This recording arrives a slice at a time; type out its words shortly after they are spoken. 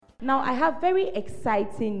Now, I have very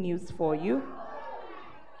exciting news for you.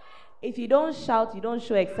 If you don't shout, you don't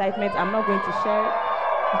show excitement, I'm not going to share it.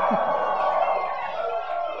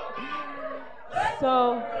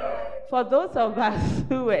 So, for those of us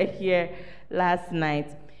who were here last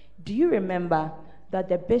night, do you remember that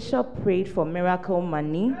the bishop prayed for miracle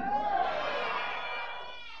money?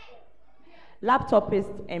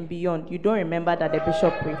 Laptopists and beyond, you don't remember that the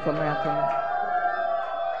bishop prayed for miracle money?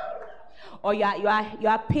 Or you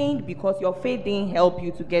are pained because your faith didn't help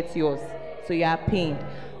you to get yours, so you are pained.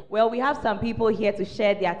 Well, we have some people here to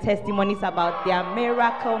share their testimonies about their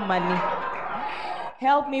miracle money.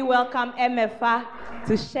 Help me welcome MFA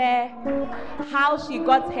to share how she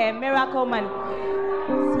got her miracle money.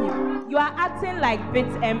 See, you are acting like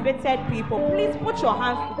embittered people. Please put your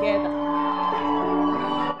hands together.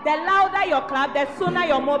 The louder your clap, the sooner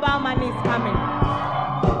your mobile money is coming.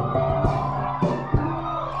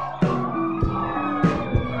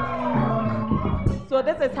 So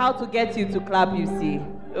this is how to get you to clap, you see.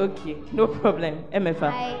 Okay, no problem. MFA.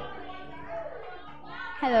 Hi.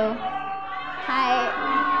 Hello. Hi.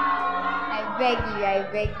 I beg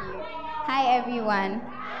you. Hi, everyone.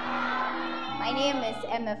 My name is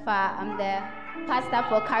MFA. I'm the pastor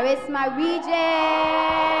for Charisma Region.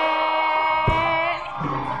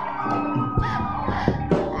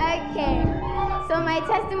 Okay. So my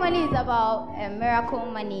testimony is about miracle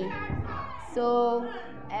money. So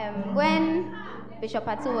when Bishop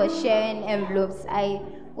Atu was sharing envelopes, I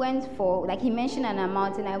went for, like he mentioned an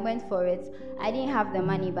amount and I went for it. I didn't have the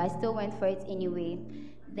money, but I still went for it anyway.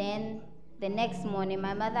 Then the next morning,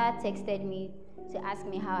 my mother texted me to ask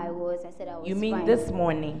me how I was. I said I was fine. You mean this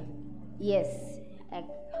morning? Yes, like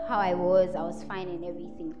how I was fine and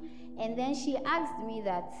everything. And then she asked me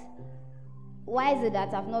that, why is it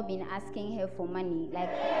that I've not been asking her for money?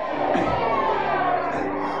 Like,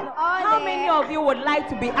 how many of you would like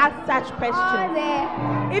to be asked such questions?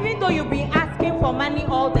 Even though you've been asking for money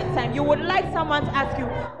all the time, you would like someone to ask you,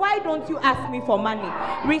 why don't you ask me for money?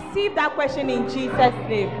 Receive that question in Jesus'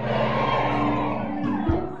 name.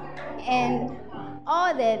 And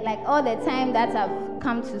all the time that I've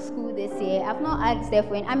come to school this year, I've not asked her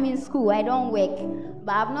for any. I'm in school, I don't work,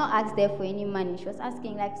 but I've not asked her for any money. She was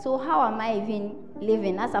asking, like, so how am I even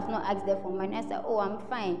living as I've not asked her for money? I said, oh, I'm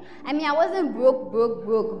fine. I mean, I wasn't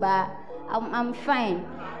broke, but I'm fine.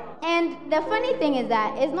 And the funny thing is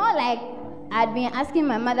that it's not like I'd been asking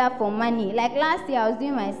my mother for money. Like last year, I was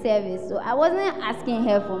doing my service, so I wasn't asking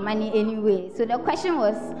her for money anyway. So the question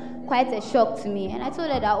was quite a shock to me. And I told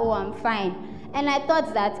her that, oh, I'm fine. And I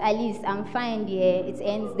thought that at least I'm fine there, it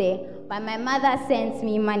ends there. But my mother sends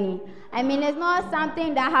me money. I mean, it's not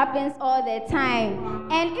something that happens all the time.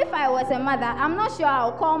 And if I was a mother, I'm not sure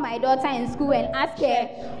I'll call my daughter in school and ask her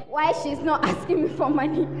why she's not asking me for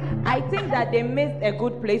money. I think that they missed a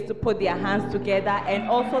good place to put their hands together and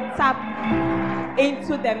also tap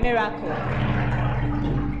into the miracle.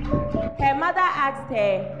 Her mother asked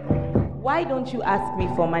her, why don't you ask me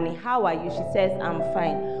for money? How are you? She says, I'm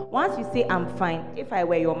fine. Once you say, I'm fine, if I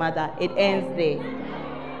were your mother, it ends there.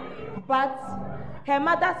 But her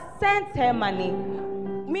mother sent her money.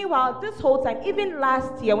 Meanwhile, this whole time, even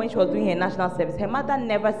last year when she was doing her national service, her mother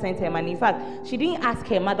never sent her money. In fact, she didn't ask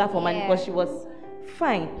her mother for money because she was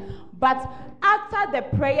fine. But after the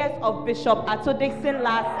prayers of Bishop Atu Dickson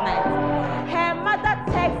last night, her mother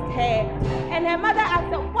texted her, and her mother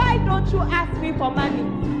asked her, why don't you ask me for money?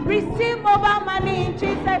 Receive mobile money in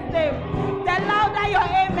Jesus' name. The louder your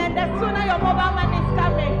amen, the sooner your mobile money is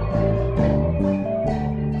coming.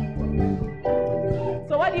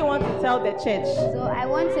 So what do you want to tell the church? So I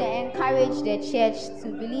want to encourage the church to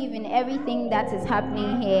believe in everything that is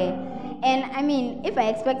happening here. And I mean, if I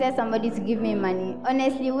expected somebody to give me money,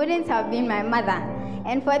 honestly, it wouldn't have been my mother.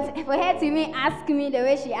 And for her to even ask me the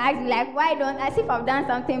way she asked me, like, why don't, as if I've done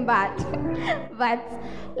something bad. But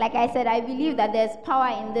like I said, I believe that there's power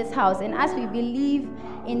in this house. And as we believe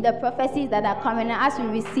in the prophecies that are coming, and as we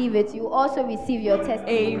receive it, you also receive your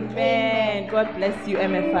testimony. Amen. God bless you,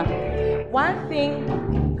 MFA. One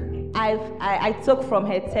thing I took from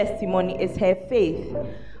her testimony is her faith.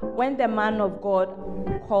 When the man of God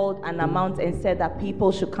called an amount and said that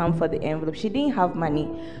people should come for the envelope, she didn't have money,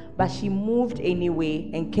 but she moved anyway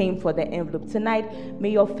and came for the envelope. Tonight, may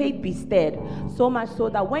your faith be stirred, so much so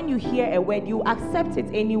that when you hear a word, you accept it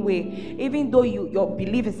anyway, even though your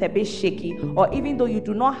belief is a bit shaky, or even though you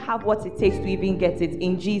do not have what it takes to even get it.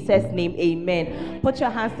 In Jesus' name, amen. Put your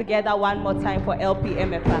hands together one more time for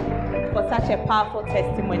LPMFA for such a powerful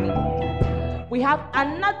testimony. We have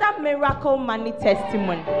another miracle money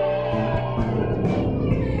testimony.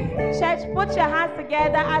 Church, put your hands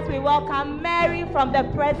together as we welcome Mary from the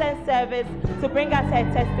present service to bring us her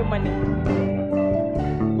testimony.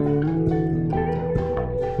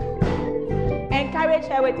 Encourage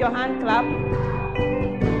her with your hand clap.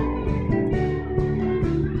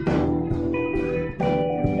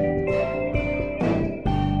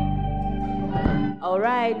 All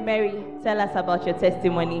right, Mary, tell us about your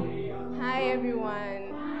testimony. Hi, everyone.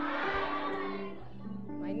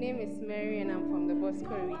 My name is Mary, and I'm from the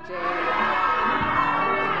Bosco region.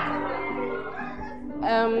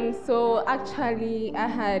 So actually,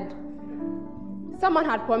 someone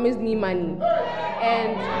had promised me money,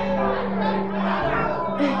 and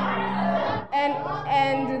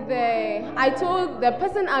the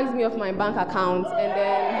person asked me of my bank account, and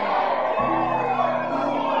then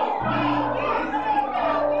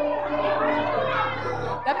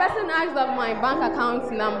the person asked of my bank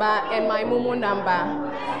account number and my Momo number.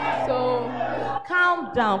 So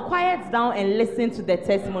calm down, quiet down, and listen to the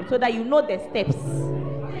testimony so that you know the steps.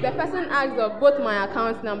 The person asked of both my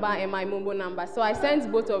account number and my Momo number, so I sent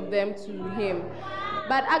both of them to him.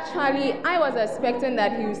 But actually, I was expecting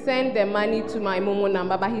that he would send the money to my Momo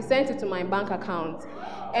number, but he sent it to my bank account.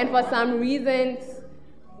 And for some reasons,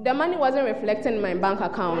 the money wasn't reflecting in my bank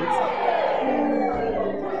account.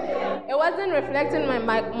 It wasn't reflecting my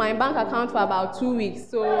bank account for about 2 weeks,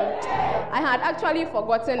 so I had actually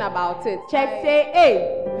forgotten about it. Say,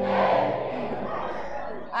 hey!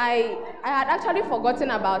 I had actually forgotten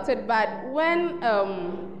about it, but when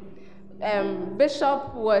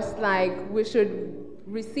Bishop was like, we should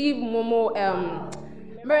receive Momo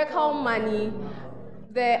miracle money,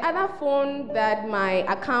 the other phone that my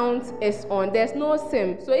account is on, there's no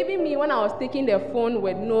SIM. So even me, when I was taking the phone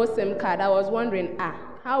with no SIM card, I was wondering,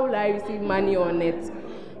 how will I receive money on it?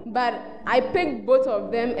 But I picked both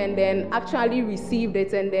of them and then actually received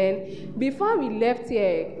it. And then before we left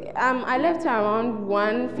here, I left here around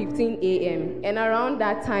 1:15 a.m. And around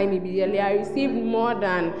that time immediately, I received more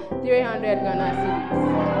than 300 Ghana cedis.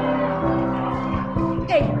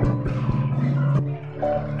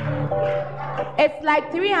 Hey! It's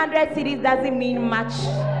like 300 cedis doesn't mean much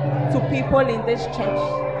to people in this church.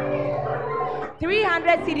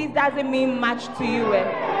 300 cedis doesn't mean much to you.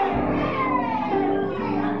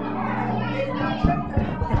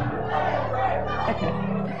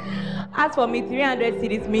 As for me, 300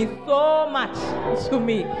 cedis means so much to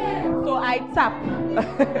me. So I tap.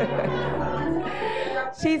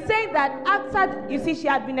 She said that after, you see, she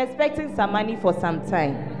had been expecting some money for some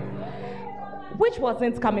time, which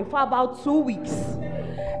wasn't coming for about 2 weeks.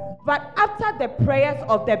 But after the prayers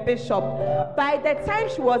of the bishop, by the time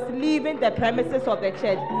she was leaving the premises of the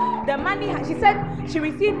church, the money, she said she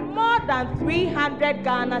received more than 300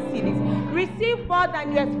 Ghana cedis. Receive more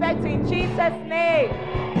than you expect in Jesus' name.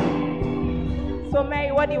 So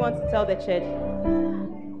Mary, what do you want to tell the church?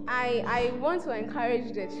 I want to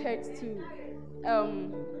encourage the church to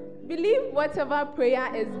believe whatever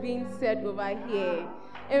prayer is being said over here.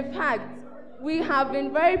 In fact, we have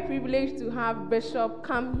been very privileged to have Bishop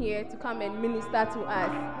come here to come and minister to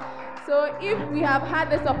us. So if we have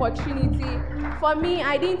had this opportunity, for me,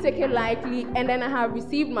 I didn't take it lightly, and then I have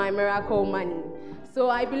received my miracle money.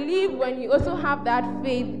 So I believe when you also have that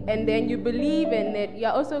faith and then you believe in it,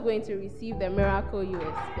 you're also going to receive the miracle you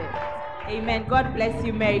expect. Amen. God bless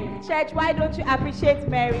you, Mary. Church, why don't you appreciate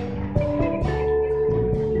Mary?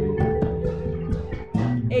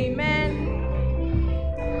 Amen.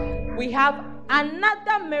 We have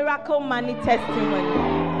another miracle money testimony.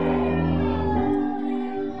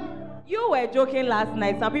 You were joking last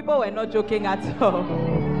night. Some people were not joking at all.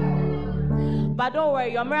 But don't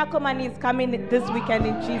worry, your miracle money is coming this weekend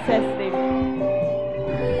in Jesus' name.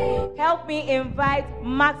 Help me invite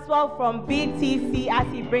Maxwell from BTC as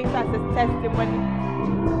he brings us his testimony.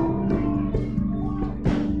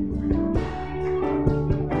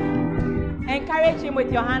 Encourage him with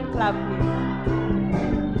your hand clap, please.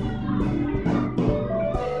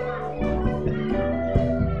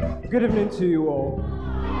 Good evening to you all.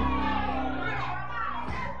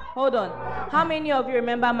 Hold on. How many of you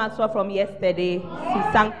remember Maxwell from yesterday? He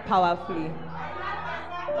sang powerfully.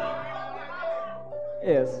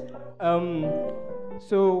 Yes.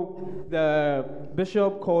 So the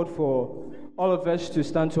bishop called for all of us to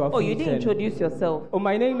stand to our feet. Oh, you didn't introduce yourself. Oh,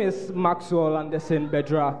 my name is Maxwell Anderson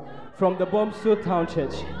Bedra from the Bomso Town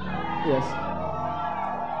Church. Yes.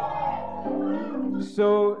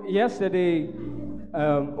 So yesterday,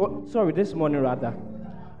 this morning rather,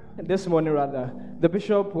 the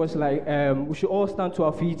bishop was like, we should all stand to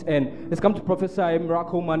our feet and it's come to prophesy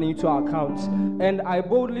miracle money into our accounts. And I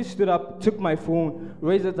boldly stood up, took my phone,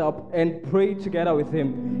 raised it up, and prayed together with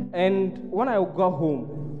him. And when I got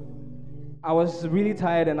home, I was really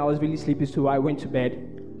tired and I was really sleepy, so I went to bed.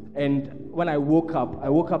 And when I woke up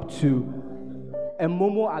to a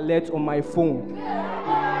Momo alert on my phone.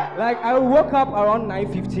 Like, I woke up around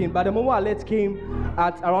 9:15, but the Momo alert came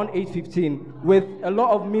at around 8:15 with a lot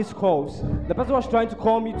of missed calls. The person was trying to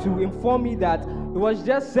call me to inform me that he was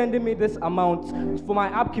just sending me this amount for my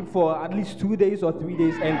upkeep for at least 2 days or 3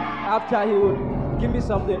 days, and after he would give me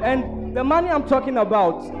something. And the money I'm talking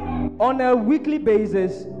about, on a weekly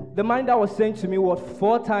basis, the money that was sent to me was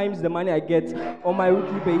 4 times the money I get on my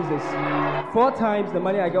weekly basis. 4 times the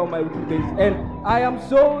money I get on my weekly basis. And I am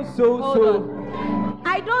so. Hold on.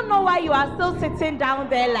 I don't know why you are still sitting down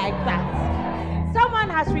there like that. Someone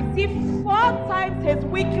has received 4 times his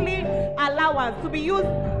weekly allowance to be used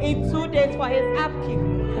in 2 days for his upkeep.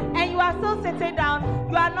 And you are still sitting down,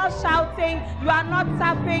 you are not shouting, you are not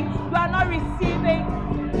tapping, you are not receiving.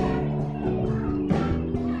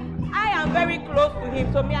 I am very close to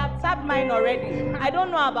him, so me, I've tapped mine already. I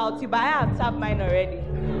don't know about you, but I have tapped mine already.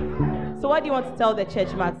 So what do you want to tell the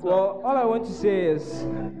church, Maxwell? Well, all I want to say is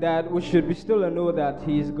that we should be still and know that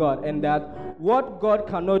He is God, and that what God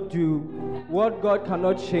cannot do, what God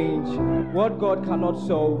cannot change, what God cannot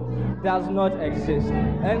solve, does not exist.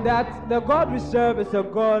 And that the God we serve is a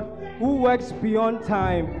God who works beyond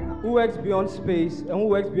time, who works beyond space, and who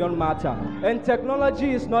works beyond matter. And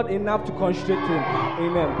technology is not enough to constrict Him.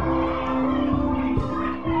 Amen.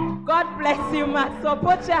 God bless you, Maxwell.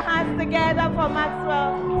 Put your hands together for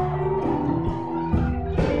Maxwell.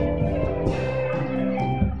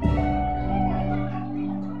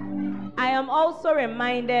 I am also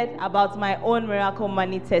reminded about my own miracle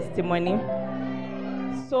money testimony.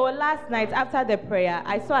 So last night after the prayer,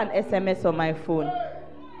 I saw an SMS on my phone,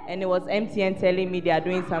 and it was MTN telling me they are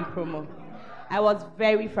doing some promo. I was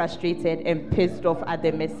very frustrated and pissed off at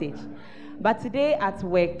the message. But today at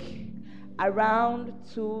work, around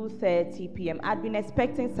 2:30 p.m., I'd been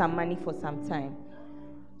expecting some money for some time.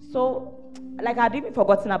 So, like, I'd even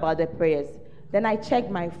forgotten about the prayers. Then I checked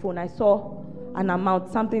my phone. I saw an amount,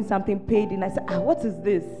 something paid in. I said, what is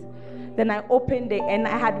this? Then I opened it, and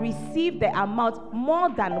I had received the amount more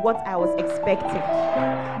than what I was expecting.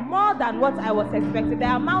 More than what I was expecting.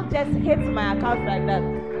 The amount just hit my account like that.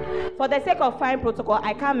 For the sake of fine protocol,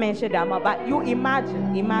 I can't mention the amount, but you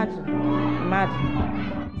imagine.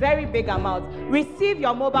 Very big amount. Receive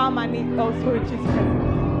your mobile money also, Jesus.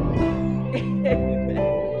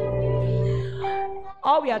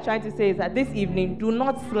 All we are trying to say is that this evening, do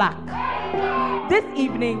not slack. This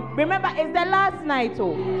evening, remember, it's the last night,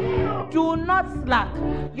 do not slack.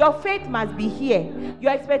 Your faith must be here.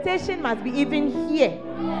 Your expectation must be even here.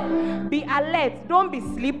 Be alert. Don't be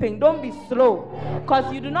sleeping. Don't be slow.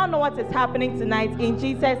 Because you do not know what is happening tonight. In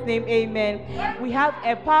Jesus' name, amen. We have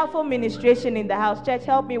a powerful ministration in the house. Church,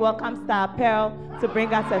 help me welcome Star Pearl to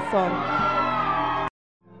bring us a song.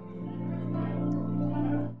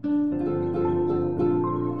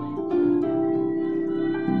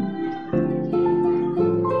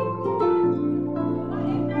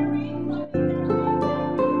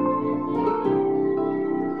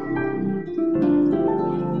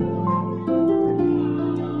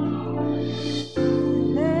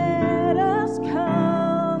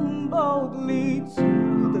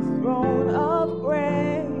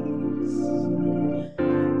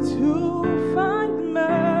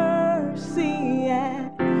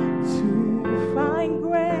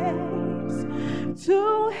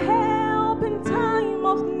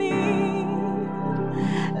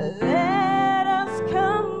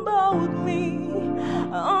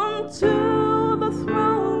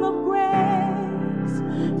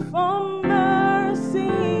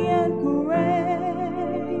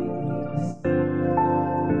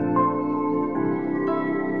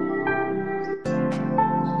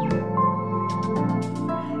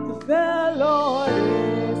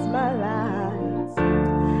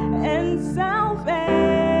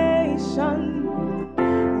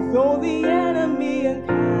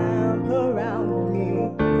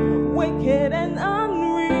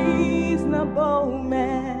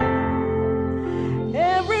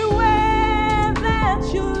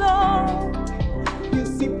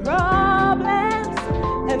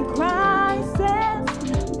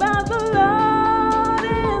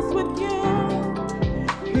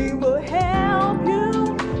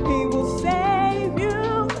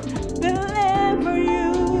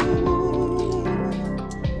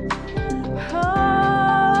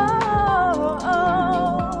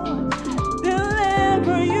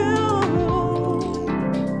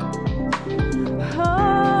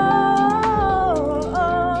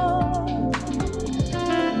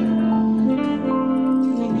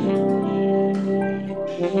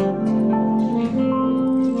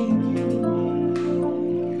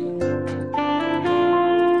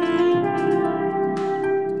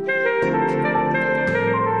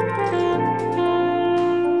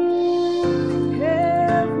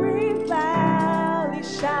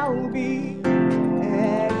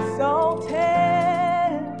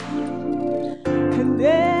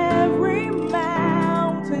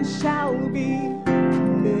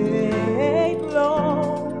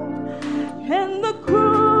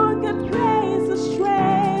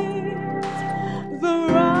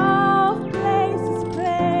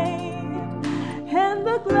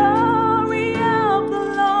 glory of the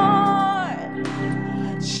Lord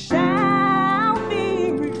shall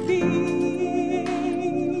be revealed.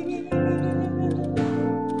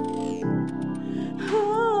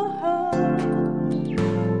 Oh,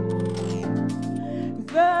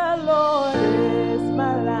 the Lord is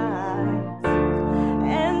my light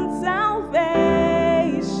and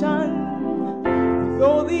salvation.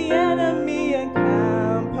 Though the enemy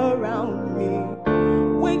encamp around me,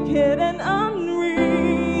 wicked and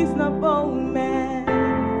unreasonable man,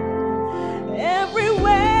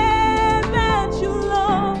 everywhere that you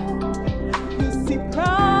look, you see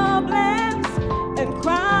problems and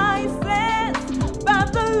crisis,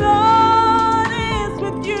 but the Lord is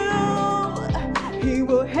with you. He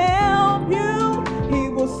will help you, He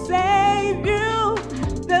will save you,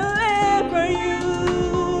 deliver you.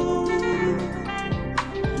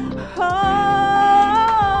 Oh,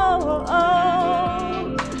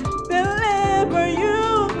 deliver you.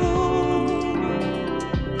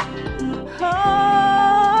 Oh,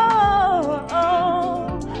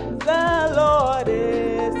 the Lord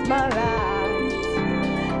is my light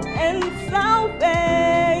and salvation.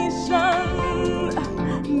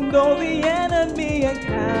 Though the enemy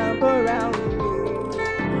encamp around me,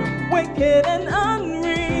 wicked and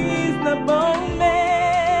unreasonable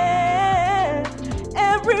man,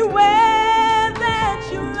 everywhere that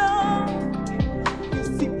you look, you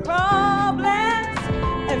see problems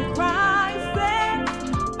and crisis,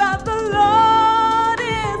 but the Lord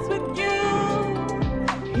is with you.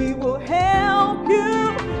 He will help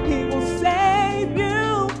you, He will save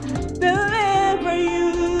you, deliver you.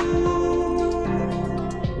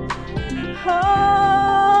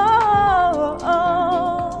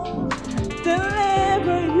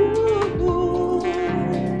 Deliver you.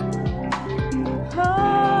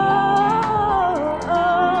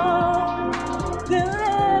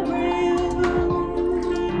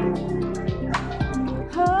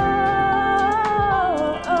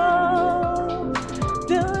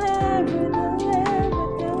 Deliver you.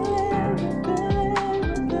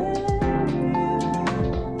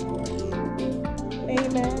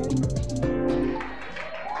 Amen.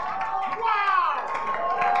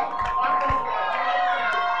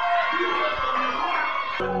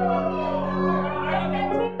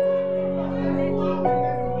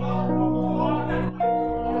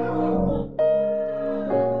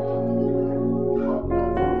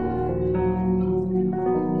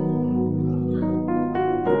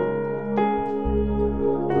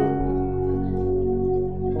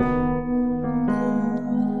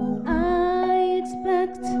 I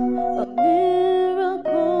expect a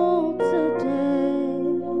miracle today.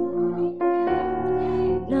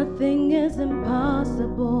 Nothing is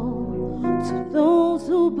impossible to those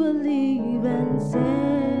who believe and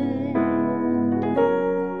say.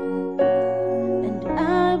 And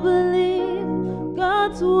I believe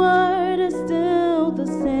God's word is still the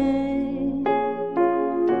same.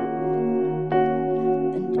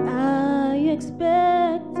 And I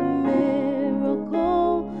expect a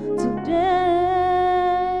miracle today.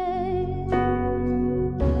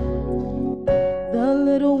 The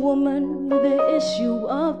little woman with the issue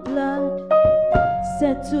of blood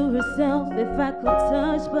said to herself, if I could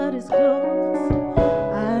touch but His clothes,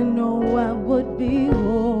 I know I would be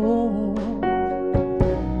whole.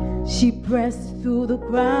 She pressed through the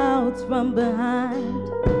crowds from behind.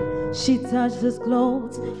 She touched His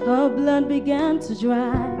clothes, her blood began to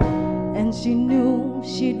dry, and she knew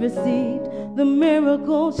she'd received the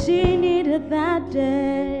miracle she needed that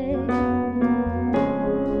day.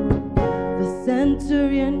 The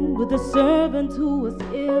centurion with the servant who was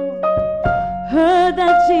ill heard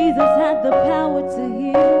that Jesus had the power to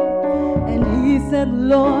heal, and he said,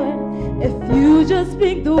 Lord, if you just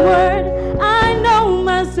speak the word, I know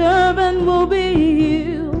my servant will be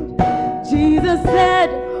healed. Jesus said,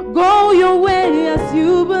 go your way as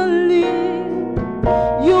you believe.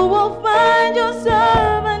 You will find your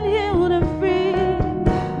servant healed and free,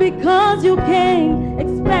 because you came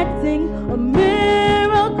expecting a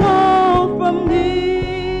miracle from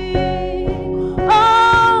me.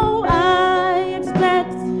 Oh, I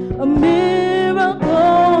expect a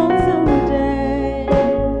miracle today.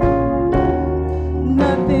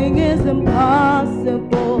 Nothing is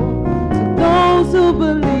impossible to those who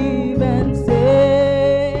believe and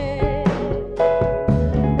say.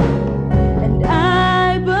 And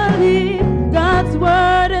I believe God's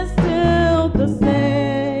word is still the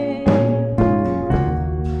same.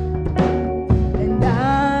 And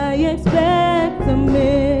I expect a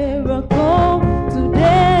miracle today.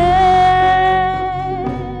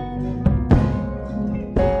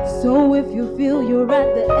 So if you feel you're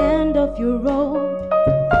at the end of your road,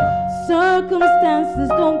 circumstances circumstances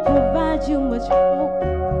don't provide you much hope,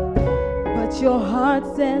 but your heart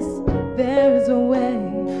says there's a way.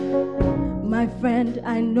 My friend,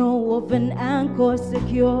 I know of an anchor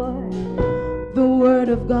secure. The word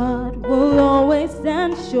of God will always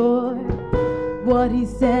stand sure. What he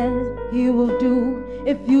says he will do,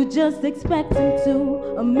 if you just expect him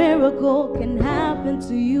to, a miracle can happen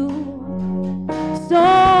to you.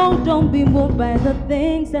 So don't be moved by the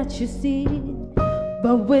things that you see,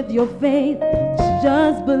 but with your faith,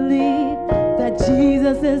 just believe that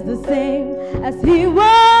Jesus is the same as he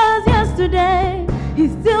was yesterday. He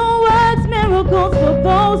still works miracles for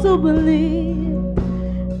those who believe.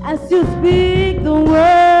 As you speak the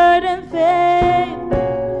word in faith,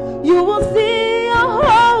 you will see your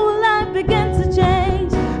whole life begin to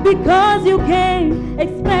change, because you came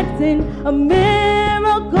expecting a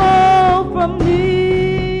miracle from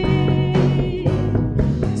me.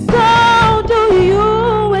 So do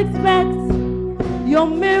you expect your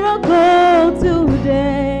miracle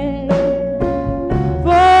today?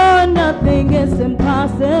 For nothing is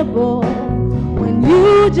impossible when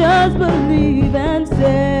you just believe and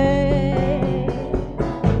say.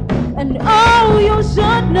 And oh, you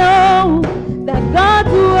should know that God's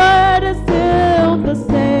word is still the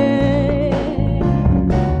same.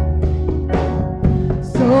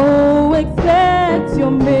 So expect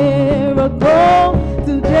your miracle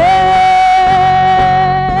today.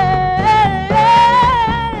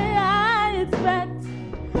 I expect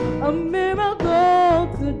a miracle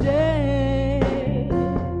today.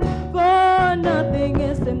 For nothing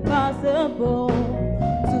is impossible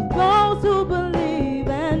to those who believe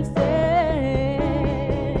and say.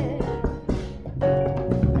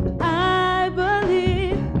 I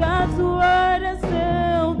believe God's word is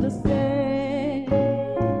still the same,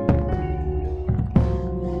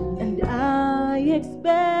 and I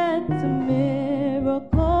expect a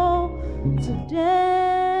miracle today.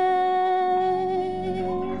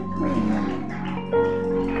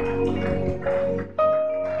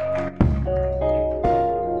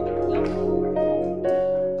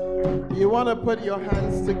 You want to put your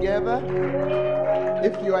hands together?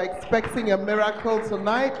 If you are expecting a miracle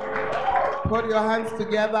tonight, put your hands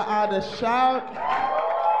together, add a shout.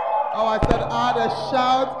 Oh, I said add a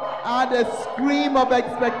shout, add a scream of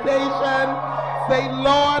expectation. Say,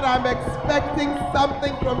 Lord, I'm expecting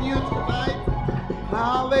something from you tonight.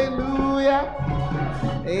 Hallelujah.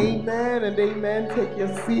 Amen and amen. Take your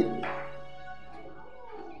seat.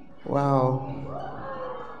 Wow.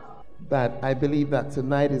 That I believe that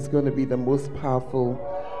tonight is going to be the most powerful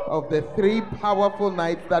of the 3 powerful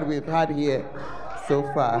nights that we've had here so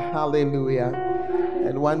far. Hallelujah.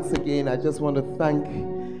 And once again, I just want to thank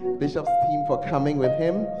Bishop's team for coming with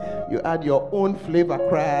him. You add your own flavor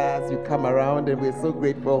as you come around, and we're so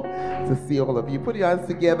grateful to see all of you. Put your hands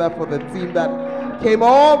together for the team that came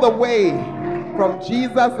all the way from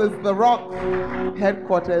Jesus is the Rock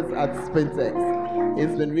headquarters at Spintex.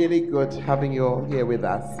 It's been really good having you all here with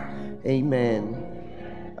us. Amen.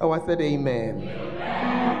 Oh, I said amen.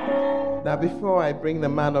 Now, before I bring the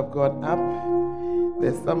man of God up,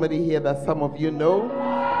 there's somebody here that some of you know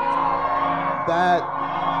that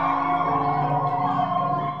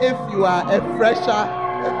if you are a fresher,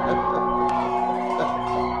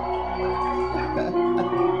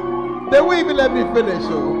 they won't even let me finish.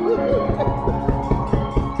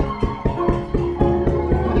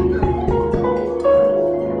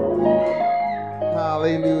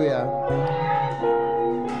 Hallelujah.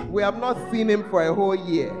 We have not seen him for a whole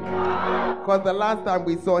year, because the last time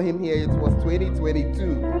we saw him here, it was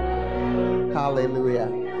 2022. Hallelujah.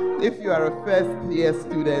 If you are a first year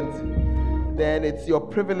student, then it's your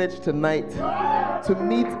privilege tonight to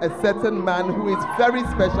meet a certain man who is very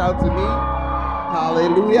special to me.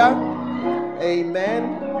 Hallelujah.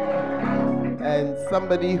 Amen. And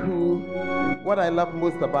somebody who, what I love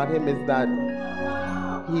most about him is that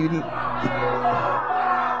he,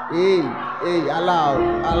 allow.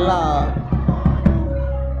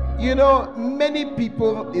 You know, many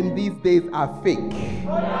people in these days are fake.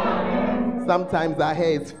 Sometimes our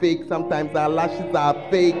hair is fake, sometimes our lashes are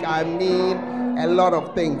fake, I mean, a lot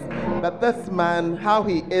of things. But this man, how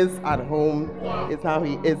he is at home is how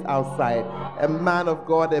he is outside. A man of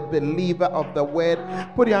God, a believer of the word.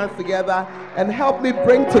 Put your hands together and help me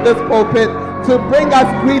bring to this pulpit to bring us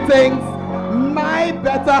greetings my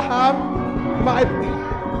better half, my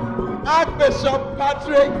Archbishop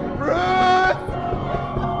Patrick Bruce.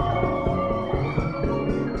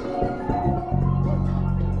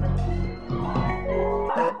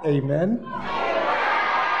 Amen.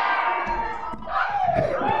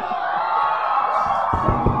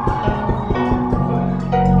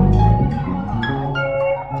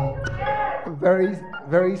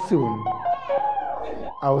 very soon,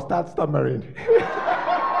 I will start stammering.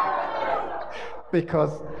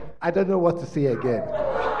 Because I don't know what to say again.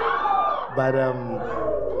 But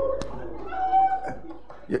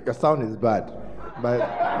your sound is bad. But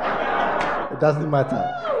it doesn't matter.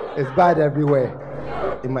 It's bad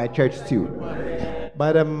everywhere in my church too.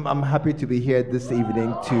 But I'm happy to be here this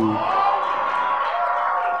evening to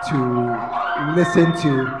listen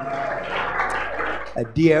to a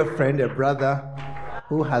dear friend, a brother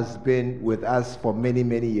who has been with us for many,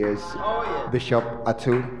 many years, Bishop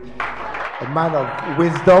Atu, a man of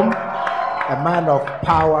wisdom, a man of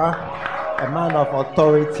power, a man of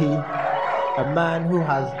authority, a man who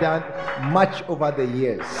has done much over the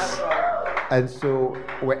years. And so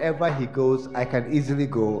wherever he goes, I can easily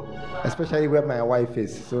go, especially where my wife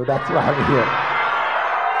is. So that's why I'm here.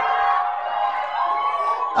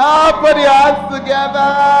 Put your hands together.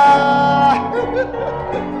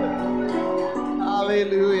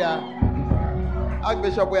 Hallelujah.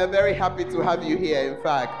 Archbishop, we are very happy to have you here, in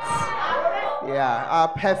fact. Yeah, our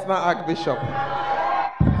personal Archbishop.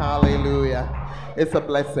 Hallelujah. It's a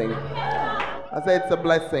blessing. I say it's a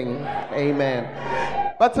blessing. Amen.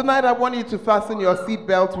 But tonight I want you to fasten your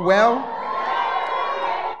seatbelt well.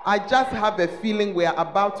 I just have a feeling we are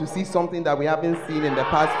about to see something that we haven't seen in the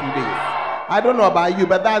past few days. I don't know about you,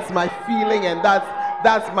 but that's my feeling and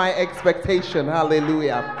that's my expectation.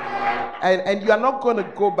 Hallelujah. And you are not going to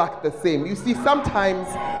go back the same. You see, sometimes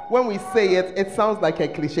when we say it, it sounds like a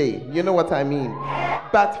cliche. You know what I mean?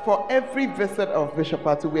 But for every visit of Bishop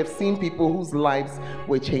Atu, we have seen people whose lives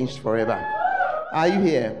were changed forever. Are you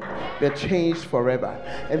here? They're changed forever.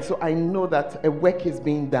 And so I know that a work is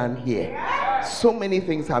being done here. So many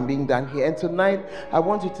things are being done here. And tonight, I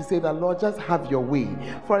want you to say that, Lord, just have your way.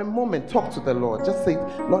 For a moment, talk to the Lord. Just say,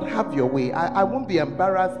 Lord, have your way. I won't be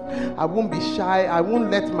embarrassed. I won't be shy. I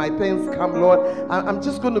won't let my things come, Lord. I'm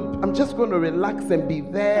just going to relax and be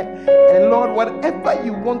there. And Lord, whatever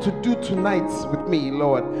you want to do tonight with me,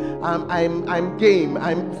 Lord, I'm game.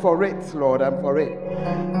 I'm for it, Lord. I'm for it.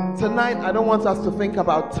 Tonight, I don't want us to think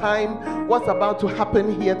about time. What's about to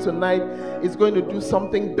happen here tonight is going to do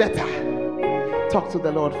something better. Talk to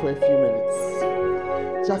the Lord for a few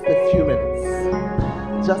minutes. Just a few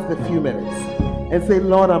minutes. Just a few minutes. And say,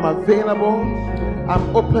 Lord, I'm available.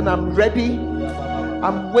 I'm open. I'm ready.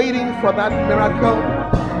 I'm waiting for that miracle.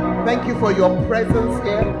 Thank you for your presence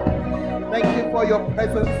here. Thank you for your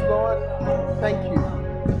presence, Lord. Thank you.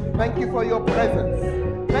 Thank you for your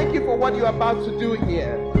presence. Thank you for what you're about to do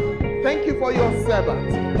here. Thank you for your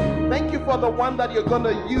servant. Thank you for the one that you're going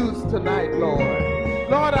to use tonight, Lord.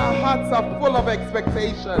 Lord, our hearts are full of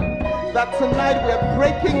expectation that tonight we're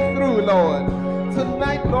breaking through, Lord.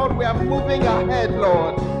 Tonight, Lord, we are moving ahead,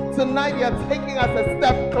 Lord. Tonight, you are taking us a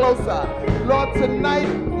step closer. Lord, tonight,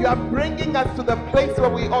 you are bringing us to the place where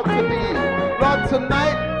we ought to be. Lord,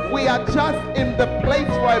 tonight, we are just in the place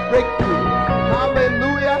for a breakthrough.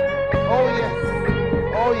 Hallelujah. Oh, yes.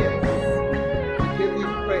 Oh, yes. We give you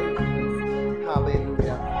praise.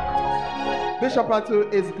 Hallelujah. Bishop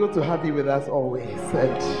Atu, it's good to have you with us always.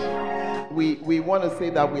 And we want to say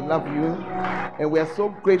that we love you, and we are so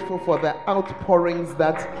grateful for the outpourings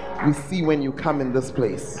that we see when you come in this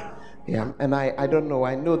place. Yeah, and I don't know,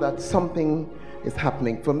 I know that something is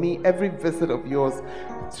happening. For me, every visit of yours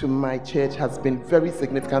to my church has been very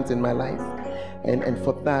significant in my life. And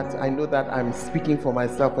for that, I know that I'm speaking for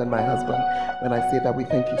myself and my husband when I say that we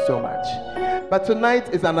thank you so much. But tonight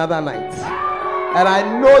is another night. And I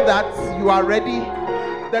know that you are ready.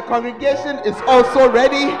 The congregation is also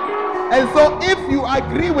ready. And so if you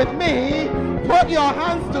agree with me, put your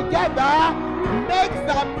hands together, make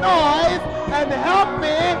some noise, and help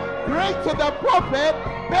me bring to the pulpit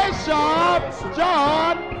Bishop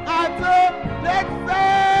John Atu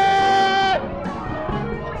Dickson.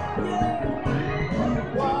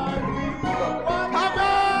 Come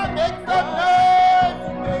on, make some noise.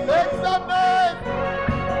 Make some noise.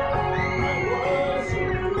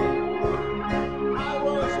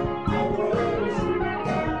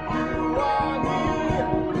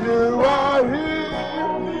 You are here,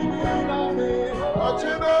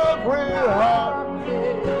 touching every heart.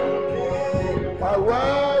 I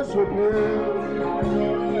worship you.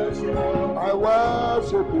 I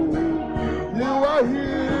worship you. You are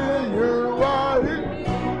here. You are here.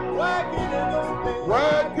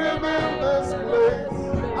 Working in this place.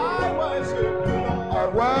 I worship you. I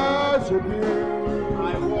worship you. I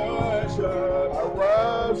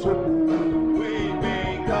worship you.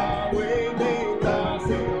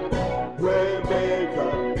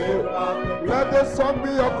 Let this song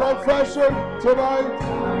be your confession tonight.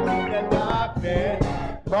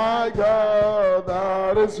 My God,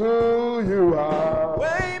 that is who you are.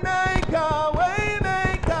 Waymaker,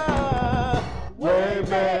 waymaker,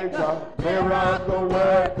 Waymaker, miracle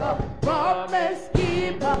worker, promise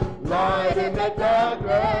keeper, light in the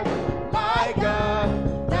darkness. My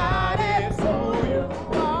God, that is who you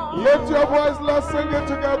are. lift your voice, let's sing it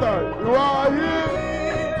together. You are here,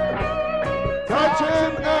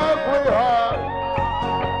 touching every heart.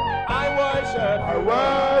 I worship I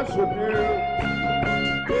worship you.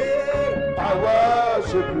 I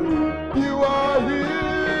worship you. You are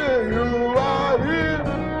here. You are here.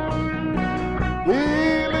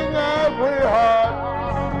 Healing every heart.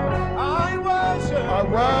 I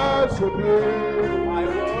worship you. I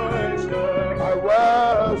worship I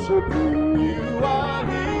worship you. You are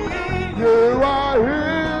here. You are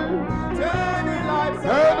here.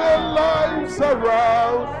 Turning lives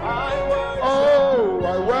Around. I worship Oh,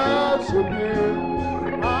 I worship you.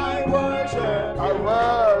 I worship I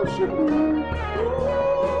worship you.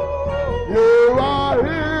 You are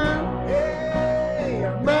here.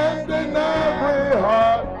 Mending every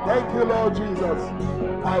heart. Thank you, Lord Jesus.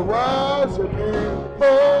 I worship you.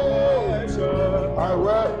 Oh, I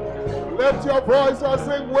worship. Lift your voice and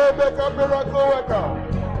sing, Waymaker, miracle worker.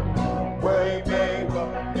 Waymaker,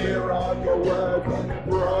 miracle worker,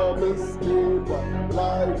 promise keeper,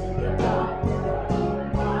 life.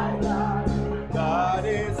 God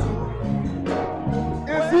is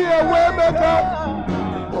he a waymaker?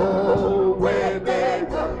 Oh,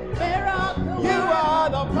 waymaker. miracle. You are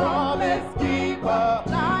the promise keeper.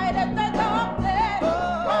 Light in the darkness. Oh,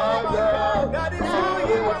 my God. That is who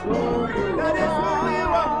you are. That is who you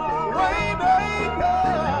are. Waymaker.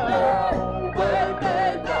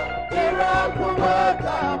 Waymaker. Miracle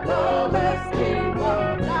worker. Promise keeper.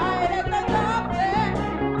 Light in the darkness.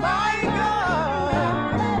 My God.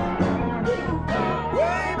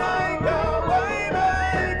 Waymaker.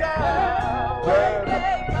 Waymaker.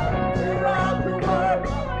 Waymaker. Miracle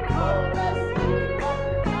worker. Promise keeper.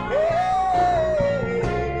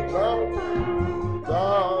 Hey.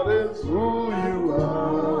 God is who you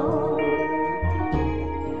are.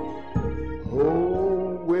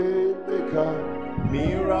 Oh, waymaker,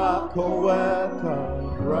 Miracle worker,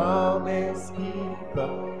 promise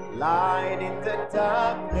keeper, light in the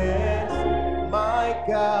darkness. My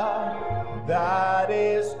God, that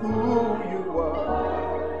is who you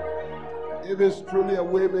are. if it's truly a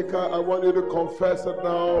waymaker, I want you to confess it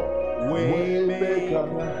now. Waymaker,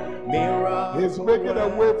 miracle He's making a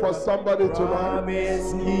way for somebody tonight.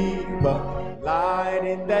 promise keeper, light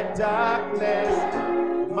in the darkness.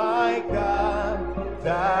 My God,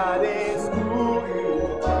 that is who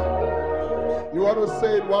you are. You want to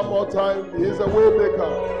say it one more time? He's a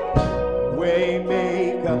waymaker.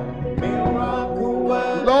 Waymaker, miracle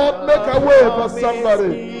worker, Lord, make a way for somebody.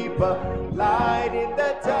 promise keeper, light in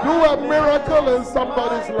the darkness. Do a miracle in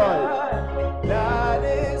somebody's life. That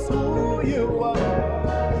is who you are.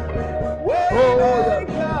 Oh,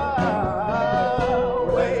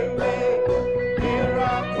 Waymaker, waymaker,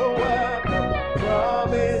 miracle worker,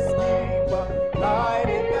 promise keeper, light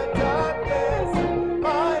in the darkness.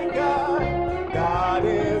 My God, God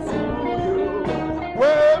is who you are.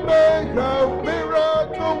 Waymaker,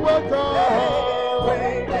 miracle worker.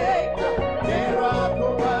 Waymaker,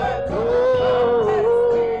 miracle worker,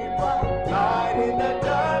 light in the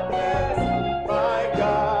darkness. My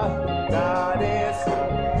God, God is.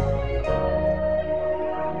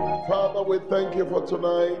 Father, we thank you for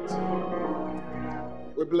tonight.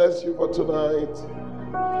 We bless you for tonight.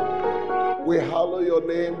 We hallow your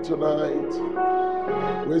name tonight.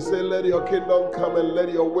 We say, let your kingdom come and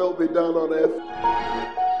let your will be done on earth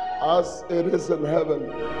as it is in heaven.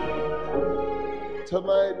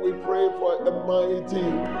 Tonight we pray for a mighty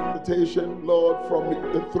invitation, Lord, from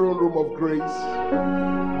the throne room of grace.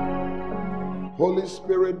 Holy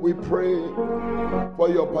Spirit, we pray for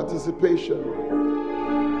your participation.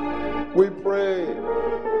 We pray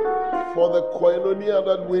for the koinonia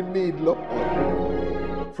that we need, Lord,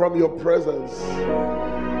 from your presence.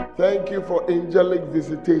 Thank you for angelic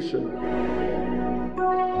visitation.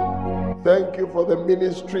 Thank you for the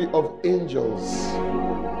ministry of angels.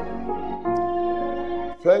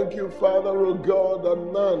 Thank you, Father, oh God, that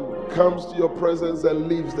none comes to your presence and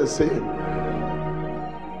leaves the same.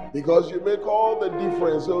 Because you make all the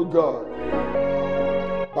difference, oh God.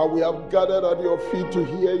 But we have gathered at your feet to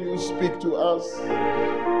hear you speak to us.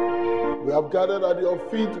 We have gathered at your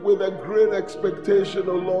feet with a great expectation,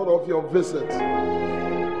 O Lord, of your visit.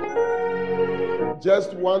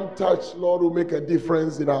 Just one touch, Lord, will make a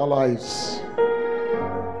difference in our lives.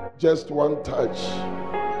 Just one touch.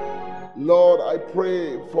 Lord, I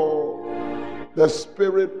pray for the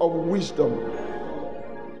spirit of wisdom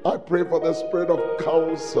I pray for the spirit of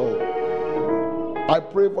counsel. I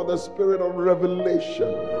pray for the spirit of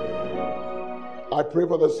revelation. I pray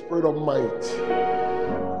for the spirit of might.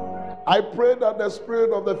 I pray that the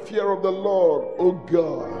spirit of the fear of the Lord, oh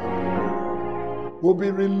God, will be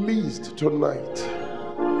released tonight.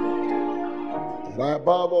 And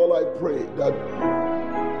above all, I pray that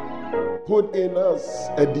put in us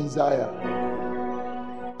a desire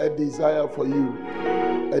for you,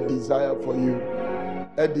 a desire for you,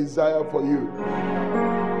 a desire for you.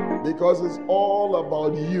 Because it's all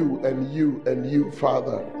about you and you and you,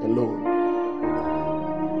 Father, alone.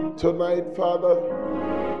 Tonight, Father,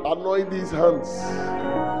 anoint these hands,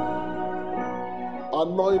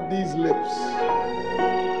 anoint these lips,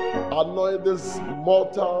 anoint this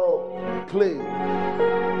mortal clay,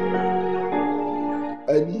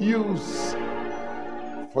 and use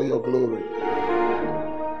for your glory.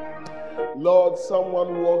 Lord,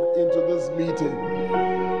 someone walked into this meeting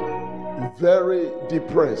very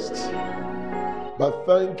depressed, but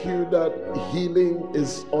thank you that healing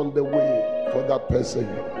is on the way for that person.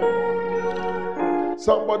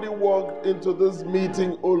 Somebody walked into this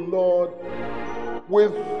meeting, oh Lord,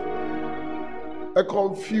 with a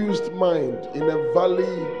confused mind in a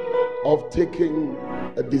valley of taking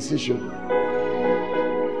a decision.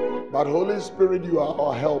 But Holy Spirit, you are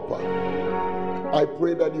our helper. I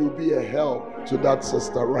pray that you be a help to that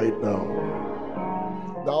sister right now.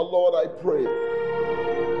 Now, Lord, I pray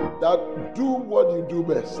that do what you do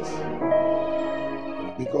best,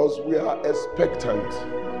 because we are expectant.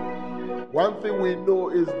 One thing we know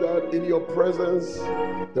is that in your presence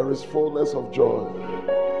there is fullness of joy,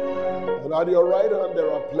 and at your right hand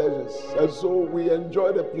there are pleasures, and so we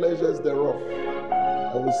enjoy the pleasures thereof,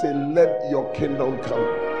 and we say, let your kingdom come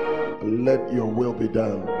and let your will be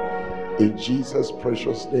done, in Jesus'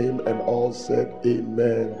 precious name. And all said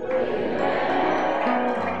amen.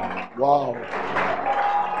 Wow.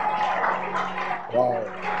 Wow.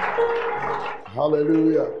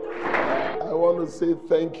 Hallelujah. I want to say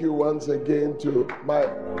thank you once again to my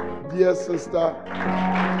dear sister,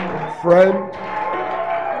 friend,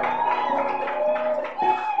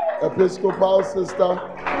 Episcopal sister.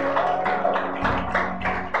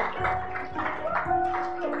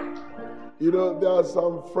 You know, there are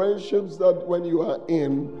some friendships that when you are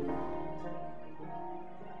in,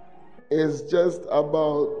 it's just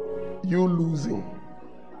about you losing.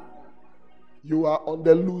 You are on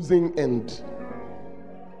the losing end,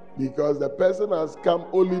 because the person has come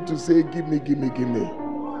only to say, give me, give me, give me.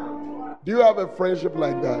 Do you have a friendship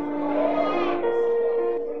like that?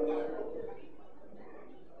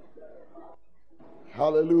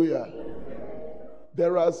 Hallelujah.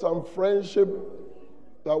 There are some friendship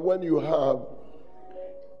that when you have,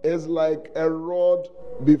 it's like a rod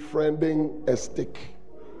befriending a stick.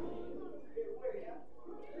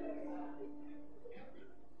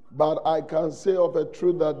 But I can say of a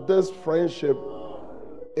truth that this friendship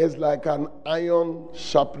is like an iron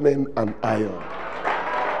sharpening an iron.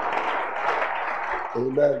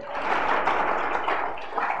 Amen.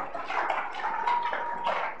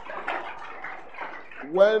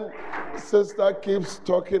 When sister keeps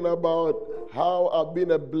talking about how I've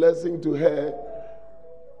been a blessing to her,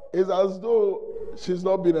 it's as though she's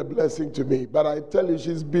not been a blessing to me. But I tell you,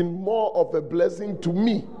 she's been more of a blessing to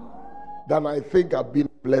me than I think I've been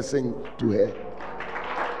a blessing to her.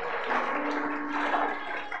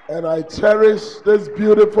 And I cherish this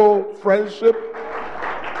beautiful friendship.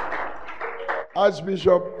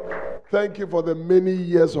 Archbishop, thank you for the many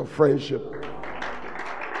years of friendship.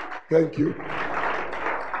 Thank you.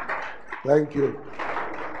 Thank you.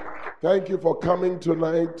 Thank you for coming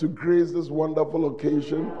tonight to grace this wonderful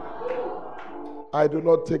occasion. I do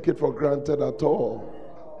not take it for granted at all.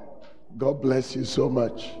 God bless you so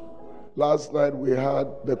much. Last night we had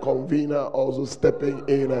the convener also stepping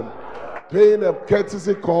in and paying a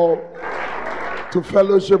courtesy call to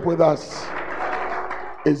fellowship with us.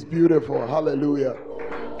 It's beautiful. Hallelujah.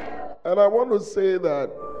 And I want to say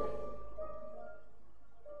that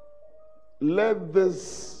let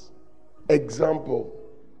this example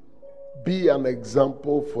be an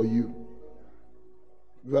example for you,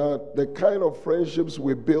 that the kind of friendships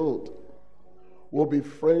we build will be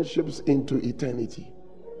friendships into eternity.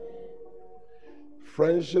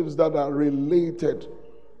 Friendships that are related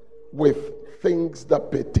with things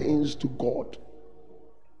that pertains to God.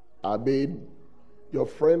 I mean, your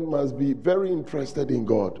friend must be very interested in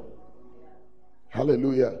God.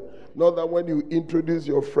 Hallelujah. Not that when you introduce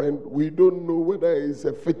your friend, we don't know whether he's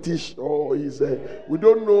a fetish or we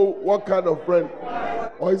don't know what kind of friend,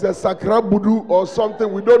 or he's a sakrabudu or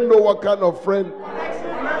something. We don't know what kind of friend.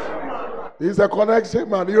 He's a connection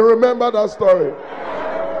man. You remember that story?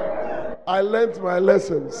 I learned my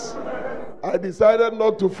lessons. I decided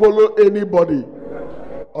not to follow anybody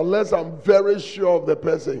unless I'm very sure of the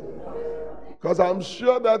person. Because I'm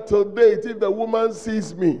sure that till date, if the woman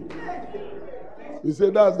sees me, you say,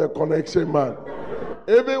 that's the connection man.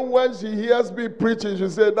 Even when she hears me preaching, she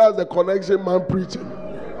say, that's the connection man preaching.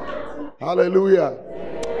 Hallelujah.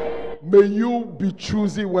 May you be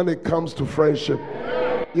choosy when it comes to friendship.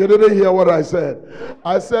 You didn't hear what I said.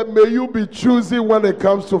 I said, may you be choosy when it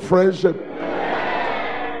comes to friendship.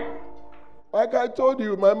 Like I told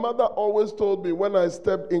you, my mother always told me when I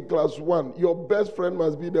stepped in class 1, your best friend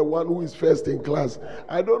must be the one who is first in class.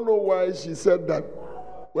 I don't know why she said that,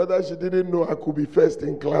 whether she didn't know I could be first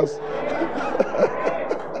in class.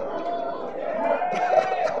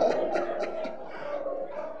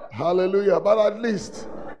 Hallelujah. But at least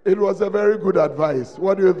it was a very good advice.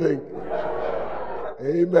 What do you think?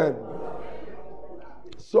 Amen.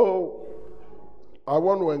 So I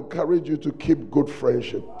want to encourage you to keep good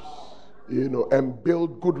friendships, and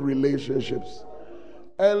build good relationships,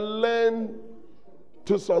 and learn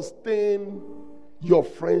to sustain your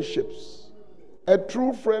friendships. A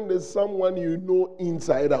true friend is someone you know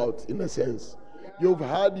inside out, in a sense. You've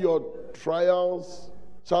had your trials,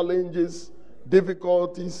 challenges,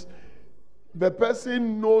 difficulties. The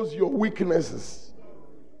person knows your weaknesses.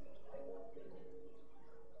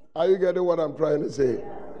 Are you getting what I'm trying to say?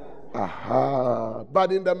 Aha.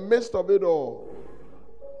 But in the midst of it all,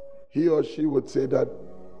 he or she would say that,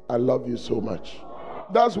 I love you so much.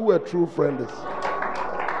 That's who a true friend is.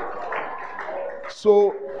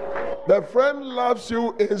 So, the friend loves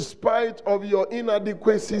you in spite of your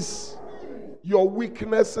inadequacies, your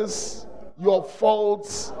weaknesses, your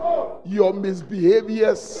faults, your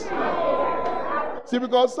misbehaviors. See,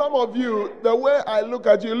 because some of you, the way I look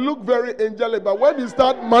at you look very angelic, but when you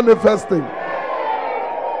start manifesting,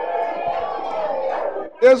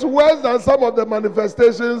 it's worse than some of the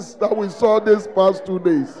manifestations that we saw these past 2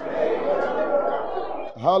 days.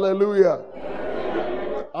 Hallelujah.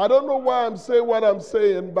 I don't know why I'm saying what I'm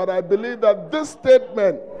saying, but I believe that this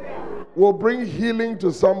statement will bring healing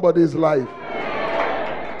to somebody's life.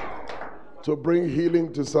 To bring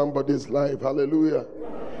healing to somebody's life. Hallelujah.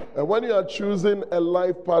 And when you are choosing a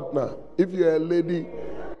life partner, if you're a lady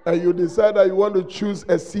and you decide that you want to choose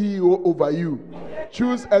a CEO over you,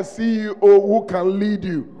 choose a CEO who can lead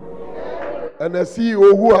you, and a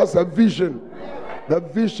CEO who has a vision, the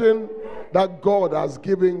vision that God has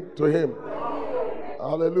given to him.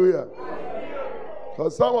 Hallelujah.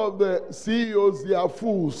 Because some of the CEOs, they are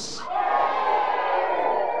fools.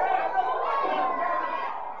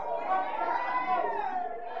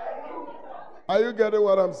 Are you getting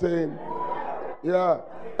what I'm saying? Yeah.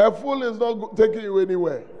 A fool is not taking you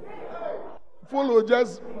anywhere. Fool will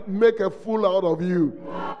just make a fool out of you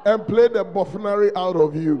and play the buffoonery out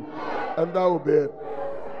of you. And that will be it.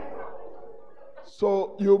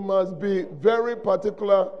 So you must be very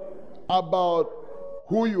particular about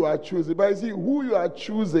who you are choosing. But you see, who you are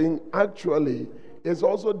choosing actually is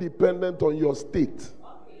also dependent on your state.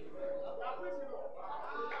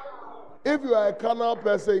 If you are a carnal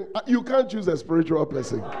person, you can't choose a spiritual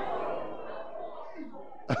person.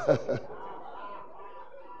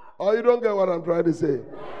 Or you don't get what I'm trying to say.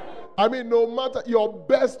 I mean, no matter, your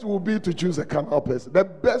best will be to choose a carnal person. The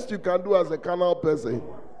best you can do as a carnal person.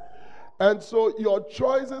 And so your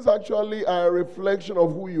choices actually are a reflection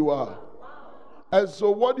of who you are. And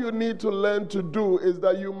so what you need to learn to do is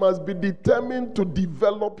that you must be determined to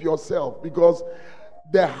develop yourself, because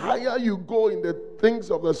the higher you go in the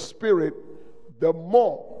things of the Spirit, the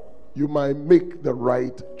more you might make the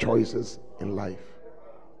right choices in life.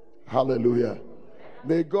 Hallelujah.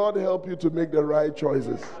 May God help you to make the right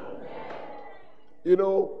choices.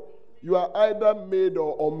 You are either made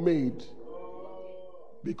or unmade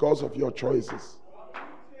because of your choices.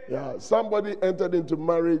 Yeah, somebody entered into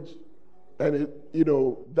marriage and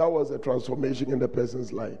that was a transformation in the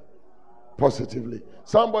person's life. Positively.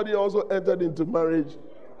 Somebody also entered into marriage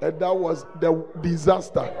and that was the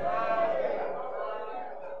disaster.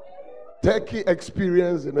 Techie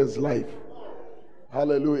experience in his life.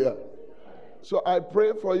 Hallelujah. So I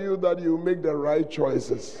pray for you that you make the right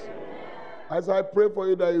choices. As I pray for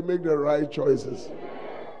you that you make the right choices.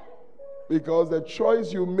 Because the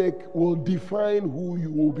choice you make will define who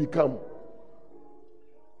you will become.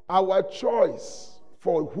 Our choice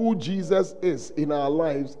for who Jesus is in our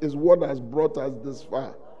lives is what has brought us this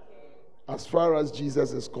far, as far as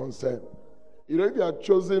Jesus is concerned. If you had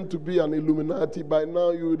chosen to be an Illuminati, by now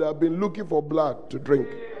you would have been looking for blood to drink.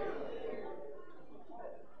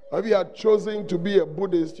 If you had chosen to be a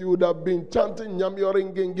Buddhist, you would have been chanting Nyamyo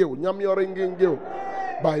Rengengyo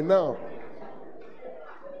by now.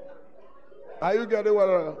 Are you getting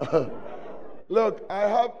what? Look,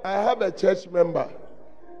 I have a church member.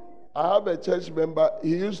 He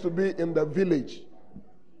used to be in the village.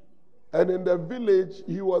 And in the village,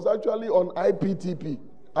 he was actually on IPTP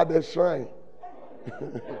at the shrine.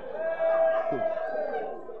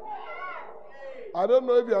 I don't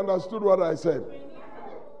know if you understood what I said.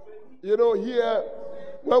 You know, here,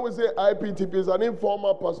 when we say IPTP, it's an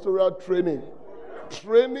informal pastoral training.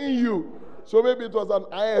 Training you. So maybe it was an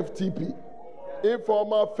IFTP,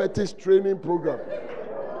 informal fetish training program.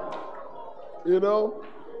 You know?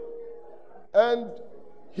 And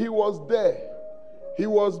he was there. He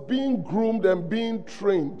was being groomed and being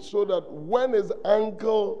trained so that when his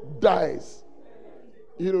uncle dies,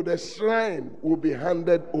 you know, the shrine will be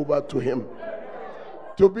handed over to him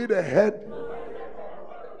to be the head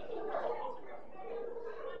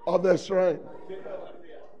of the shrine,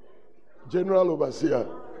 general overseer.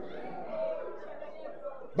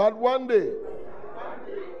 But one day,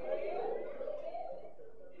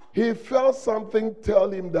 he felt something tell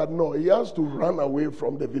him that no, he has to run away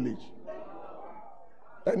from the village.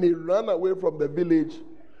 And he ran away from the village,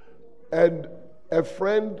 and a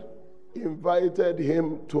friend invited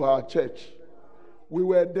him to our church. We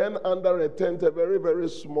were then under a tent, a very, very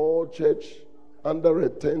small church, under a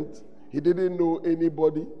tent. He didn't know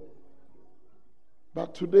anybody.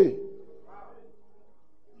 But today,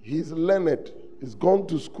 he's learned. He's gone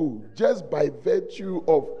to school just by virtue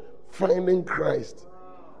of finding Christ.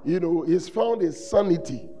 You know, he's found his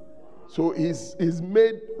sanity. So he's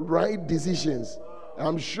made right decisions.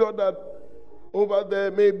 I'm sure that over there,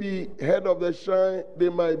 maybe head of the shrine, they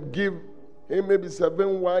might give him maybe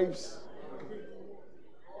 7 wives.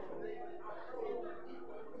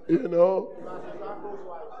 You know,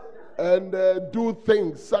 and do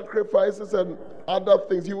things, sacrifices and other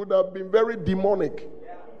things. He would have been very demonic.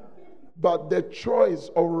 But the choice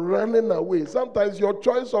of running away, sometimes your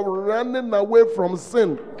choice of running away from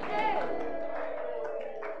sin,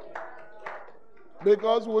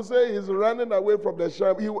 because we'll say he's running away from the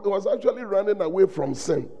shrine, he was actually running away from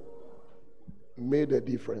sin, made a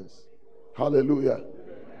difference. Hallelujah.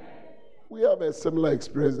 We have a similar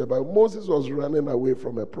experience there, but Moses was running away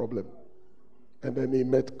from a problem, and then he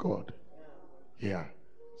met God. Yeah.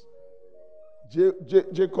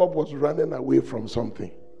 Jacob was running away from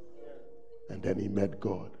something, and then he met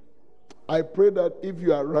God. I pray that if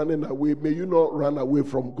you are running away, may you not run away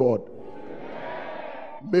from God.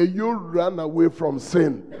 May you run away from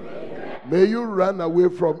sin. May you run away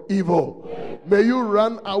from evil. May you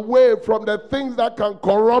run away from the things that can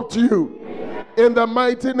corrupt you. In the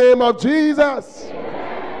mighty name of Jesus.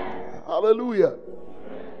 Hallelujah.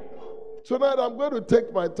 Tonight I'm going to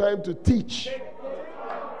take my time to teach. Is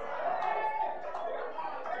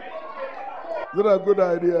that a good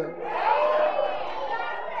idea?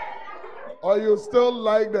 Or you still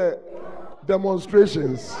like the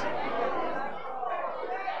demonstrations?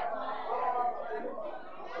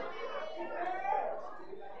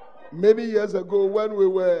 Many years ago, when we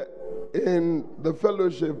were in the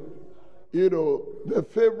fellowship, you know, the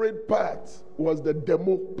favorite part was the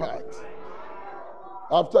demo part.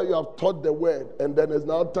 After you have taught the word, and then it's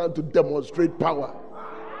now time to demonstrate power.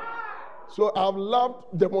 So I've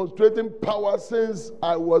loved demonstrating power since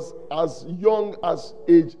I was as young as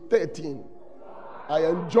age 13. I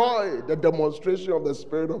enjoy the demonstration of the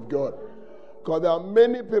Spirit of God, because there are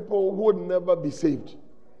many people who would never be saved.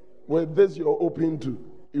 With this you're open to,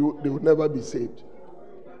 they would never be saved.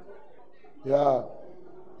 Yeah.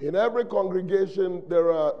 In every congregation,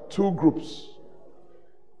 there are 2 groups.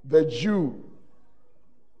 The Jew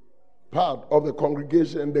part of the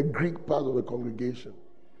congregation and the Greek part of the congregation.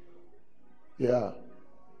 Yeah.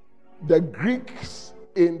 The Greeks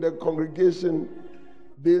in the congregation,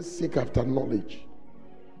 they seek after knowledge.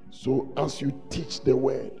 So as you teach the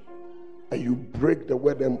word, and you break the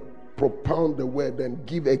word and propound the word and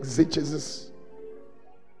give exegesis,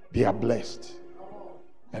 they are blessed.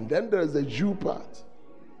 And then there is the Jew part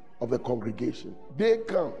of the congregation. They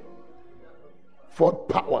come for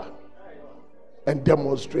power and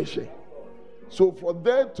demonstration. So for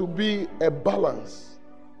there to be a balance,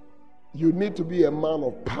 you need to be a man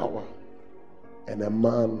of power and a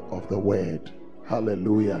man of the word.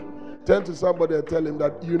 Hallelujah. Turn to somebody and tell him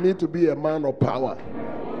that you need to be a man of power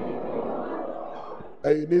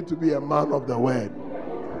and you need to be a man of the word.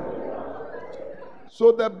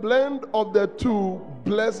 So the blend of the 2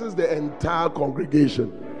 blesses the entire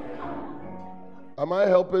congregation. Am I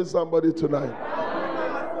helping somebody tonight?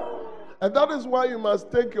 And that is why you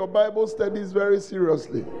must take your Bible studies very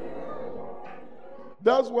seriously.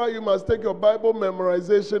 That's why you must take your Bible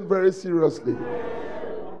memorization very seriously.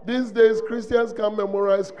 These days, Christians can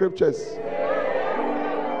memorize scriptures.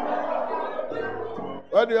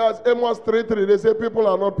 When you ask Amos 3:3, they say people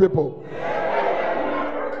are not people.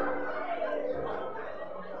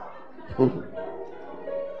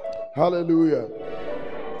 Hallelujah.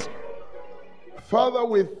 Father,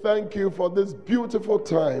 we thank you for this beautiful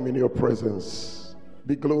time in your presence.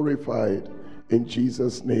 Be glorified in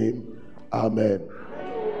Jesus' name. Amen.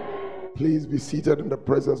 Please be seated in the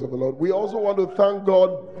presence of the Lord. We also want to thank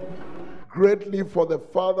God greatly for the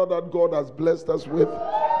Father that God has blessed us with.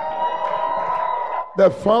 The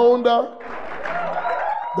founder,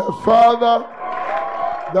 the Father,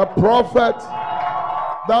 the prophet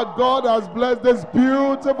that God has blessed this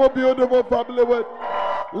beautiful, beautiful family with.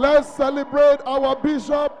 Let's celebrate our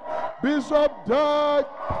bishop, Bishop Doug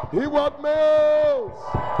Heward Mills.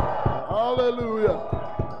 Hallelujah.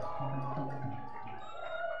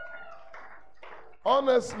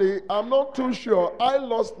 Honestly, I'm not too sure. I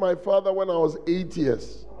lost my father when I was 8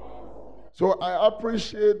 years. So I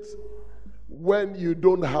appreciate when you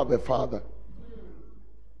don't have a father.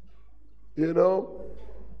 You know?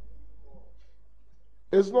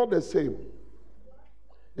 It's not the same.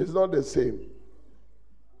 It's not the same.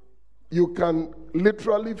 You can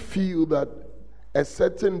literally feel that a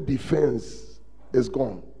certain defense is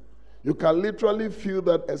gone. You can literally feel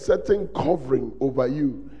that a certain covering over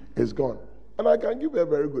you is gone. And I can give you a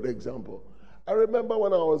very good example. I remember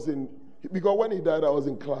when I was because when he died, I was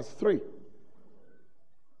in class 3.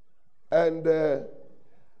 And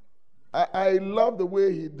I love the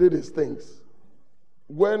way he did his things.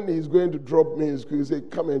 When he's going to drop me in school, he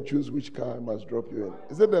said, come and choose which car I must drop you in.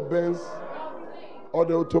 Is it the Benz or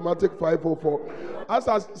the automatic 504? As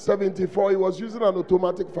at 74, he was using an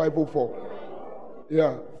automatic 504.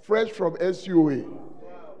 Yeah, fresh from SUA.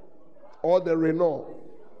 Or the Renault.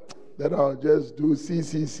 Then I'll just do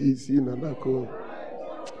CCCC Nanako.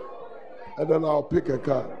 And then I'll pick a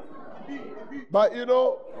car. But you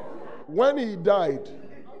know, when he died,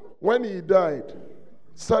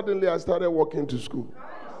 suddenly I started walking to school.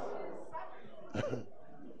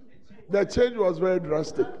 The change was very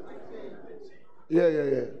drastic.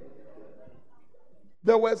 Yeah.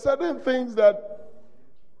 There were certain things that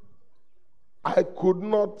I could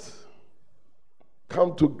not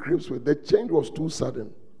come to grips with. The change was too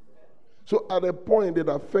sudden. So at a point, it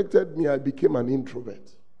affected me. I became an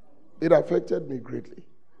introvert. It affected me greatly.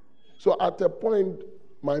 So at a point,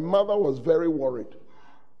 my mother was very worried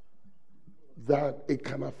that it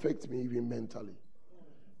can affect me even mentally,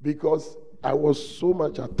 because I was so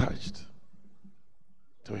much attached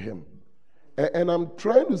to him. And I'm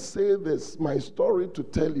trying to say this, my story, to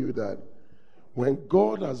tell you that when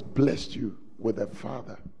God has blessed you with a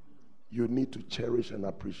father, you need to cherish and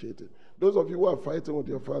appreciate it. Those of you who are fighting with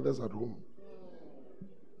your fathers at home,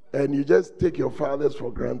 and you just take your fathers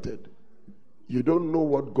for granted, you don't know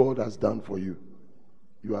what God has done for you.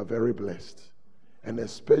 You are very blessed. And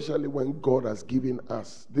especially when God has given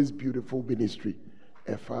us this beautiful ministry,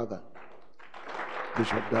 a father,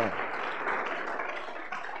 Bishop Doug.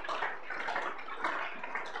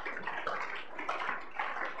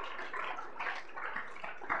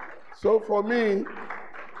 So for me,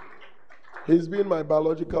 he's been my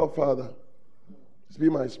biological father. He's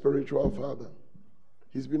been my spiritual father.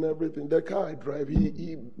 He's been everything. The car I drive,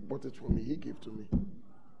 he bought it for me. He gave to me.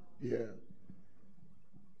 Yeah.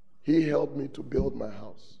 He helped me to build my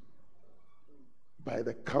house by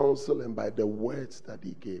the counsel and by the words that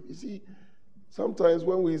he gave. You see, sometimes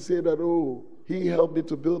when we say that, oh, he helped me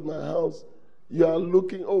to build my house, you are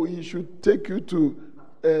looking, oh, he should take you to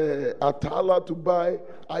Atala to buy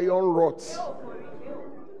iron rods,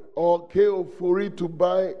 or Keofuri to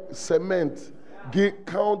buy cement,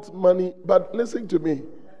 count money. But listen to me,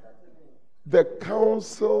 the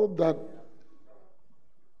counsel that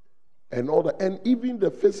and all that, and even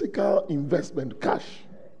the physical investment, cash,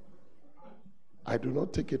 I do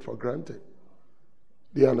not take it for granted.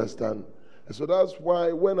 Do you understand? And so that's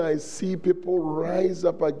why when I see people rise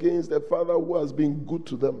up against a father who has been good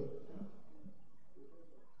to them,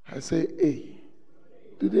 I say, hey,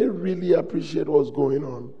 do they really appreciate what's going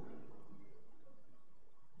on?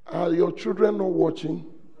 Are your children not watching?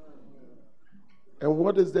 And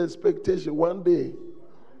what is the expectation? One day,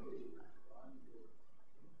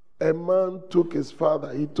 a man took his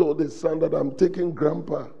father. He told his son that I'm taking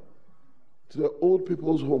grandpa to the old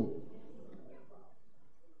people's home.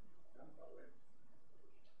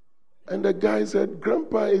 And the guy said,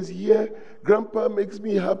 grandpa is here. Grandpa makes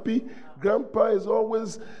me happy. Grandpa is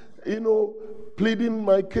always, pleading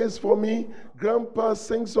my case for me. Grandpa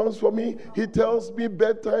sings songs for me. He tells me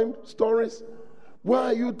bedtime stories. Why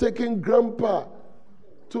are you taking grandpa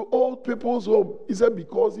to old people's home? He said,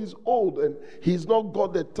 because he's old and he's not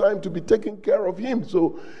got the time to be taking care of him.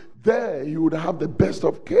 So there he would have the best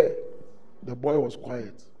of care. The boy was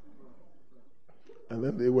quiet. And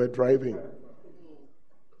then they were driving.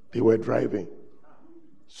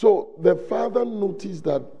 So the father noticed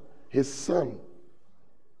that his son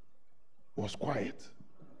was quiet.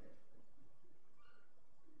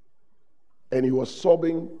 And he was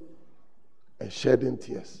sobbing and shedding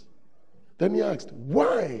tears. Then he asked,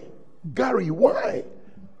 why? Gary, why?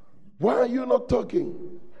 Why are you not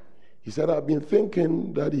talking? He said, I've been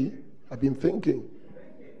thinking, Daddy. I've been thinking.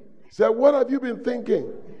 He said, what have you been thinking?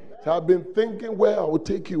 He said, I've been thinking where I will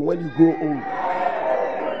take you when you grow old.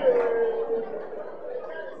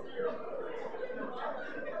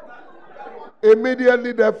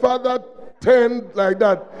 Immediately the father turned like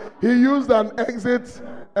that. He used an exit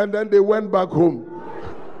and then they went back home.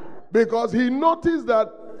 Because he noticed that,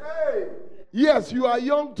 hey, yes, you are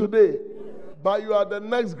young today, but you are the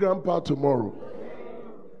next grandpa tomorrow.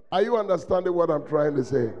 Are you understanding what I'm trying to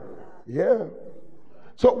say? Yeah.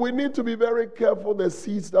 So we need to be very careful the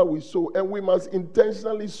seeds that we sow, and we must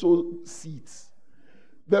intentionally sow seeds.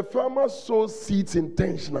 The farmer sows seeds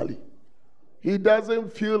intentionally. He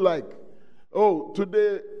doesn't feel like, oh,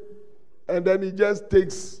 today, and then he just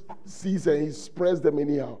takes seeds and he spreads them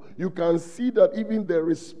anyhow. You can see that even there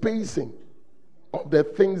is spacing of the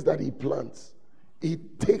things that he plants.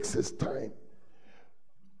 It takes his time.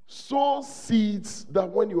 Sow seeds that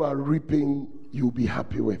when you are reaping, you'll be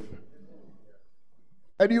happy with.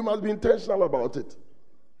 And you must be intentional about it.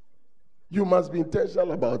 You must be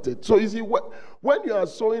intentional about it. So you see, when you are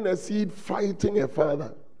sowing a seed fighting a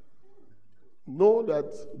father, know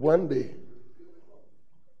that one day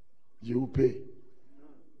you will pay.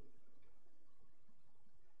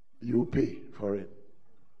 You will pay for it.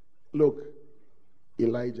 Look,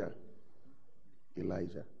 Elijah.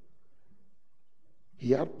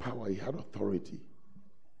 He had power, he had authority.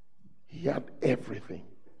 He had everything.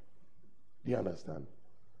 Do you understand?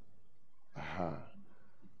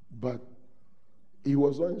 But he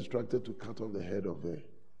was not instructed to cut off the head of the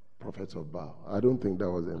prophets of Baal. I don't think that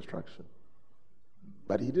was the instruction.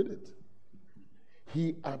 But he did it.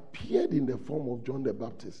 He appeared in the form of John the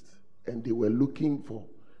Baptist, and they were looking for,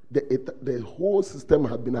 the whole system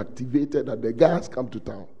had been activated that the guy has come to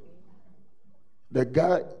town.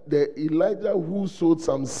 The Elijah who sowed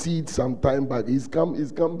some seeds some time back, he's come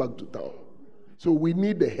back to town. So we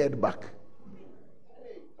need the head back.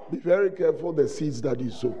 Be very careful the seeds that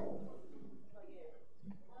you sow.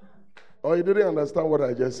 Oh, you didn't understand what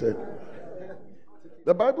I just said?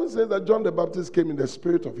 The Bible says that John the Baptist came in the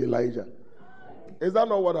spirit of Elijah. Is that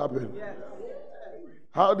not what happened? Yes.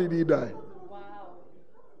 How did he die? Wow.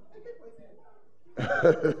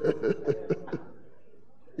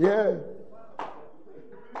 Yeah.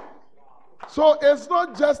 So it's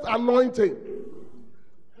not just anointing.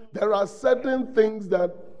 There are certain things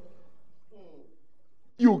that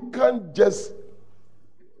you can't just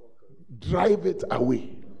drive it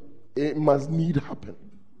away. It must need happen.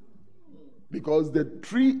 Because the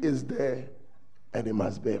tree is there and it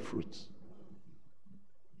must bear fruits.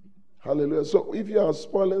 Hallelujah. So if you are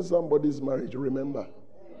spoiling somebody's marriage, remember.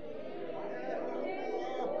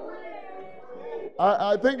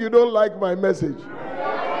 I think you don't like my message.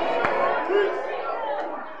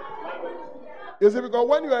 You see, because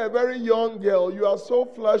when you are a very young girl, you are so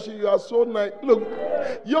flashy, you are so nice. Look,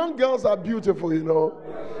 young girls are beautiful, you know.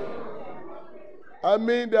 I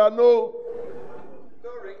mean, there are no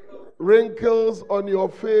wrinkles on your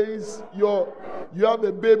face. You have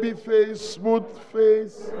a baby face, smooth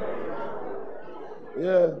face.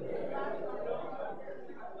 Yeah.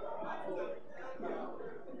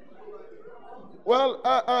 Well,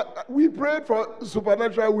 we prayed for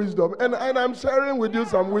supernatural wisdom, and I'm sharing with you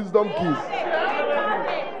some wisdom keys.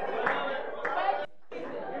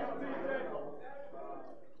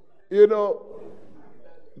 You know,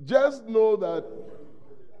 just know that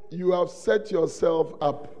you have set yourself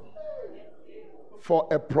up for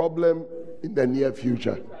a problem in the near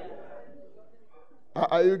future.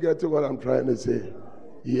 Are you getting what I'm trying to say?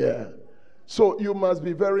 Yeah. So you must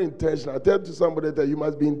be very intentional. Tell to somebody that you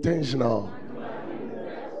must be intentional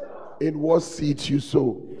in what seeds you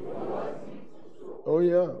sow. Oh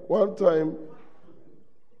yeah. One time,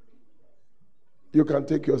 you can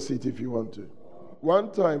take your seat if you want to.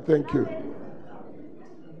 One time, thank you.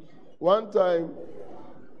 One time,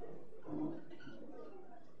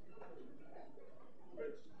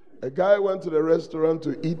 a guy went to the restaurant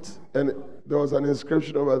to eat, and there was an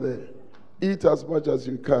inscription over there. Eat as much as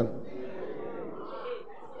you can.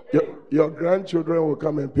 Your grandchildren will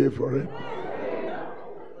come and pay for it.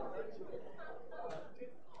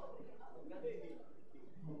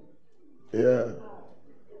 Yeah.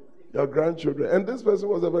 Your grandchildren. And this person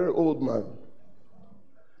was a very old man.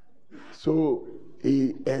 So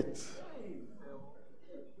he ate.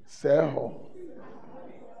 Seho.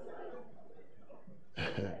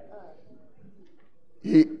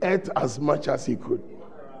 He ate as much as he could.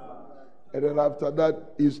 And then after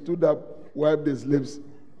that, he stood up, wiped his lips.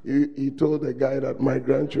 He told the guy that my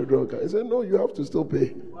grandchildren can. He said, no, you have to still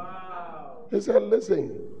pay. Wow. He said,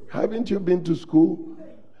 listen, haven't you been to school?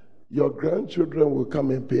 Your grandchildren will come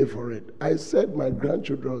and pay for it. I said, my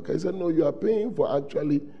grandchildren. I said, no, you are paying for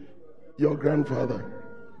actually your grandfather.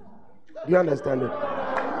 Do you understand it?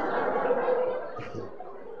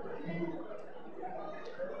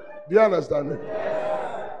 Do you understand it?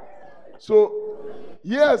 So,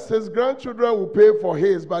 yes, his grandchildren will pay for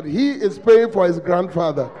his, but he is paying for his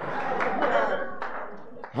grandfather.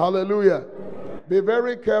 Hallelujah. Be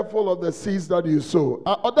very careful of the seeds that you sow.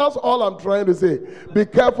 That's all I'm trying to say. Be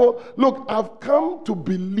careful. Look, I've come to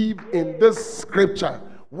believe in this scripture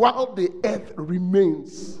while the earth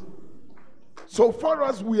remains. So far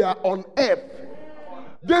as we are on earth,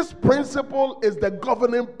 this principle is the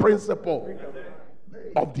governing principle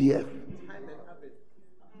of the earth.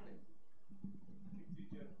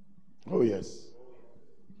 Oh, yes.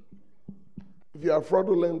 If you are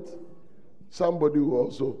fraudulent, somebody will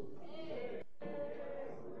also.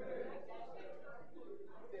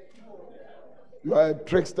 You are a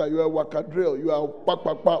trickster, you are a wakadrill, you are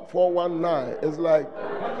 419. It's like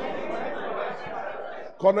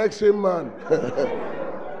connection man.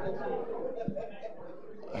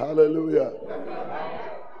 Hallelujah.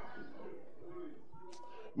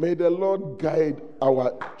 May the Lord guide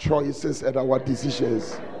our choices and our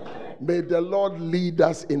decisions. May the Lord lead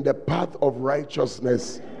us in the path of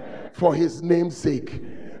righteousness for his name's sake.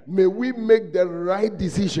 May we make the right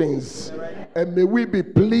decisions and may we be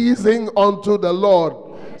pleasing unto the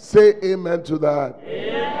Lord. Say amen to that.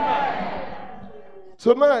 Amen.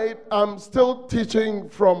 Tonight, I'm still teaching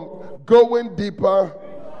from going deeper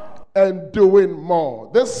and doing more.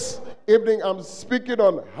 This evening, I'm speaking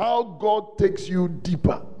on how God takes you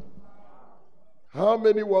deeper. How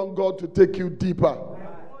many want God to take you deeper?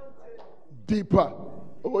 Deeper.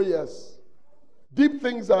 Oh, yes. Deep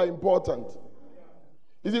things are important.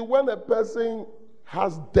 You see, when a person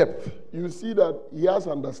has depth, you see that he has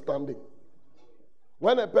understanding.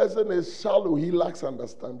 When a person is shallow, he lacks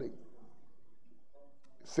understanding.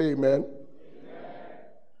 Say amen.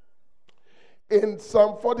 In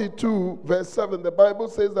Psalm 42, verse 7, the Bible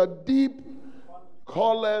says that deep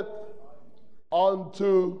calleth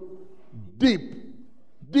unto deep.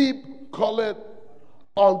 Deep calleth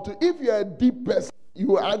unto. If you are a deep person,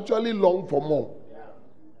 you actually long for more.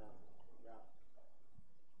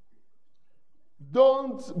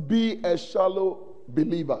 Don't be a shallow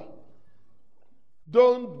believer.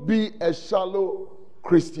 Don't be a shallow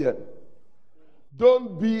Christian.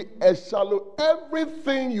 Don't be a shallow.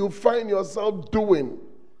 Everything you find yourself doing,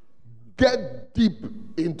 get deep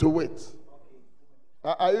into it.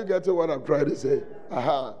 Are you getting what I'm trying to say?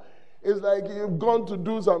 It's like you've gone to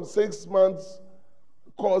do some 6 months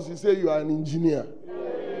course, you say you are an engineer.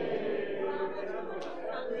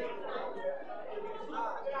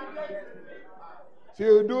 So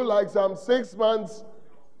you do like some 6 months,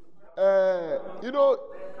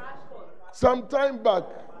 some time back,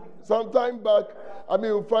 I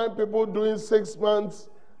mean, you find people doing 6 months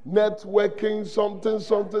networking,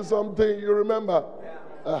 something. You remember?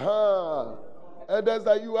 And there's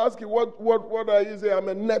like you ask you, what are you saying? I'm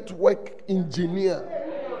a network engineer.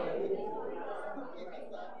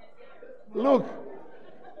 Look,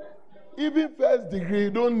 even first degree,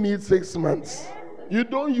 you don't need 6 months. You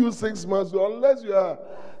don't use 6 months unless you are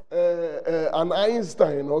an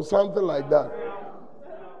Einstein or something like that.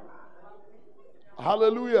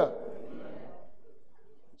 Hallelujah.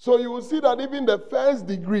 So you will see that even the first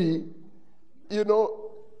degree, is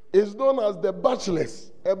known as the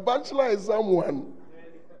bachelor's. A bachelor is someone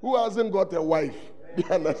who hasn't got a wife. Do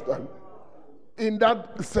you understand? In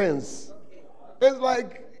that sense. It's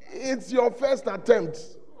like it's your first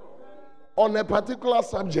attempt on a particular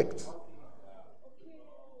subject.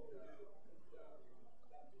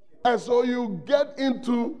 And so you get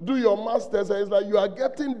into, do your master's, and it's like you are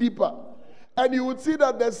getting deeper. And you would see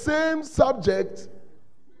that the same subject,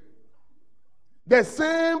 the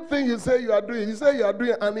same thing you say you are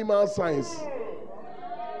doing animal science.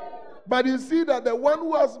 But you see that the one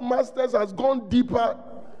who has masters has gone deeper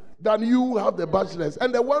than you who have the bachelor's.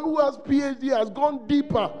 And the one who has PhD has gone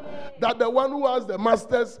deeper than the one who has the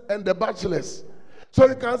masters and the bachelor's. So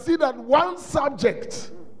you can see that one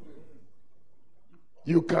subject,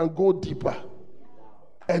 you can go deeper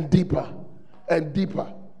and deeper and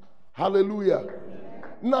deeper. Hallelujah.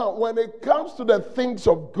 Now, when it comes to the things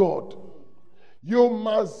of God, you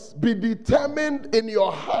must be determined in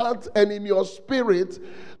your heart and in your spirit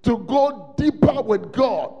to go deeper with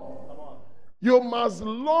God. You must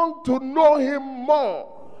long to know him more.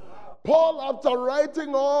 Paul, after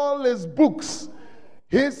writing all his books,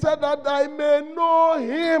 he said that I may know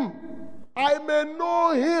him. I may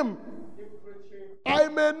know him. I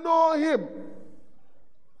may know him.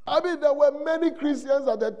 I mean, there were many Christians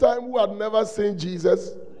at the time who had never seen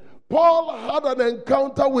Jesus. Paul had an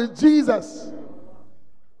encounter with Jesus.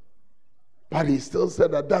 But he still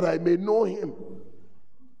said that I may know him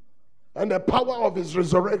and the power of his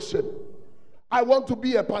resurrection. I want to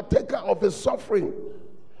be a partaker of his suffering.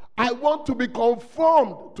 I want to be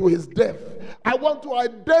conformed to his death. I want to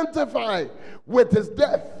identify with his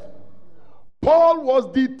death. Paul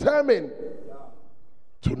was determined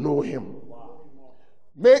to know him.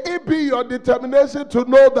 May it be your determination to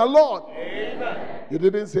know the Lord. Amen. You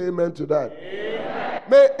didn't say amen to that. Amen.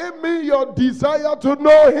 May it be your desire to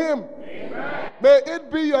know him. Amen. May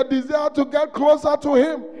it be your desire to get closer to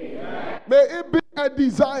him. Amen. May it be a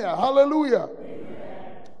desire. Hallelujah.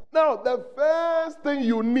 Amen. Now, the first thing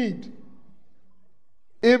you need,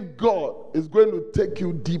 if God is going to take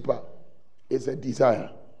you deeper, is a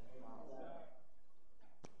desire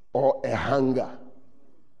or a hunger.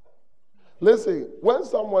 Listen, when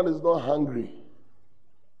someone is not hungry,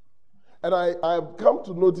 and I've come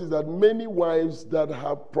to notice that many wives that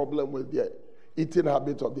have problem with their eating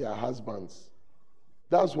habit of their husbands,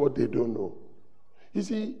 that's what they don't know. You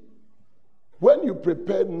see, when you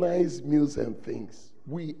prepare nice meals and things,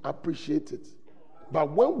 we appreciate it.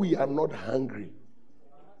 But when we are not hungry,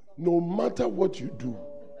 no matter what you do,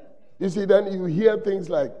 you see, then you hear things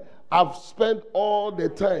like, I've spent all the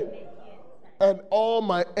time and all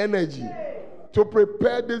my energy to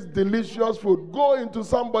prepare this delicious food. Go into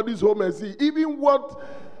somebody's home and see. Even what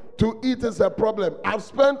to eat is a problem. I've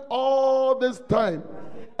spent all this time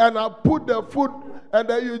and I put the food, and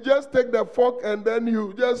then you just take the fork and then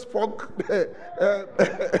you just fork,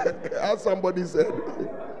 as somebody said,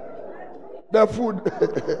 the food.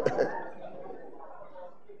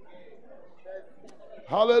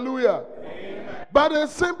 Hallelujah. Amen. But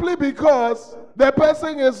it's simply because the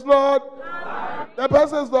person is not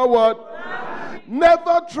what?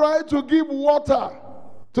 Never try to give water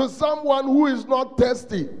to someone who is not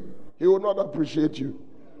thirsty. He will not appreciate you.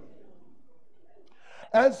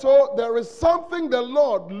 And so there is something the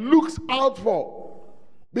Lord looks out for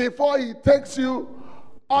before he takes you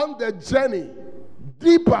on the journey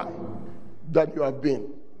deeper than you have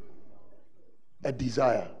been. A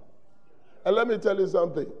desire. And let me tell you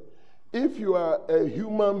something. If you are a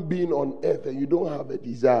human being on earth and you don't have a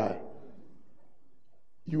desire,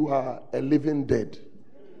 you are a living dead.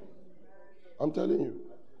 I'm telling you.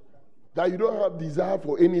 That you don't have desire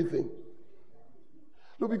for anything.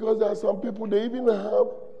 Look, because there are some people,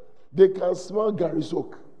 they can smell Gary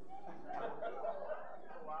soak.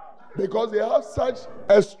 Because they have such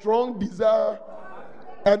a strong desire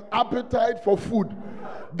and appetite for food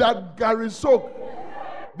that Gary soak,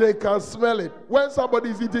 they can smell it. When somebody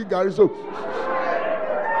is eating Gary soak,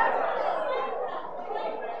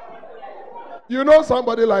 you know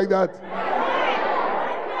somebody like that?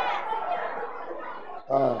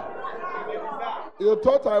 You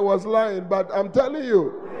thought I was lying, but I'm telling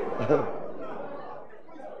you.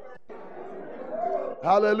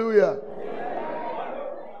 Hallelujah.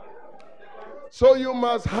 So you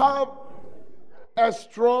must have a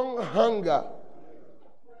strong hunger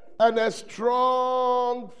and a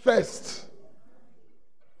strong thirst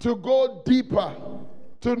to go deeper,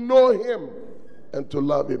 to know him and to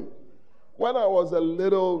love him. When I was a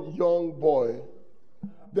little young boy,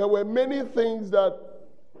 there were many things that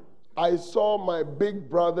I saw my big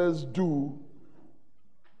brothers do,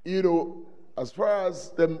 as far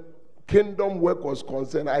as the kingdom work was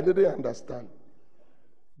concerned. I didn't understand.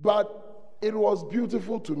 But it was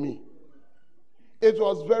beautiful to me. It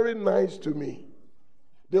was very nice to me.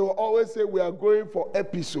 They will always say, we are going for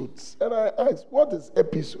episodes. And I asked, what is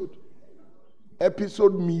episode?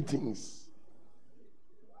 Episode meetings.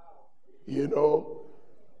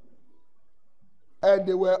 And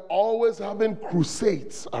they were always having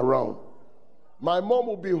crusades around. My mom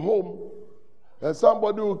would be home, and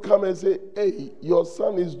somebody would come and say, hey, your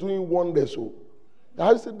son is doing wonders.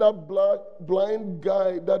 I said, that blind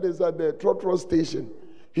guy that is at the Proton station,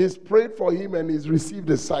 he's prayed for him and he's received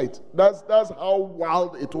the sight. That's how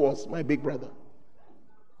wild it was, my big brother.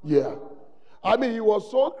 Yeah. I mean, he was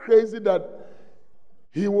so crazy that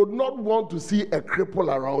he would not want to see a cripple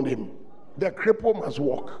around him. The cripple must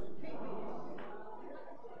walk.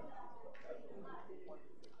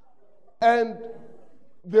 And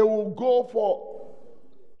they will go for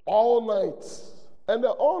all nights. And the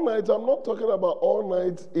all nights, I'm not talking about all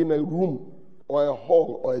nights in a room or a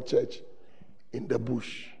hall or a church, in the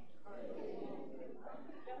bush.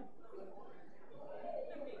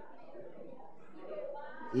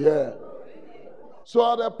 Yeah.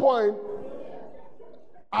 So at a point,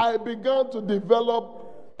 I began to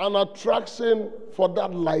develop an attraction for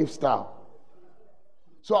that lifestyle.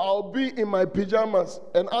 So I'll be in my pajamas,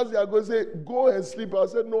 and as they are going to say, go and sleep, I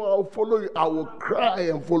said, no, I'll follow you. I will cry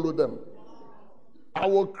and follow them. I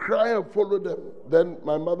will cry and follow them. Then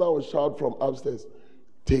my mother will shout from upstairs,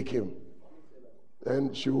 take him.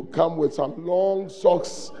 And she will come with some long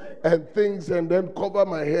socks and things and then cover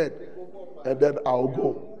my head. And then I'll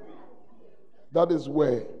go. That is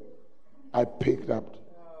where I picked up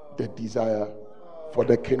the desire for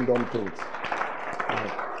the kingdom things.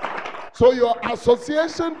 So your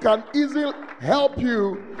association can easily help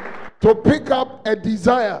you to pick up a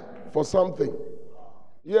desire for something.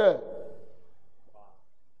 Yeah.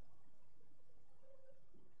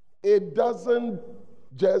 It doesn't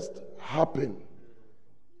just happen.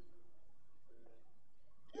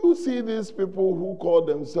 You see these people who call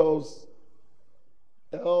themselves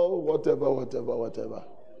whatever.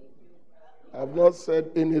 I've not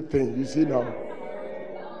said anything, you see now.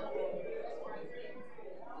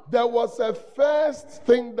 There was a first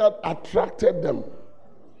thing that attracted them.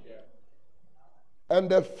 And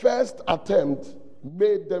the first attempt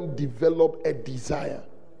made them develop a desire.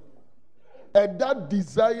 And that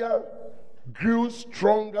desire grew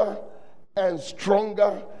stronger and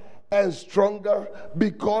stronger and stronger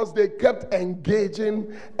because they kept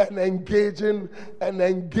engaging and engaging and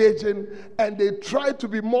engaging, and they tried to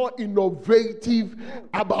be more innovative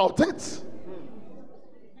about it.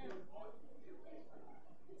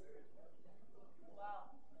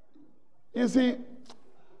 You see,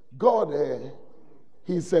 God,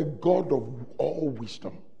 He's a God of all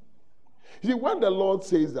wisdom. You see, when the Lord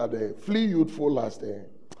says that flee youthful lust,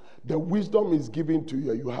 the wisdom is given to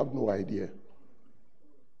you, you have no idea.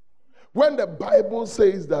 When the Bible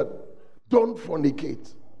says that don't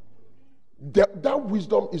fornicate, that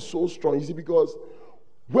wisdom is so strong. You see, because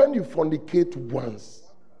when you fornicate once,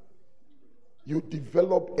 you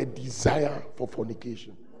develop a desire for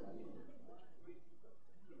fornication.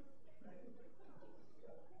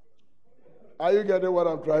 Are you getting what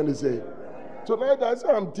I'm trying to say? Tonight, I say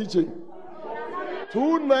I'm teaching.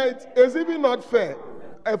 2 nights is even not fair.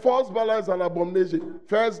 A false balance and abomination.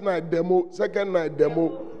 First night demo, second night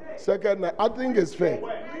demo, second night. I think it's fair.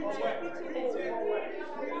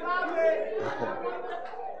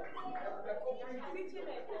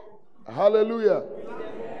 Hallelujah.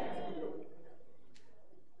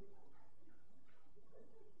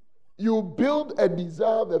 You build a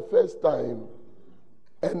desire the first time,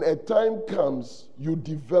 and a time comes, you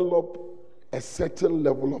develop a certain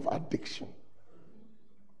level of addiction.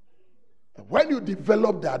 And when you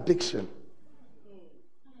develop the addiction,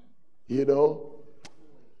 you know,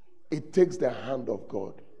 it takes the hand of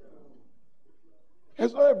God.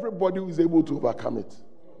 It's not everybody who is able to overcome it.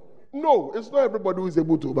 No, it's not everybody who is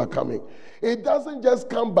able to overcome it. It doesn't just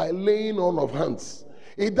come by laying on of hands.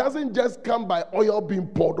 It doesn't just come by oil being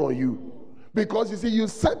poured on you. Because you see, you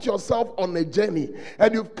set yourself on a journey,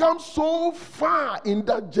 and you've come so far in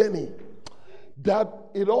that journey that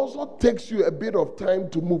it also takes you a bit of time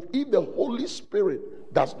to move. If the Holy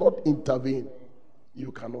Spirit does not intervene,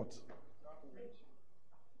 you cannot.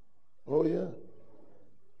 Oh yeah.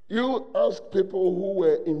 You ask people who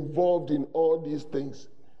were involved in all these things,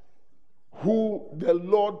 who the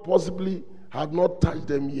Lord possibly had not touched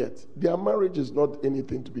them yet. Their marriage is not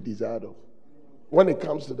anything to be desired of. When it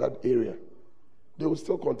comes to that area, they will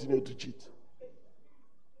still continue to cheat.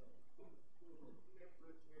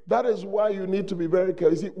 That is why you need to be very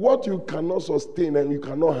careful. You see, what you cannot sustain and you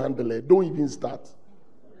cannot handle it, don't even start.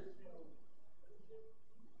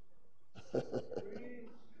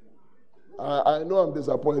 I know I'm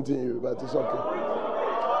disappointing you, but it's okay.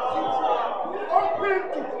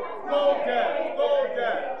 Go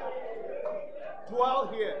there.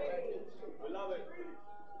 Dwell here. We love it.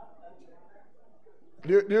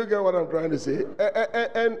 Do you get what I'm trying to say?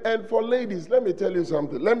 And for ladies, let me tell you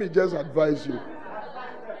something. Let me just advise you.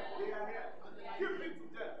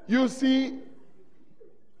 You see,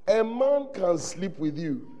 a man can sleep with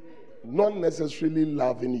you, not necessarily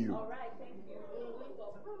loving you.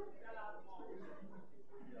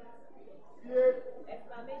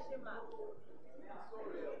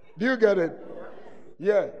 Do you get it?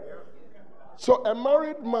 Yeah. So a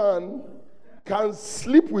married man can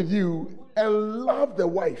sleep with you and love the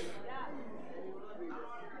wife.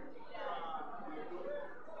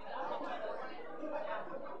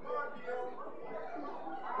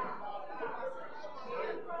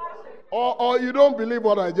 Or you don't believe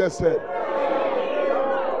what I just said.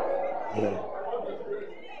 Yeah.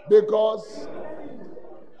 Because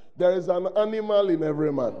there is an animal in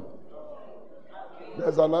every man.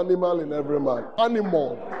 There's an animal in every man.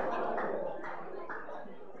 Animal.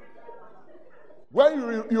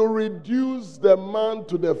 When you reduce the man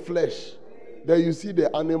to the flesh, then you see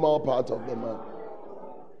the animal part of the man.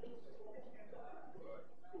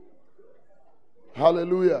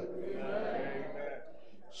 Hallelujah.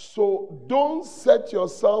 So don't set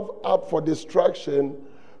yourself up for distraction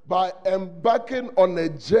by embarking on a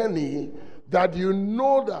journey that you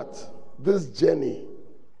know that this journey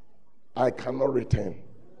I cannot return.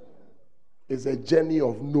 It's a journey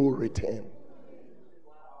of no return.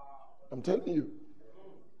 I'm telling you.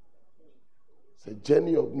 It's a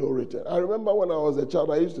journey of no return. I remember when I was a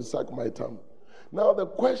child, I used to suck my thumb. Now the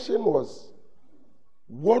question was,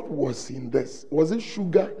 what was in this? Was it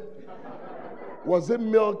sugar? Was it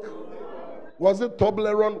milk? Was it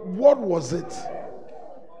Toblerone? What was it?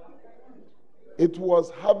 It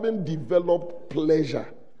was having developed pleasure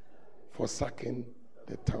for sucking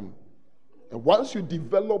the thumb. And once you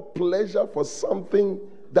develop pleasure for something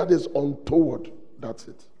that is untoward, that's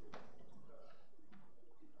it.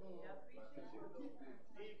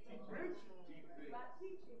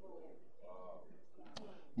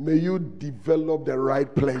 May you develop the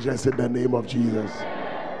right pleasures in the name of Jesus.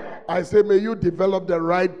 I say, may you develop the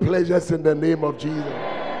right pleasures in the name of Jesus.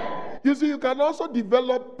 You see, you can also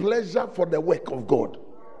develop pleasure for the work of God,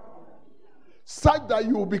 such that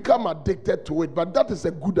you will become addicted to it, but that is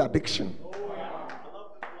a good addiction.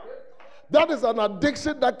 That is an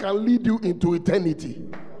addiction that can lead you into eternity.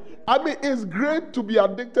 I mean, it's great to be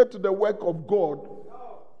addicted to the work of God,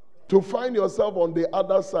 to find yourself on the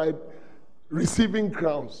other side receiving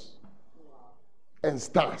crowns and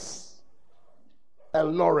stars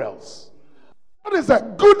and laurels. That is a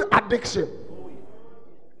good addiction.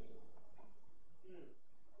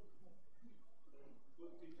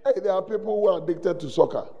 Hey, there are people who are addicted to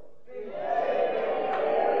soccer.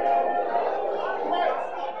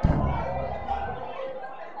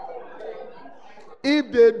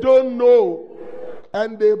 If they don't know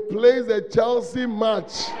and they play the Chelsea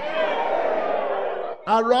match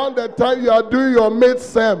around the time you are doing your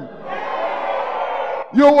mid-sem,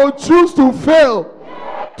 you will choose to fail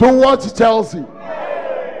to watch Chelsea.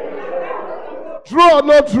 True or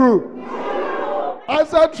not true? I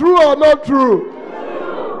said true or not true?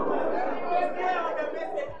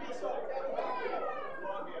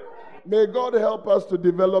 May God help us to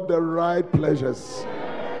develop the right pleasures.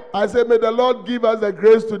 I say, may the Lord give us the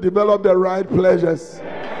grace to develop the right pleasures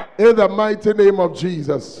in the mighty name of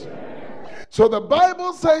Jesus. So the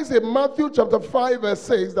Bible says in Matthew chapter 5 verse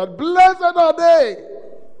 6 that blessed are they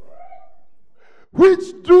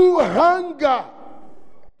which do hunger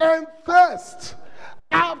and thirst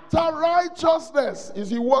after righteousness. You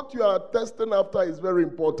see, what you are thirsting after is very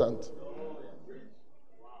important.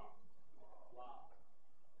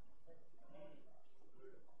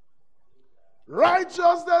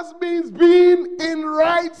 Righteousness means being in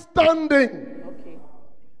right standing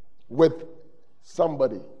with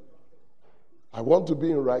somebody. I want to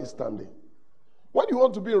be in right standing. When you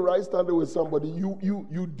want to be in right standing with somebody,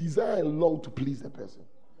 you desire and long to please the person.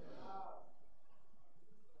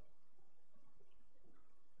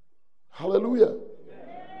 Hallelujah.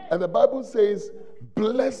 And the Bible says,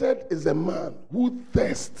 blessed is a man who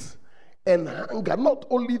thirsts and hunger, not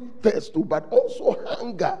only thirst, but also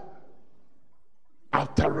hunger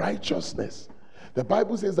after righteousness. The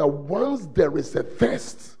Bible says that once there is a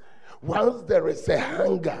thirst, once there is a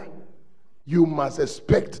hunger, you must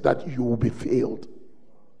expect that you will be failed.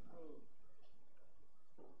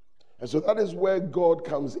 And so that is where God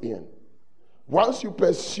comes in. Once you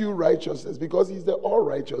pursue righteousness, because He's the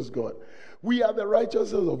all-righteous God. We are the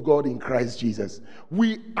righteousness of God in Christ Jesus.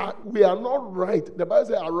 We are not right. The Bible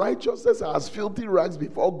says our righteousness are as filthy rags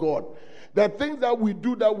before God. The things that we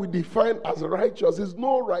do that we define as righteous is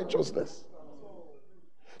no righteousness.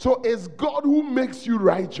 So it's God who makes you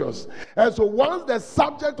righteous. And so once the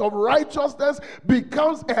subject of righteousness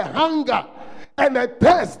becomes a hunger and a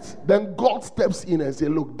thirst, then God steps in and says,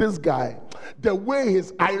 look, this guy, the way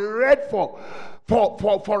he's irate for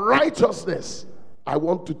righteousness, I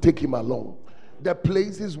want to take him along. The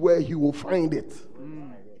places where he will find it.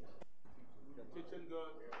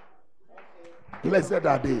 Blessed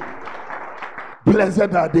are they.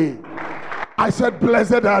 Blessed are they. I said,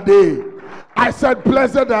 blessed are they. I said,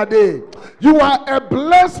 blessed are they. You are a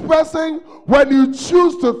blessed person when you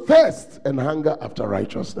choose to thirst and hunger after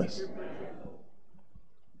righteousness.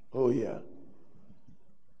 Oh, yeah.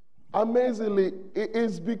 Amazingly,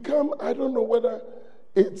 it's become, I don't know whether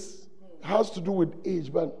it's has to do with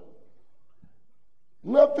age, but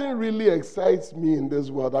nothing really excites me in this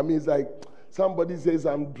world. I mean, it's like somebody says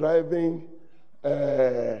I'm driving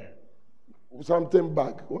something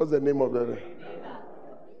back. What's the name of that?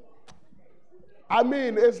 I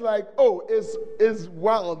mean, it's like, oh, it's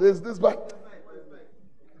wild. It's this, but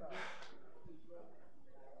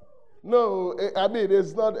no, I mean,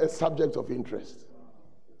 it's not a subject of interest.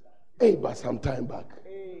 Hey, but some time back,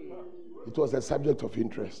 it was a subject of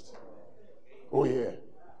interest. Oh, yeah.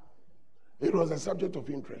 It was a subject of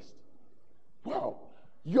interest. Wow.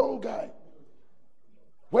 Young guy.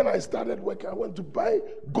 When I started working, I went to buy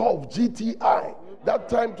Golf GTI. That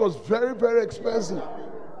time it was very, very expensive.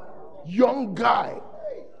 Young guy,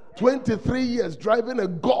 23 years, driving a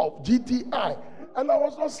Golf GTI. And I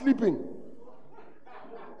was not sleeping.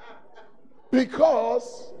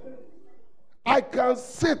 Because I can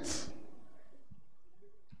sit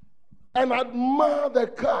and admire the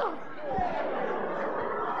car.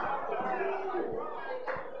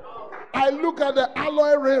 I look at the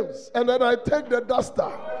alloy rims and then I take the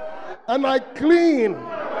duster and I clean.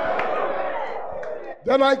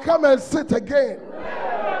 Then I come and sit again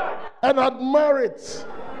and admire it.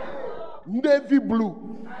 Navy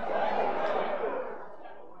blue.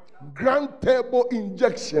 Grand turbo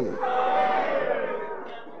injection.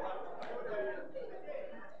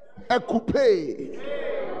 A coupe.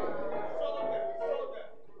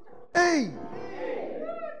 Hey!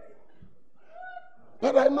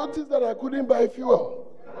 But I noticed that I couldn't buy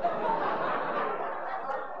fuel.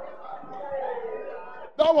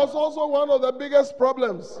 That was also one of the biggest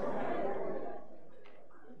problems.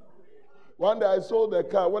 One day I sold the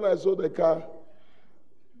car. When I sold the car,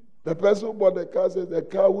 the person who bought the car said the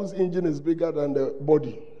car whose engine is bigger than the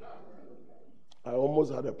body. I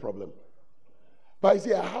almost had a problem. But you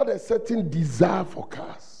see, I had a certain desire for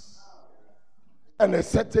cars and a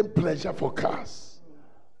certain pleasure for cars.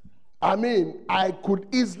 I mean, I could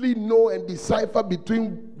easily know and decipher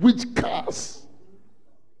between which cars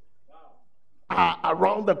are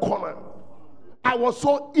around the corner. I was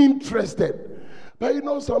so interested. But you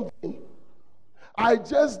know something? I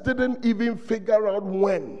just didn't even figure out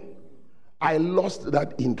when I lost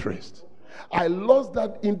that interest. I lost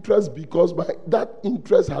that interest because that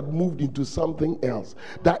interest had moved into something else.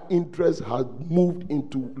 That interest had moved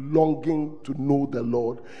into longing to know the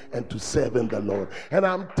Lord and to serve in the Lord. And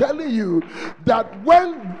I'm telling you that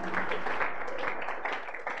when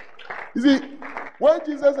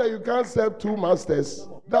Jesus said you can't serve two masters,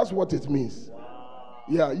 that's what it means.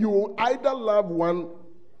 Yeah, you will either love one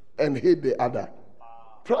and hate the other.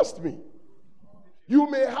 Trust me. You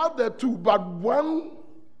may have the two, but one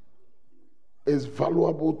is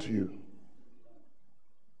valuable to you.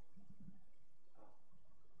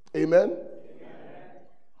 Amen?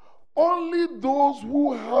 Only those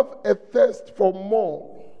who have a thirst for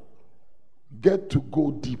more get to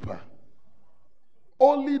go deeper.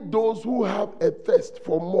 Only those who have a thirst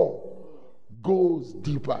for more goes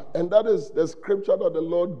deeper. And that is the scripture that the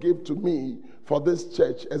Lord gave to me for this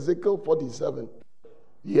church, Ezekiel 47.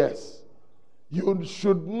 Yes. You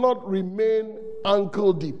should not remain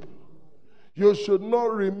ankle deep. You should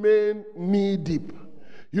not remain knee deep.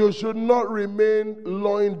 You should not remain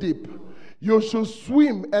loin deep. You should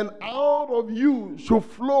swim, and out of you should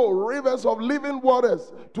flow rivers of living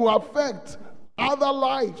waters to affect other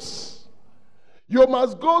lives. You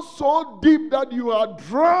must go so deep that you are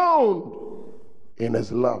drowned in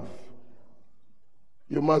His love.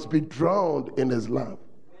 You must be drowned in His love.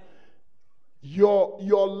 Your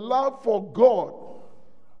love for God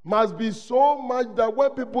must be so much that when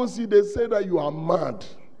people see, they say that you are mad.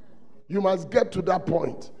 You must get to that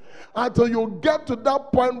point. Until you get to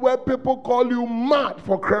that point where people call you mad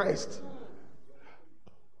for Christ.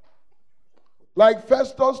 Like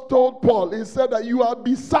Festus told Paul, he said that you are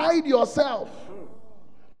beside yourself.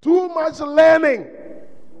 Too much learning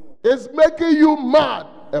is making you mad.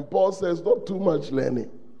 And Paul says, not too much learning.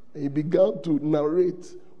 And he began to narrate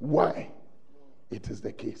why it is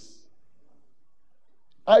the case.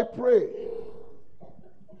 I pray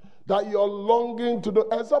that you're longing to know,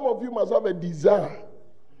 and some of you must have a desire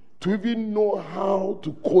to even know how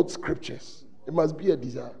to quote scriptures. It must be a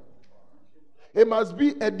desire. It must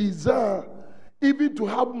be a desire even to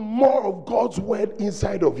have more of God's word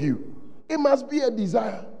inside of you. It must be a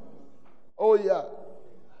desire. Oh yeah.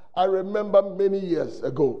 I remember many years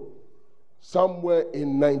ago, somewhere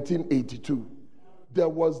in 1982, there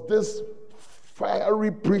was this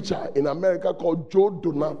fiery preacher in America called Joe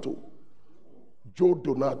Donato. Joe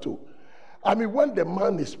Donato. I mean, when the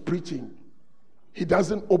man is preaching, he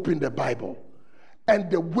doesn't open the Bible. And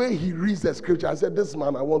the way he reads the scripture, I said, this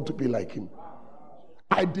man, I want to be like him.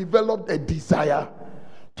 I I developed a desire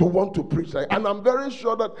to want to preach. And I'm very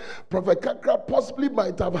sure that Prophet Kakra possibly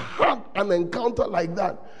might have had an encounter like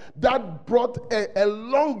that brought a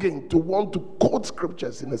longing to want to quote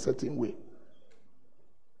scriptures in a certain way.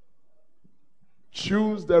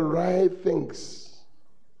 Choose the right things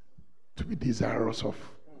to be desirous of.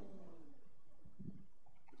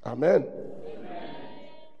 Amen.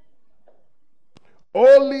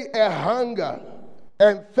 Only a hunger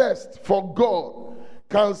and thirst for God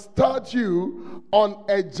can start you on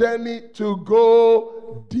a journey to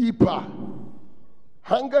go deeper.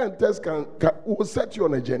 Hunger and thirst will set you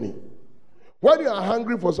on a journey. When you are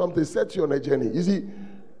hungry for something, set you on a journey. You see,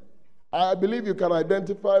 I believe you can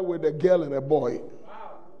identify with a girl and a boy.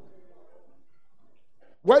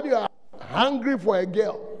 When you are hungry for a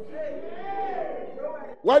girl,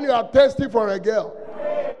 when you are thirsty for a girl,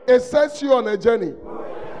 it sets you on a journey.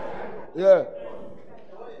 Yeah.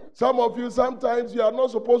 Some of you, sometimes you are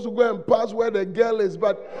not supposed to go and pass where the girl is,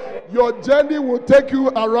 but your journey will take you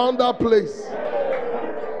around that place.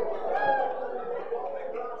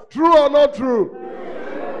 True or not true?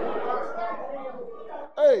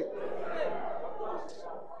 Hey.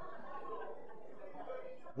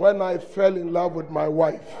 When I fell in love with my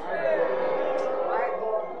wife,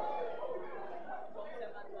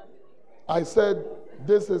 I said,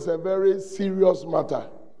 this is a very serious matter.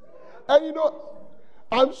 And you know,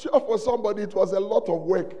 I'm sure for somebody it was a lot of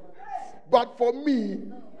work. But for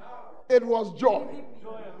me, it was joy.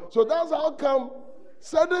 So that's how come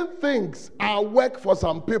certain things are work for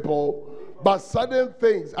some people, but certain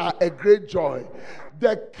things are a great joy.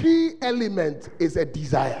 The key element is a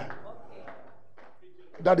desire.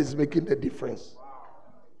 That is making the difference.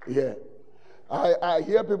 Yeah. I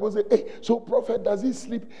hear people say, hey, so prophet, does he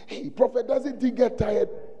sleep? Hey, prophet, doesn't he get tired?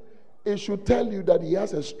 It should tell you that he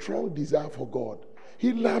has a strong desire for God.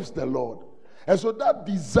 He loves the Lord. And so that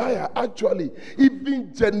desire actually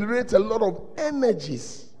even generates a lot of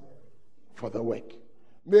energies for the work.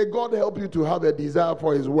 May God help you to have a desire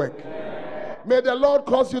for his work. May the Lord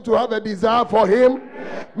cause you to have a desire for him.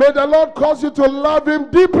 May the Lord cause you to love him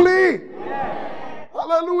deeply.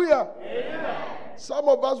 Hallelujah. Some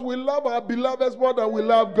of us, we love our beloveds more than we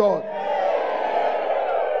love God.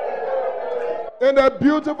 In a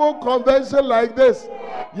beautiful convention like this,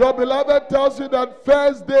 your beloved tells you that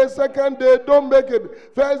first day, second day, don't make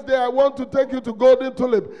it. First day, I want to take you to Golden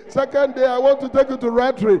Tulip. Second day, I want to take you to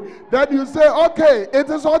Red Tree. Then you say, okay, it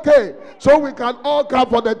is okay. So we can all come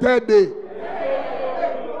for the third day.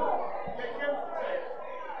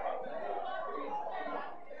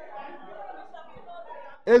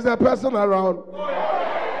 Is the person around?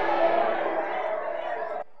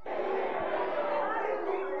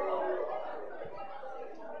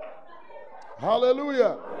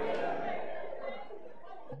 Hallelujah.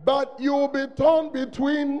 But you will be torn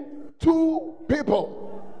between two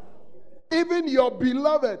people, even your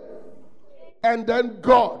beloved and then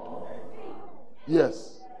God.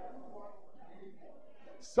 Yes.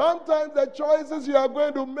 Sometimes the choices you are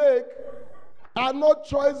going to make are not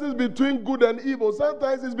choices between good and evil.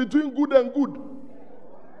 Sometimes it's between good and good.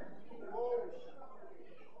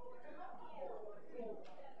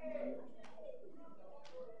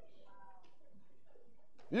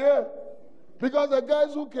 Yeah. Because the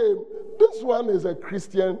guys who came, this one is a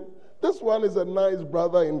Christian, this one is a nice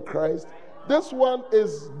brother in Christ, this one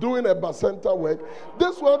is doing a bacenta work,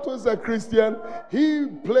 this one too is a Christian, he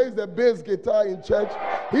plays the bass guitar in church,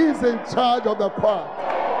 he's in charge of the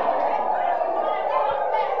choir.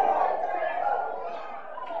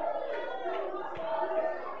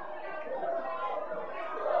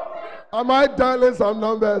 Am I dialing some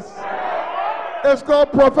numbers? It's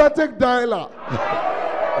called prophetic dialer.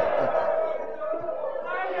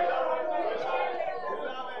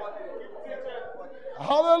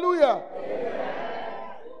 Hallelujah.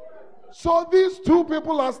 So these two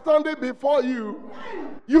people are standing before you.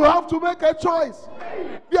 You have to make a choice.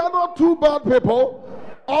 They are not two bad people,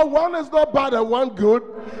 or one is not bad and one good.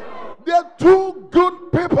 They're two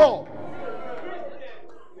good people.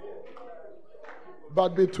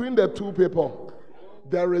 But between the two people,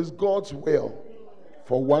 there is God's will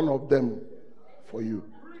for one of them for you.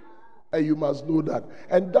 And you must know that.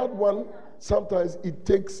 And that one, sometimes it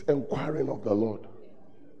takes inquiring of the Lord.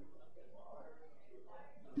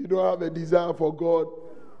 You don't have a desire for God.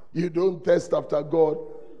 You don't thirst after God.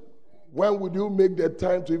 When would you make the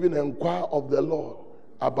time to even inquire of the Lord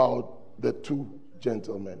about the two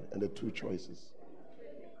gentlemen and the two choices?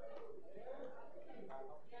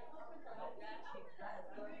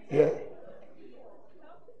 Yeah.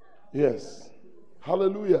 Yes.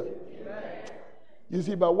 Hallelujah. You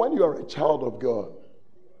see, but when you are a child of God,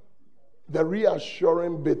 the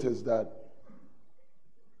reassuring bit is that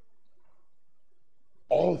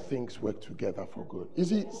all things work together for good. You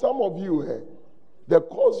see, some of you, the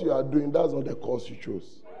course you are doing, that's not the course you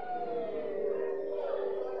chose.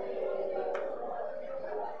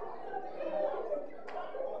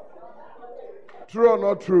 True or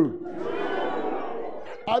not true?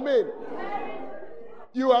 I mean,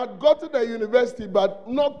 you had gotten the university, but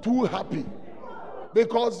not too happy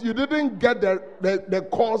because you didn't get the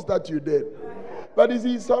course that you did. But you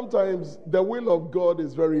see, sometimes the will of God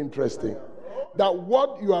is very interesting. That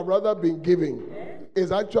what you have rather been giving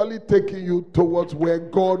is actually taking you towards where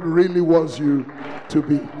God really wants you to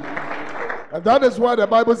be. And that is why the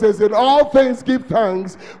Bible says, in all things give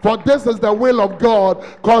thanks, for this is the will of God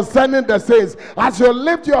concerning the saints. As you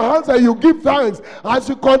lift your hands and you give thanks, as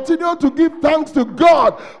you continue to give thanks to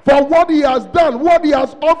God for what He has done, what He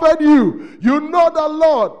has offered you, you know that,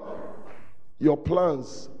 Lord, your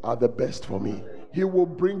plans are the best for me. He will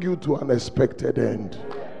bring you to an expected end.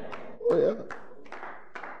 Oh yeah.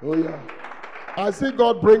 Oh yeah. I see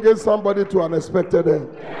God bringing somebody to an expected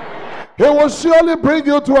end. He will surely bring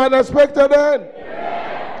you to an expected end.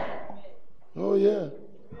 Oh yeah.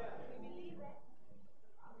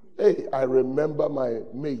 Hey, I remember my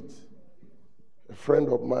mate, a friend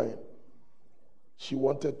of mine. She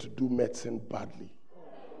wanted to do medicine badly.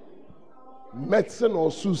 Medicine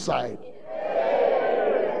or suicide.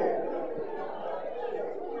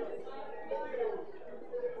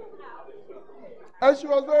 And she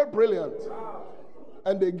was very brilliant.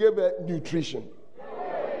 And they gave her nutrition.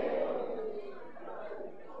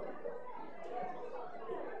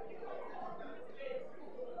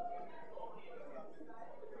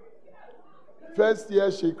 First year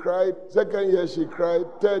she cried, second year she cried,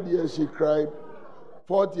 third year she cried,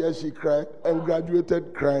 fourth year she cried, and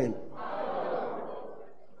graduated crying.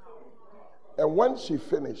 And when she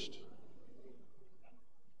finished,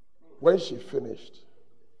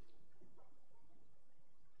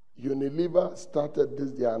 Unilever started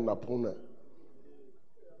this their Annapurna.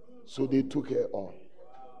 So they took her on.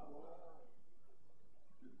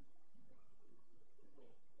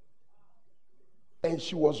 And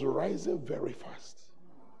she was rising very fast.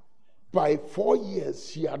 By 4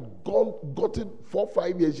 years, she had gotten 4 or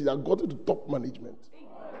 5 years, she had gotten to top management.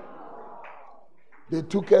 They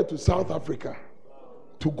took her to South Africa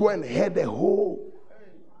to go and head the whole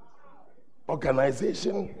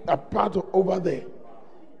organization, a part of over there.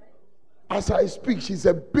 As I speak, she's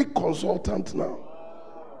a big consultant now.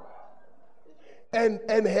 And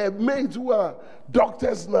her mates who are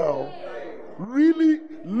doctors now really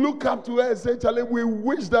look up to her and say, Charlie, we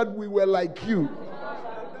wish that we were like you.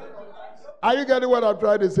 Are you getting what I'm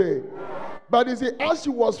trying to say? But you see, as she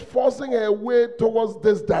was forcing her way towards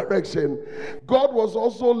this direction, God was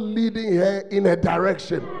also leading her in a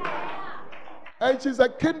direction. And she's a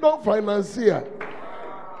kingdom financier.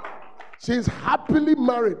 She's happily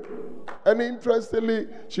married. And interestingly,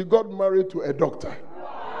 she got married to a doctor.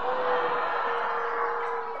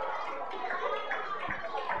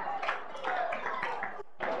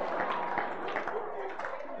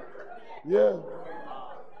 Yeah.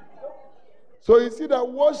 So you see that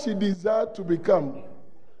what she desired to become,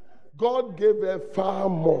 God gave her far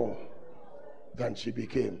more than she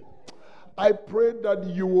became. I pray that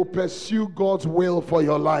you will pursue God's will for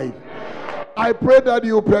your life. I pray that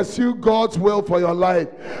you pursue God's will for your life.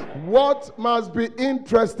 What must be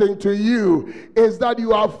interesting to you is that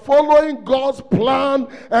you are following God's plan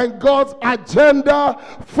and God's agenda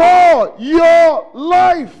for your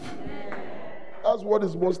life. That's what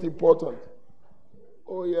is most important.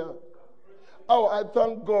 Oh, yeah. Oh, I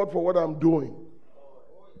thank God for what I'm doing.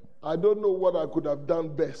 I don't know what I could have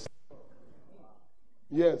done best.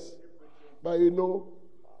 Yes. But you know,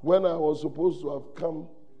 when I was supposed to have come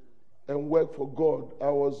and work for God, I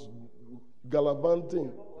was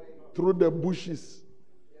gallivanting through the bushes.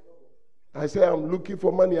 I say, I'm looking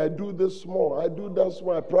for money. I do this small. I do that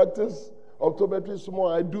small. I practice optometry small.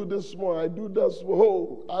 I do this small. I do that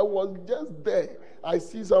small. Oh, I was just there. I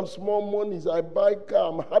see some small monies. I buy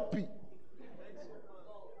car. I'm happy.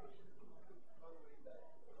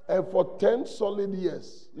 And for 10 solid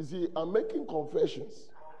years, you see, I'm making confessions.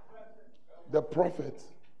 The prophet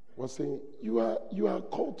was saying, you are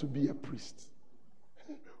called to be a priest.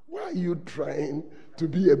 Why are you trying to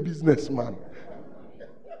be a businessman?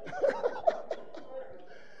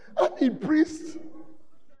 I mean, priest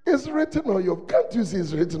is written on your, can't you see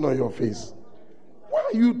it's written on your face? Why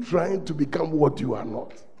are you trying to become what you are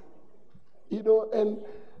not? You know, and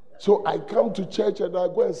so I come to church and I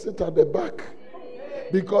go and sit at the back.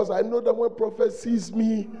 Because I know that when prophet sees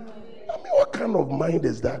me, I mean, what kind of mind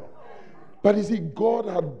is that? But you see, God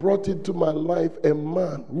had brought into my life a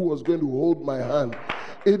man who was going to hold my hand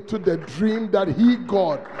into the dream that he,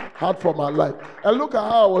 God, had for my life. And look at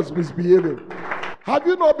how I was misbehaving. Have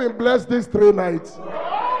you not been blessed these 3 nights?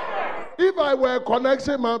 If I were a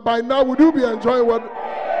connection man, by now, would you be enjoying what?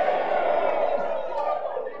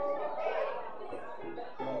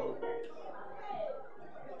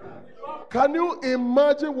 Can you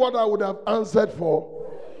imagine what I would have answered for?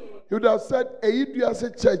 You would have said,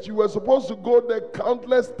 Ayeduase Church, you were supposed to go there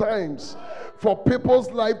countless times for people's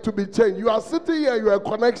life to be changed. You are sitting here, you are a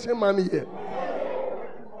connection man here.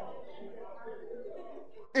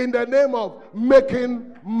 In the name of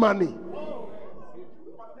making money.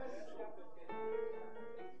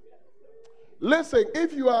 Listen,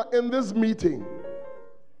 if you are in this meeting,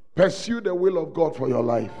 pursue the will of God for your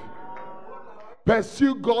life.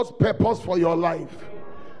 Pursue God's purpose for your life.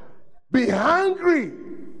 Be hungry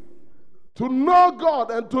to know God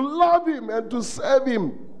and to love Him and to serve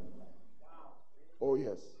Him. Oh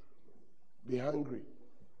yes. Be hungry.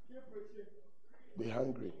 Be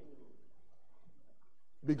hungry.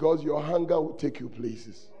 Because your hunger will take you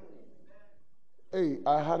places. Hey,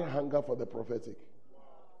 I had a hunger for the prophetic.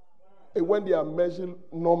 Hey, when they are measuring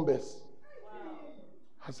numbers,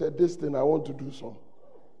 I said, this thing I want to do some.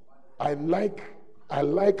 I like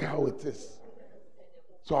how it is.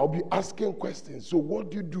 So I'll be asking questions. So what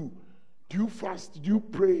do you do? Do you fast? Do you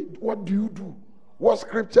pray? What do you do? What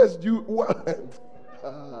scriptures do you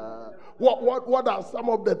what are some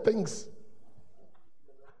of the things?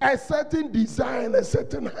 A certain desire and a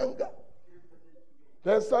certain hunger.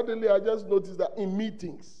 Then suddenly I just noticed that in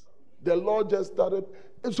meetings, the Lord just started.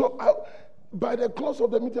 And so by the close of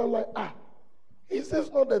the meeting, I'm like, is this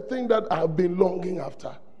not the thing that I've been longing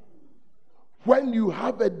after? When you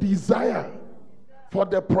have a desire for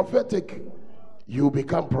the prophetic, you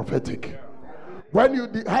become prophetic. When you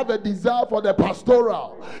have a desire for the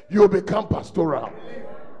pastoral, you become pastoral.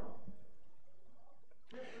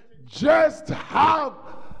 Just have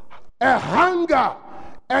a hunger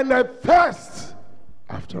and a thirst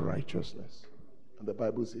after righteousness. And the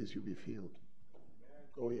Bible says you'll be filled.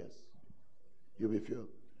 Oh yes, you'll be filled.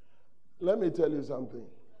 Let me tell you something.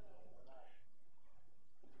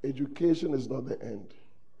 Education is not the end.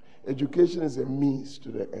 Education is a means to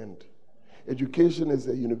the end. Education is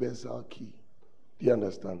a universal key. Do you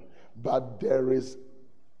understand? But there is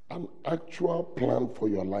an actual plan for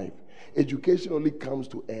your life. Education only comes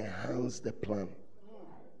to enhance the plan.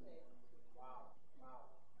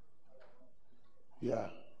 Yeah.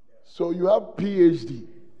 So you have PhD,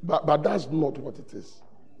 but that's not what it is.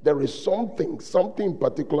 There is something in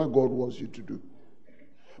particular God wants you to do.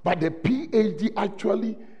 But the PhD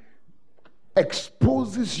actually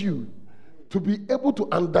exposes you to be able to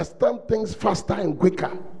understand things faster and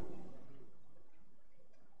quicker.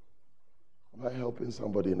 Am I helping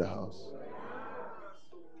somebody in the house?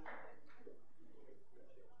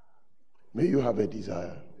 May you have a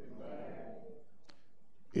desire.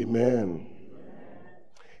 Amen.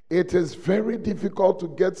 It is very difficult to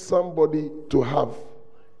get somebody to have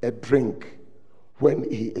a drink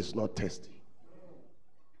when he is not thirsty.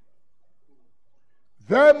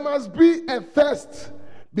 There must be a thirst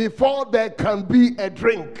before there can be a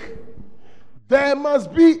drink. There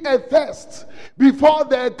must be a thirst before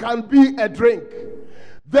there can be a drink.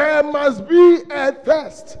 There must be a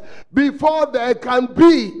thirst before there can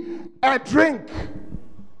be a drink.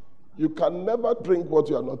 You can never drink what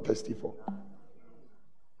you are not thirsty for.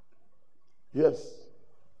 Yes.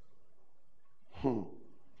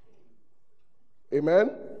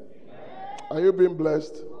 Amen? Are you being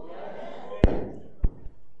blessed?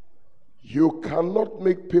 You cannot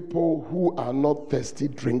make people who are not thirsty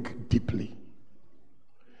drink deeply.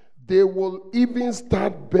 They will even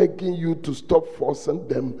start begging you to stop forcing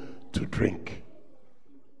them to drink.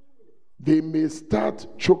 They may start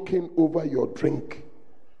choking over your drink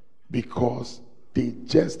because they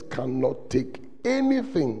just cannot take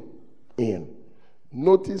anything in.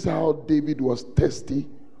 Notice how David was thirsty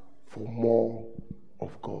for more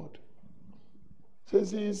of God. So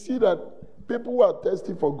you see that people who are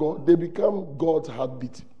thirsty for God, they become God's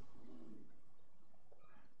heartbeat.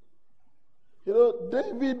 You know,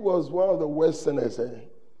 David was one of the worst sinners,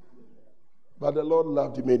 but the Lord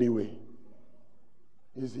loved him anyway.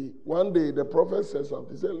 You see, one day the prophet said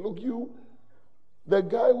something. He said, look, you, the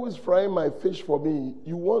guy who is frying my fish for me,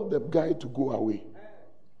 you want the guy to go away.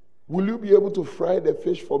 Will you be able to fry the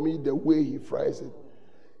fish for me the way he fries it?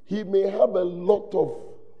 He may have a lot of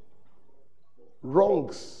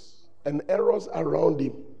wrongs and errors around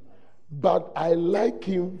him, but I like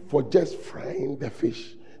him for just frying the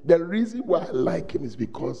fish. The reason why I like him is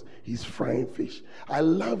because he's frying fish. I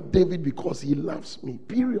love David because he loves me,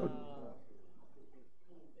 period.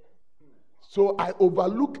 So I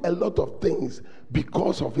overlook a lot of things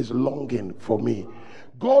because of his longing for me.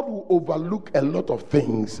 God will overlook a lot of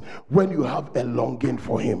things when you have a longing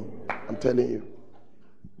for him. I'm telling you.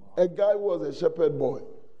 A guy was a shepherd boy,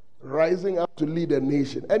 rising up to lead a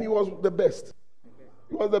nation. And he was the best.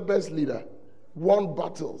 He was the best leader. Won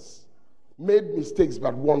battles. Made mistakes,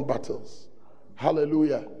 but won battles.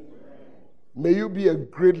 Hallelujah. May you be a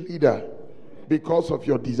great leader because of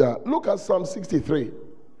your desire. Look at Psalm 63,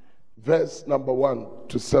 verse number 1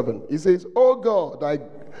 to 7. He says, "O God,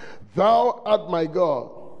 thou art my God.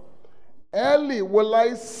 Early will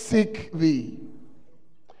I seek thee.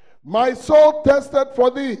 My soul thirsted for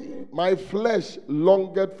thee. My flesh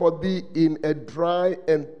longed for thee in a dry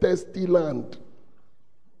and thirsty land."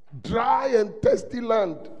 Dry and thirsty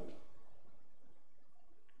land,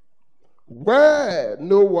 where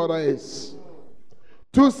no water is,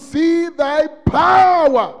 to see thy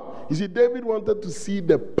power. You see, David wanted to see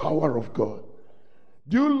the power of God.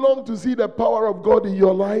 Do you long to see the power of God in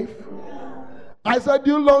your life? I said,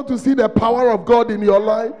 do you long to see the power of God in your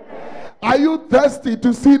life? Are you thirsty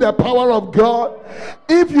to see the power of God?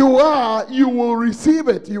 If you are, you will receive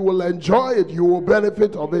it. You will enjoy it. You will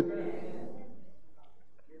benefit of it.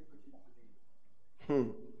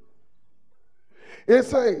 It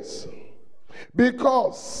says,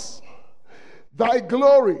 because thy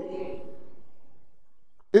glory,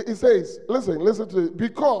 it says, listen to it.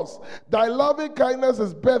 Because thy loving kindness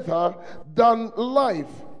is better than life,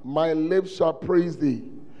 my lips shall praise thee.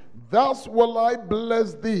 Thus will I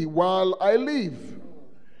bless thee while I live.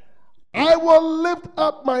 I will lift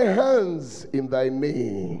up my hands in thy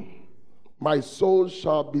name. My soul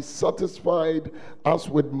shall be satisfied as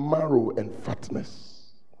with marrow and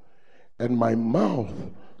fatness, and my mouth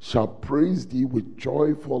shall praise thee with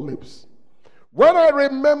joyful lips. When I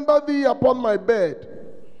remember thee upon my bed,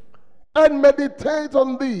 and meditate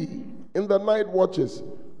on thee in the night watches,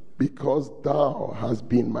 because thou hast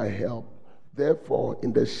been my help. Therefore,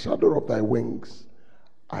 in the shadow of thy wings,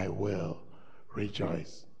 I will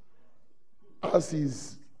rejoice. As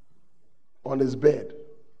he's on his bed,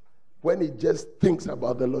 when he just thinks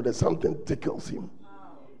about the Lord, something tickles him.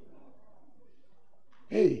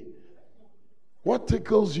 Hey, what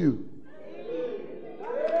tickles you?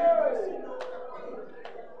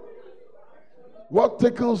 What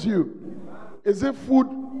tickles you? Is it food?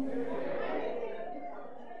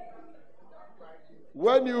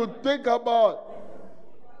 When you think about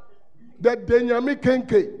the Denyami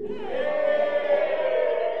Kenke,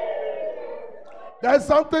 there's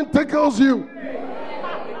something tickles you.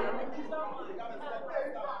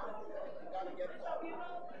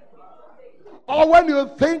 Or when you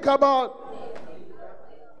think about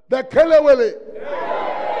the Kelewele.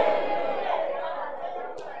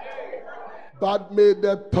 But may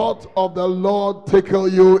the thought of the Lord tickle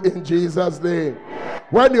you in Jesus' name.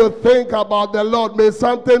 When you think about the Lord, may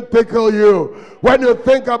something tickle you. When you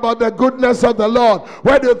think about the goodness of the Lord,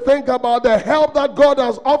 when you think about the help that God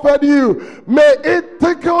has offered you, may it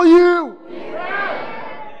tickle you.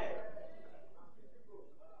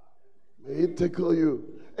 May it tickle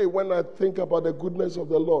you. Hey, when I think about the goodness of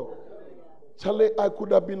the Lord, Charlie, I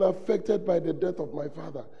could have been affected by the death of my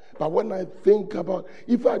father. But when I think about,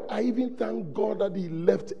 in fact, I even thank God that he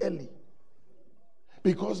left early.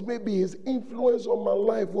 Because maybe his influence on my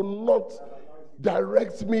life will not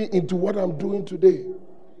direct me into what I'm doing today.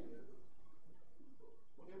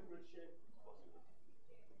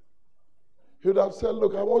 He would have said,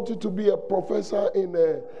 look, I want you to be a professor in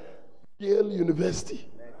Yale University.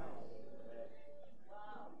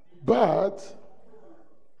 But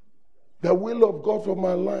the will of God for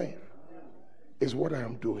my life is what I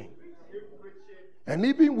am doing. And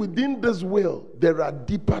even within this will, there are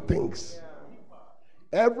deeper things.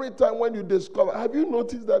 Every time when you discover, have you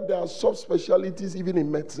noticed that there are subspecialties even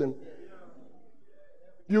in medicine?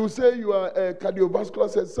 You say you are a cardiovascular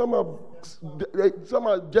surgeon, some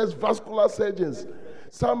are just vascular surgeons,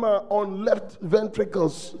 some are on left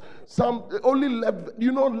ventricles, some only left,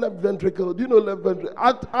 you know left ventricle, do you know left ventricle?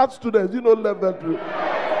 Art students, you know left ventricle.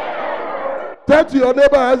 Tell to your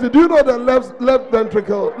neighbor, do you know the left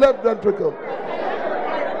ventricle? Left ventricle.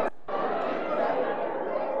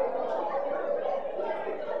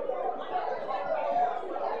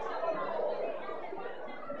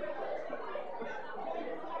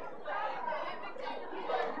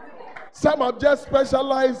 Some are just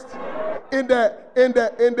specialized in the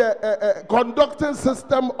conducting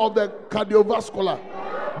system of the cardiovascular,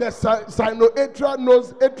 the sinoatrial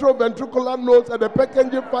nodes, atrioventricular nodes, and the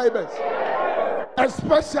Purkinje fibers. a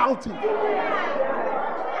specialty.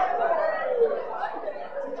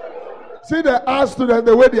 See the art students,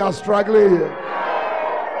 the way they are struggling here.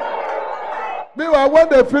 Meanwhile, when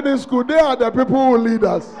they finish school, they are the people who lead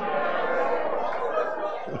us.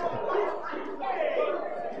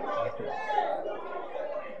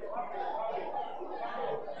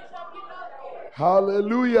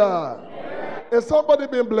 Hallelujah. Is somebody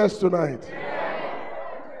being blessed tonight?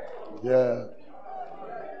 Yeah.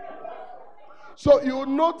 So you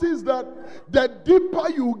notice that the deeper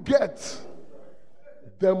you get,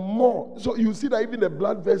 the more. So you see that even the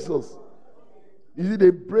blood vessels, you see they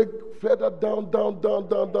break further down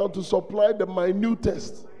to supply the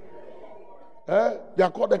minutest. They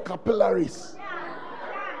are called the capillaries.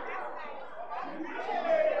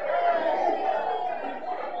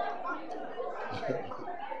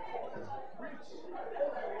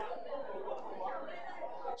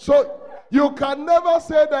 So you can never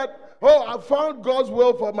say that, oh, I found God's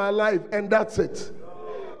will for my life, and that's it.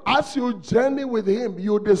 As you journey with Him,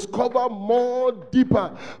 you discover more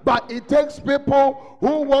deeper. But it takes people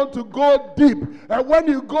who want to go deep. And when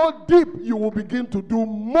you go deep, you will begin to do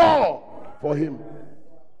more for Him.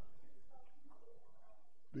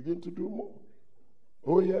 Begin to do more.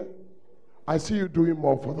 Oh, yeah. I see you doing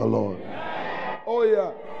more for the Lord. Oh,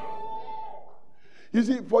 yeah. You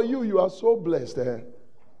see, for you, you are so blessed.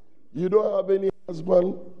 You don't have any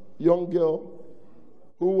husband, young girl,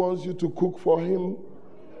 who wants you to cook for him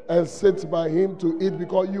and sit by him to eat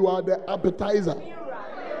because you are the appetizer.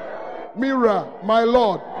 Mira, my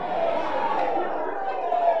Lord.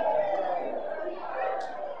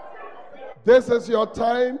 This is your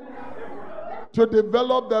time to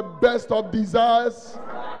develop the best of desires,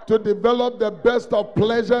 to develop the best of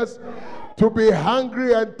pleasures, to be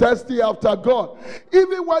hungry and thirsty after God.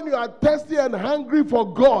 Even when you are thirsty and hungry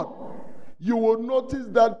for God, you will notice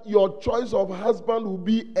that your choice of husband will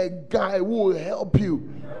be a guy who will help you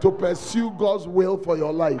to pursue God's will for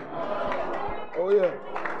your life. Oh, yeah.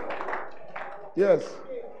 Yes.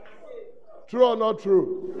 True or not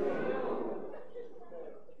true?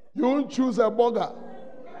 You won't choose a burger,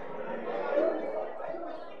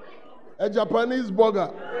 a Japanese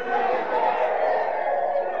burger.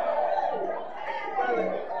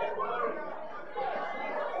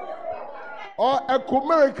 Or a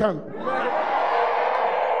American.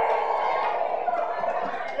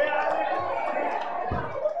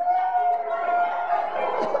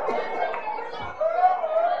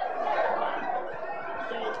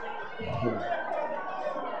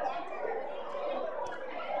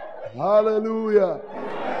 Hallelujah.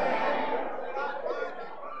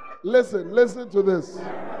 Listen to this.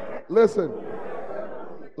 Listen.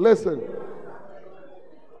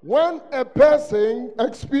 When a person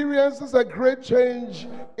experiences a great change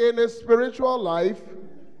in his spiritual life,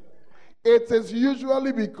 it is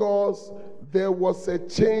usually because there was a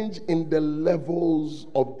change in the levels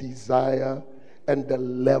of desire and the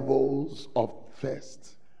levels of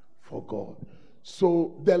thirst for God.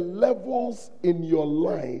 So the levels in your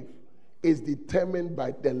life is determined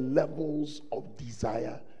by the levels of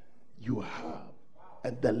desire you have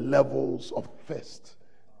and the levels of thirst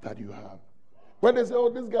that you have. When they say, oh,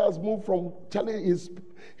 this guy has moved from, Charlie,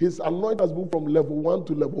 his anointing has moved from level 1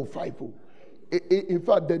 to level 5. In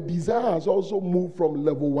fact, the desire has also moved from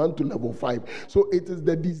level 1 to level 5. So it is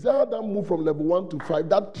the desire that moved from level 1 to 5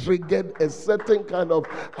 that triggered a certain kind of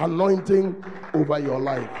anointing over your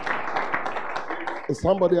life. Is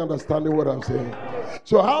somebody understanding what I'm saying?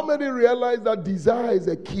 So how many realize that desire is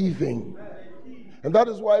a key thing? And that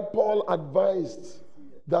is why Paul advised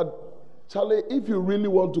that, Charlie, if you really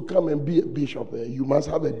want to come and be a bishop, you must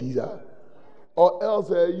have a desire. Or else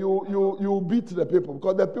you beat the people.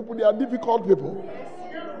 Because the people, they are difficult people.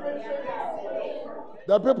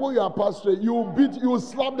 The people you are pastoring, you beat, you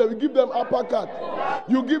slap them, you give them uppercut.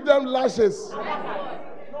 You give them lashes.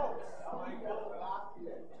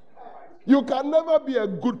 You can never be a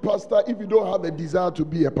good pastor if you don't have a desire to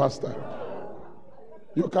be a pastor.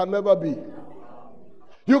 You can never be.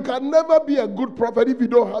 You can never be a good prophet if you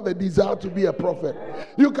don't have a desire to be a prophet.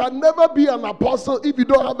 You can never be an apostle if you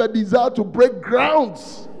don't have a desire to break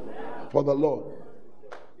grounds for the Lord.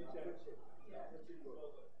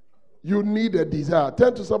 You need a desire.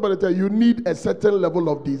 Turn to somebody and tell you need a certain level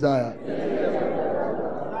of desire.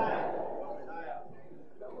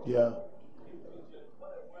 Yeah.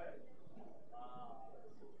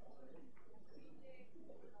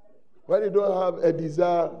 When you don't have a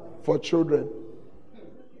desire for children,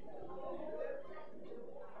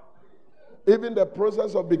 even the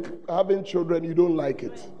process of having children, you don't like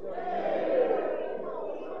it.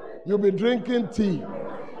 You'll be drinking tea.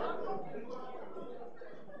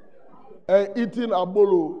 and eating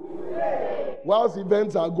abolo whilst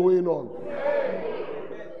events are going on.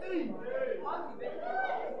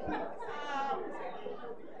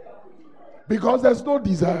 Because there's no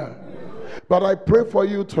desire. But I pray for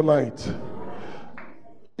you tonight.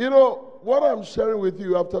 You know, what I'm sharing with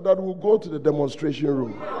you, after that, we'll go to the demonstration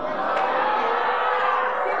room.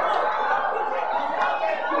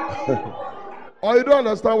 Or you don't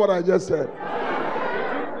understand what I just said?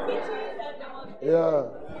 Yeah.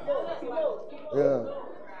 Yeah.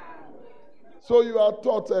 So you are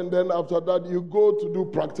taught, and then after that you go to do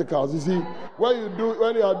practicals. You see, when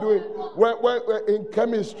you are doing in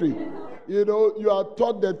chemistry, you know, you are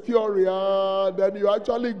taught the theory, then you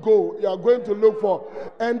actually go. You are going to look for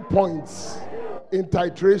endpoints in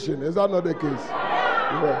titration. Is that not the case?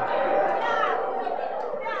 Yeah.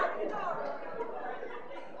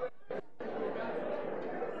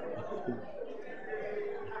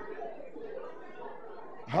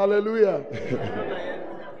 Hallelujah.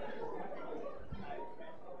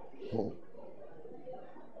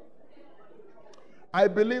 I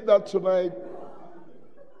believe that tonight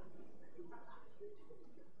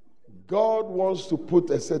God wants to put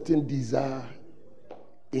a certain desire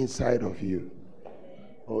inside of you.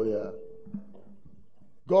 Oh, yeah.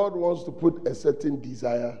 God wants to put a certain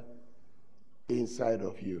desire inside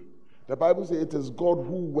of you. The Bible says it is God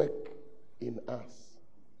who works in us,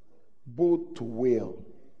 both to will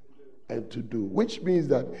and to do, which means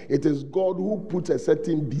that it is God who puts a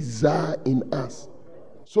certain desire in us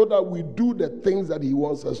so that we do the things that He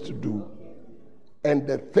wants us to do and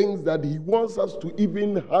the things that He wants us to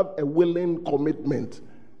even have a willing commitment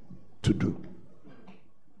to do.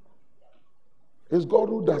 It's God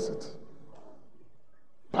who does it.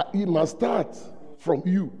 But it must start from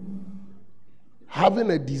you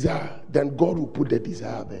having a desire, then God will put the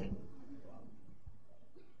desire there.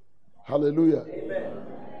 Hallelujah. Amen.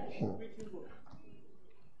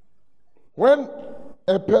 When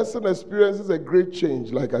a person experiences a great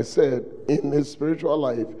change, like I said, in his spiritual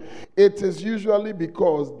life, it is usually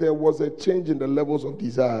because there was a change in the levels of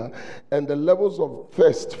desire and the levels of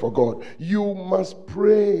thirst for God. You must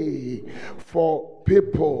pray for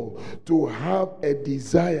people to have a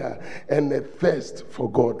desire and a thirst for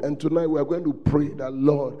God. And tonight we are going to pray that,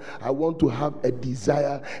 Lord, I want to have a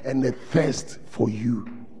desire and a thirst for you.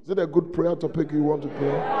 Is it a good prayer topic you want to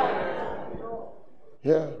pray?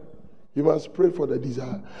 Yeah. You must pray for the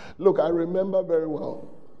desire. Look, I remember very well.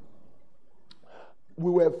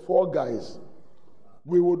 We were 4 guys.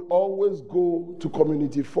 We would always go to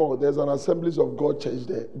Community 4. There's an Assemblies of God church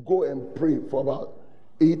there. Go and pray for about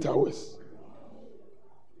 8 hours.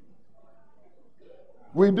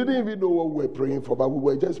 We didn't even know what we were praying for, but we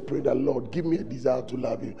were just praying that, Lord, give me a desire to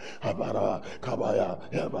love you. Habara, kabaya,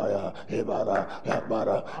 yabaya, hebara,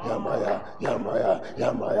 yabara, yamaya, yamaya,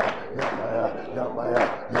 yamaya, yamaya,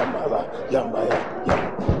 yamaya, yamara, yamaya,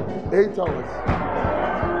 yamaya. 8 hours.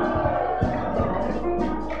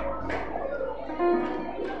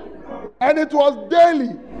 And it was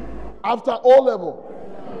daily after O level.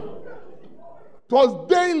 It was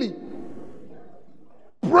daily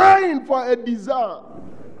praying for a desire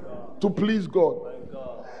to please God.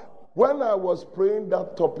 When I was praying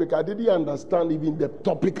that topic, I didn't understand even the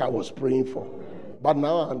topic I was praying for. But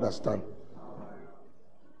now I understand.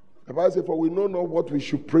 The Bible says, for we know not what we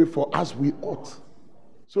should pray for as we ought.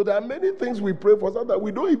 So there are many things we pray for, so that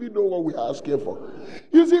we don't even know what we are asking for.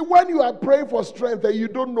 You see, when you are praying for strength, and you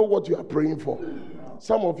don't know what you are praying for.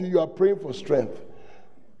 Some of you are praying for strength.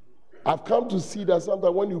 I've come to see that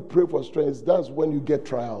sometimes when you pray for strength, that's when you get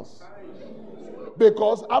trials.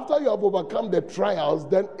 Because after you have overcome the trials,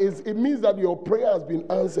 then it means that your prayer has been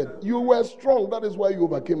answered. You were strong, that is why you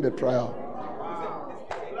overcame the trial.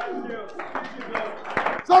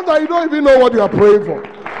 Sometimes you don't even know what you are praying for.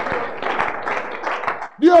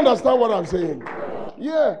 Do you understand what I'm saying?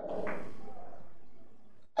 Yeah.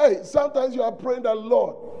 Hey, sometimes you are praying that,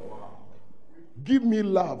 Lord, give me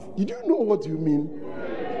love. You do know what you mean?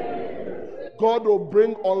 God will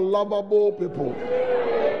bring unlovable people.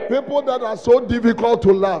 People that are so difficult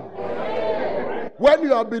to love. When you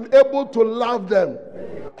have been able to love them,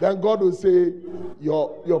 then God will say,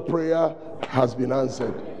 your prayer has been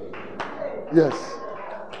answered. Yes.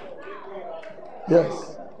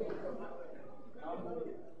 Yes.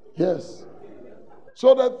 Yes.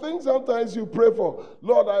 So the things sometimes you pray for,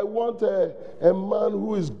 Lord, I want a man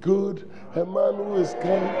who is good, a man who is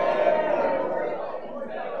kind.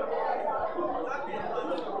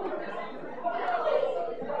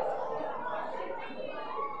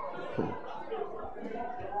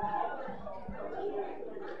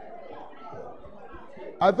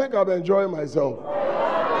 I think I'm enjoying myself.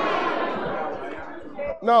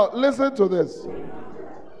 Now, listen to this.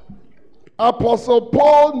 Apostle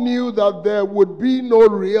Paul knew that there would be no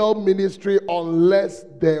real ministry unless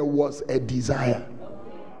there was a desire.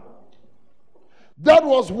 That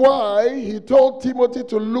was why he told Timothy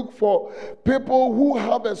to look for people who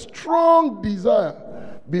have a strong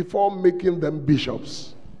desire before making them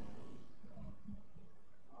bishops.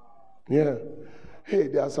 Yeah. Hey,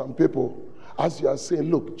 there are some people, as you are saying,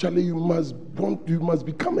 look, Charlie, you must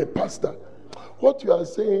become a pastor. What you are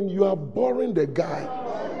saying, you are boring the guy.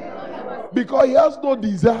 Because he has no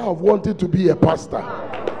desire of wanting to be a pastor.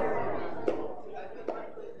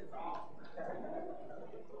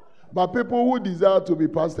 But people who desire to be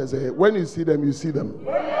pastors, when you see them, you see them.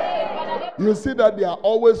 You see that they are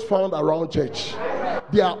always found around church.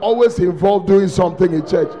 They are always involved doing something in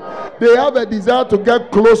church. They have a desire to get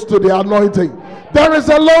close to the anointing. There is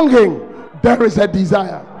a longing. There is a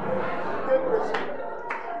desire.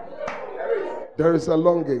 There is a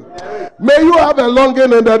longing. May you have a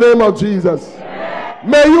longing in the name of Jesus.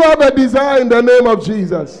 May you have a desire in the name of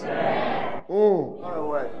Jesus.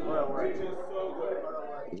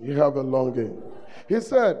 You have a longing. He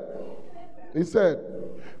said,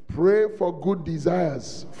 pray for good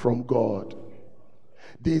desires from God.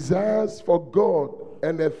 Desires for God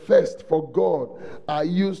and a thirst for God are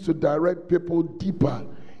used to direct people deeper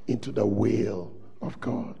into the will of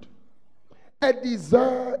God. A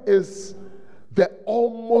desire is the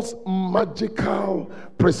almost magical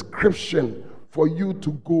prescription for you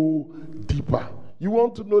to go deeper. You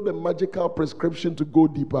want to know the magical prescription to go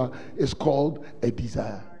deeper? It's called a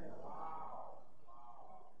desire.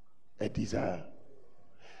 A desire.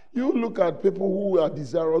 You look at people who are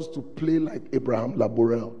desirous to play like Abraham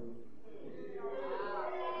Laborel.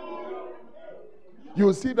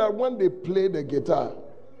 You see that when they play the guitar,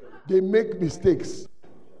 they make mistakes.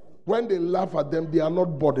 When they laugh at them, they are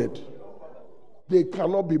not bothered. They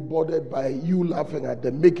cannot be bothered by you laughing at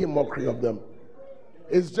them, making mockery of them.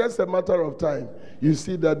 It's just a matter of time. You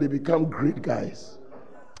see that they become great guys.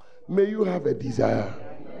 May you have a desire.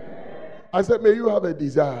 I said, may you have a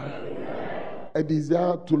desire. A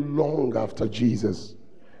desire to long after Jesus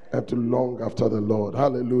and to long after the Lord.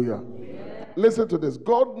 Hallelujah. Listen to this.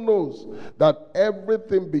 God knows that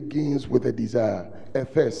everything begins with a desire, a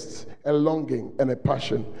thirst, a longing, and a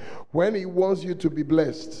passion. When he wants you to be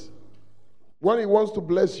blessed, when he wants to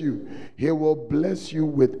bless you, he will bless you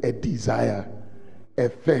with a desire, a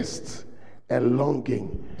thirst, a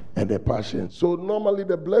longing, and a passion. So normally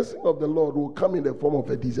the blessing of the Lord will come in the form of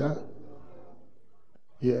a desire.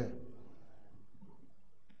 Yeah.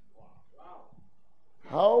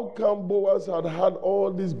 How come Boaz had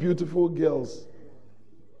all these beautiful girls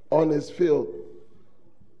on his field,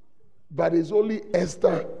 but it's only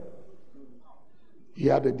Esther he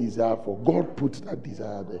had a desire for? God put that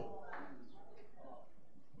desire there.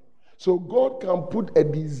 So God can put a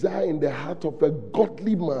desire in the heart of a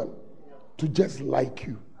godly man to just like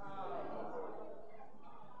you.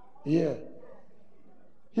 Yeah.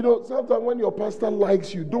 You know, sometimes when your pastor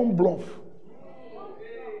likes you, don't bluff.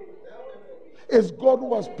 It's God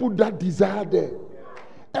who has put that desire there.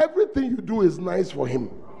 Everything you do is nice for him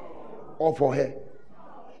or for her.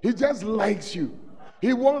 He just likes you.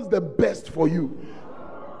 He wants the best for you.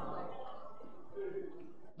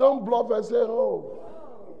 Don't bluff and say, oh,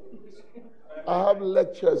 I have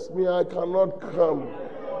lectures. Me, I cannot come.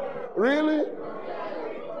 Really?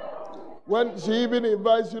 When she even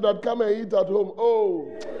invites you that come and eat at home, oh,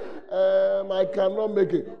 I cannot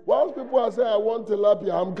make it. Whilst people are saying, I want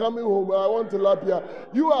tilapia, I'm coming home, I want tilapia.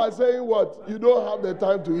 You are saying what? You don't have the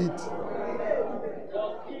time to eat.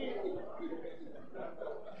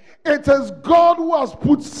 It is God who has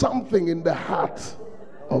put something in the heart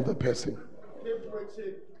of the person.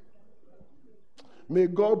 May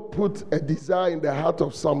God put a desire in the heart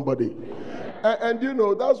of somebody. And you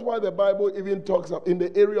know, that's why the Bible even talks in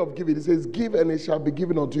the area of giving. It says, give and it shall be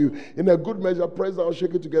given unto you. In a good measure, press down,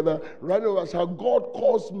 shake it together, run over shall God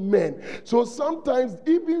cause men. So sometimes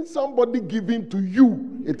even somebody giving to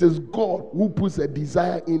you, it is God who puts a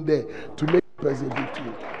desire in there to make the person give to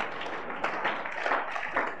you.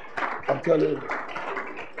 I'm telling you.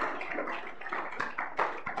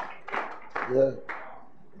 Yeah.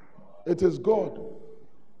 It is God.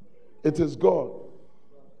 It is God.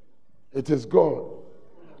 It is God.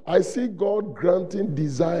 I see God granting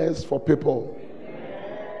desires for people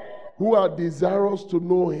who are desirous to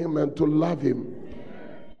know him and to love him,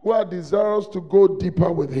 who are desirous to go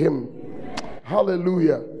deeper with him.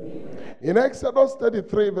 Hallelujah. In Exodus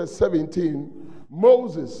 33 verse 17,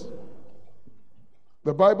 Moses,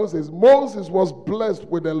 the Bible says, Moses was blessed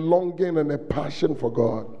with a longing and a passion for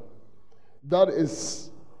God. That is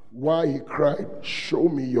why he cried, "Show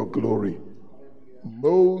me your glory."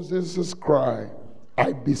 Moses' cry,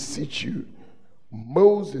 "I beseech you."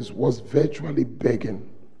 Moses was virtually begging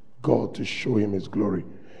God to show him his glory.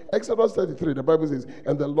 Exodus 33, the Bible says,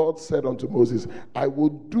 "And the Lord said unto Moses, I will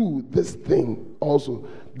do this thing also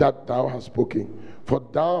that thou hast spoken, for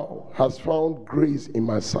thou hast found grace in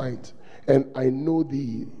my sight, and I know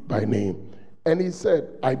thee by name." And he said,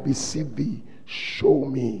 "I beseech thee, show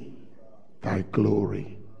me thy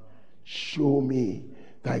glory. Show me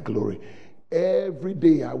thy glory." Every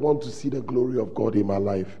day I want to see the glory of God in my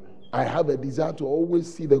life. I have a desire to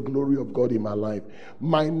always see the glory of God in my life.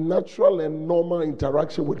 My natural and normal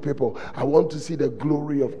interaction with people, I want to see the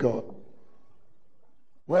glory of God.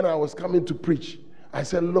 When I was coming to preach, I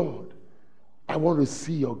said, "Lord, I want to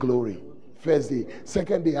see your glory." First day.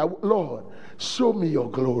 Second day, "Lord, show me your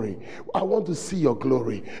glory. I want to see your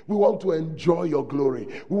glory. We want to enjoy your glory.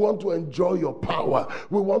 We want to enjoy your power.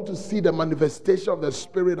 We want to see the manifestation of the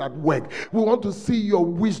Spirit at work. We want to see your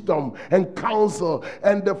wisdom and counsel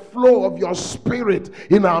and the flow of your Spirit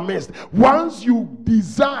in our midst." Once you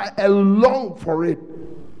desire and long for it,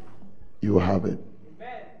 you have it.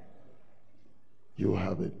 You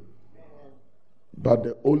have it. But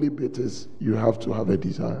the only bit is you have to have a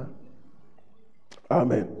desire.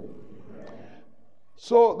 Amen.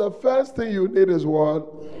 So the first thing you need is what?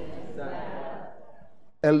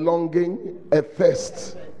 A longing, a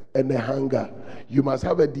thirst, and a hunger. You must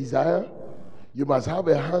have a desire. You must have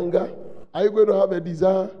a hunger. Are you going to have a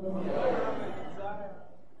desire?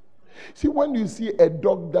 See, when you see a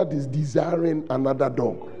dog that is desiring another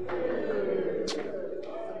dog,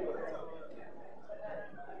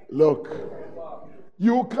 look,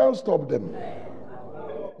 you can't stop them.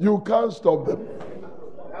 You can't stop them.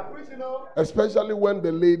 Especially when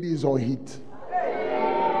the lady is on heat.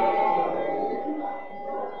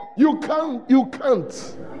 You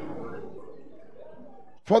can't.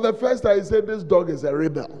 For the first time, I said this dog is a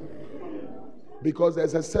rebel. Because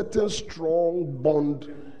there's a certain strong bond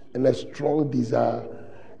and a strong desire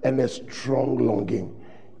and a strong longing.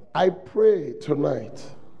 I pray tonight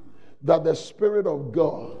that the Spirit of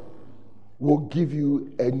God will give you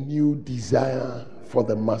a new desire for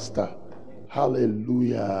the Master.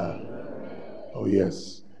 Hallelujah. Oh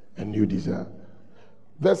yes, a new desire.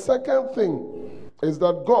 The second thing is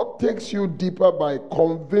that God takes you deeper by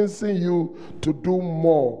convincing you to do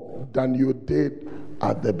more than you did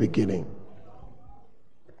at the beginning.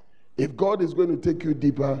 If God is going to take you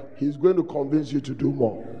deeper, He's going to convince you to do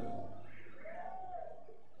more.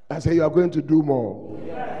 I say you are going to do more.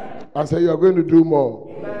 I say you are going to do more.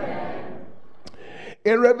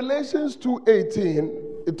 In Revelations 2:18,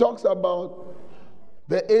 it talks about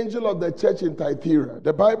the angel of the church in Thyatira.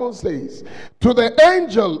 The Bible says, "To the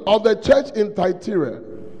angel of the church in Thyatira,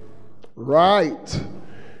 write,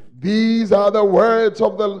 these are the words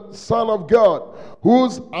of the Son of God,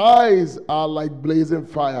 whose eyes are like blazing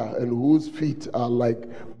fire and whose feet are like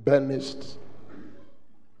burnished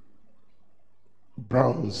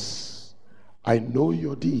bronze. I know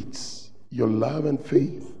your deeds, your love and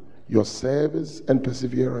faith, your service and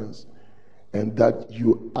perseverance, and that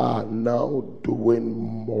you are now doing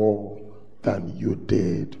more than you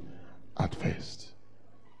did at first."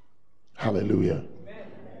 Hallelujah.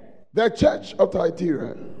 The church of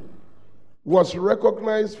Thyatira was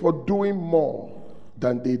recognized for doing more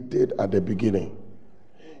than they did at the beginning.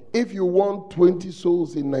 If you won 20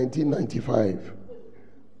 souls in 1995,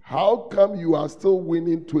 how come you are still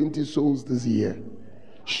winning 20 souls this year?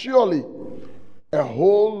 Surely a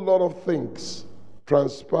whole lot of things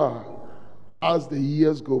transpire as the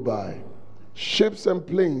years go by. Ships and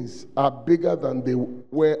planes are bigger than they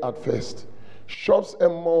were at first. Shops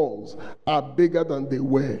and malls are bigger than they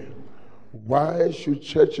were. Why should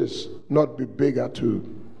churches not be bigger too?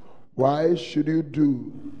 Why should you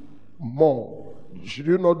do more? Should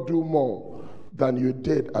you not do more than you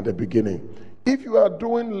did at the beginning? If you are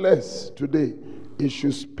doing less today, it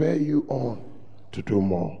should spur you on to do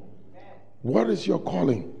more. What is your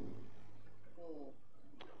calling?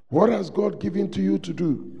 What has God given to you to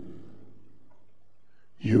do?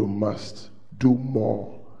 You must do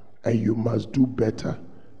more, and you must do better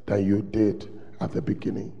than you did at the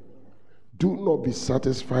beginning. Do not be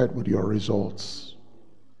satisfied with your results.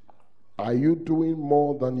 Are you doing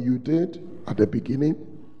more than you did at the beginning?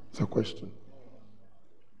 It's a question.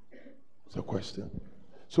 It's a question.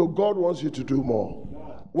 So God wants you to do more.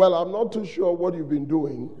 Well, I'm not too sure what you've been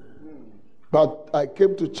doing, but I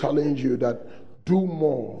came to challenge you that do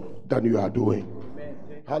more than you are doing.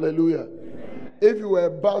 Hallelujah. If you were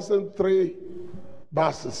busing 3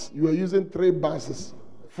 buses, you were using 3 buses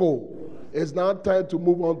full. It's now time to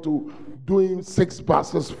move on to doing 6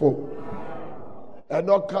 buses full. And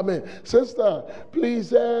not coming, sister,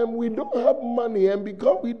 please, we don't have money, and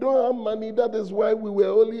because we don't have money, that is why we were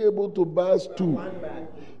only able to bus 2.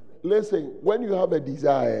 Listen, when you have a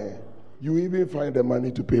desire, you even find the money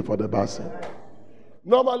to pay for the busing.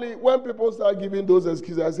 Normally, when people start giving those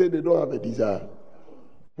excuses, I say they don't have a desire.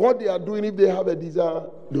 What they are doing, if they have a desire,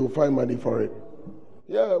 they will find money for it.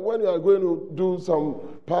 Yeah, when you are going to do some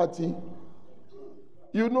party,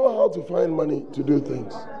 you know how to find money to do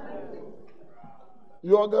things.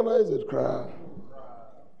 You organize it, cry.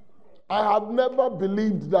 I have never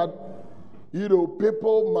believed that,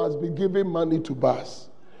 people must be giving money to bus.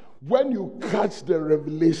 When you catch the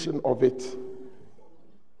revelation of it,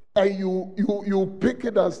 and you pick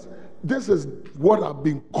it as, this is what I've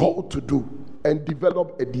been called to do, and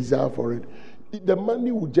develop a desire for it, the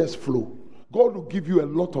money will just flow. God will give you a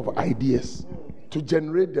lot of ideas to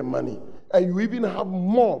generate the money, and you even have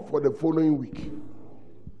more for the following week.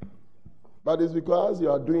 But it's because you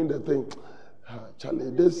are doing the thing. Charlie,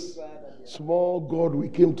 this small God we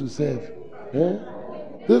came to serve.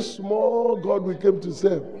 This small God we came to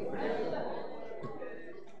serve.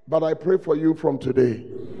 But I pray for you from today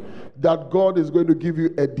that God is going to give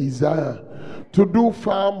you a desire to do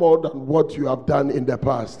far more than what you have done in the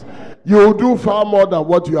past. You will do far more than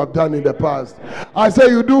what you have done in the past. I say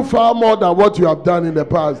you do far more than what you have done in the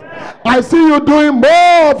past. I see you doing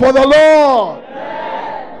more for the Lord.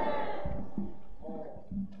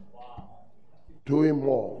 Doing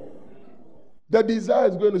more. The desire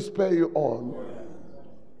is going to spur you on,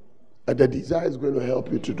 and the desire is going to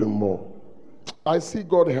help you to do more. I see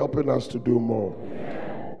God helping us to do more.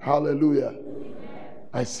 Hallelujah.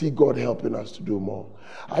 I see God helping us to do more.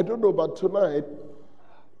 I don't know, but tonight,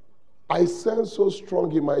 I sense so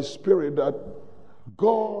strong in my spirit that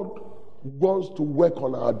God wants to work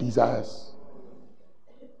on our desires.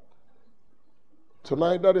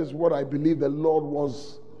 Tonight, that is what I believe the Lord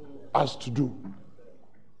wants us to do.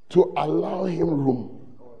 To allow Him room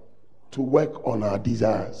to work on our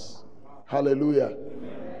desires. Hallelujah.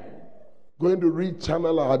 Going to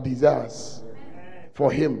rechannel our desires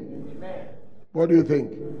for Him. What do you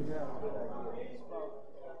think?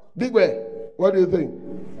 Digwe, what do you think?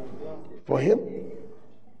 For Him?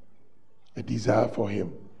 A desire for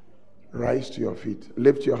Him. Rise to your feet.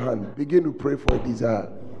 Lift your hand. Begin to pray for a desire.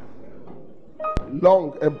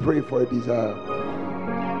 Long and pray for a desire.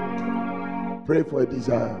 Pray for a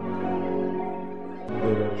desire.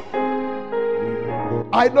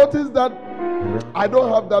 I noticed that I don't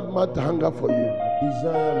have that much hunger for you.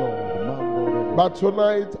 But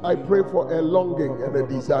tonight I pray for a longing and a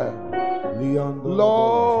desire.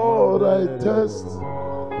 Lord, I thirst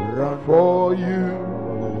for you,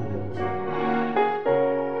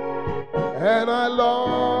 and I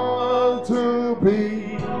long to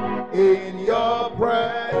be in your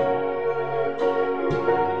presence.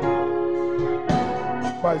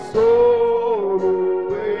 My soul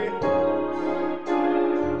away.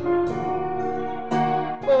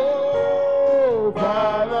 Oh,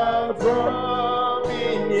 Father, draw me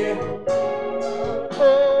near.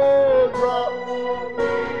 Oh, draw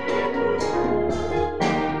me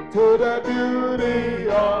to the beauty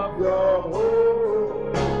of your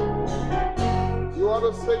home. You want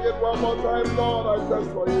to sing it one more time? Lord, I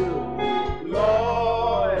thirst for you.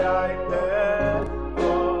 Lord, I thirst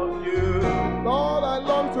for you. Lord, I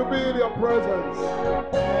long to be in your presence.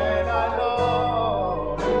 And I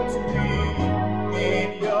long to be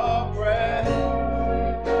in your presence.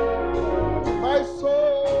 My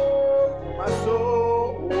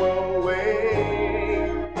soul will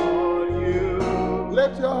wait on you.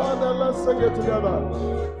 Lift your hand and let's sing it together.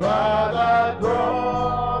 Father,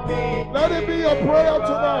 draw me. Let it be your prayer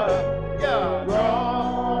tonight. Yeah.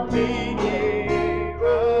 Draw me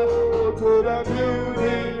nearer to the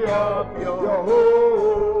beauty of your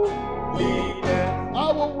holiness.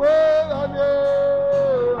 I will wait on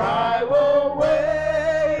you. I will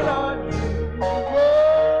wait on you.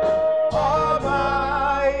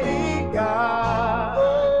 Almighty God.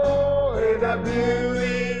 Oh, in the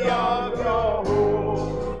beauty of your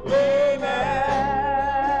holiness.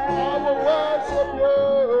 I will worship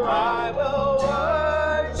you. I will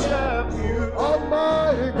worship you.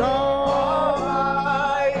 Almighty God.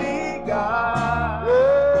 Almighty God.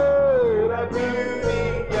 In the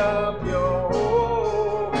beauty of your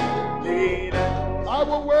holiness. I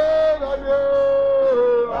will wait on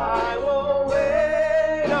you. I will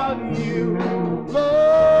wait on you.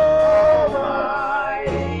 Lord,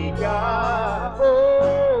 Almighty God.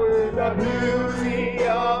 Oh, in the beauty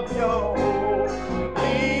of your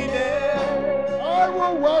holiness. I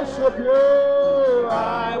will worship you.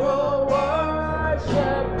 I will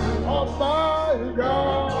worship you.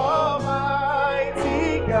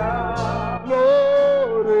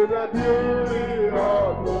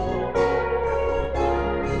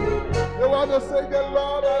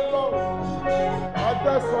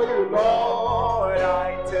 thirst for you, Lord,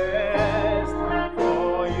 I thirst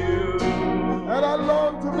for you. And I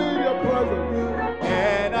long to be in your presence.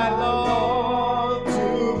 And I long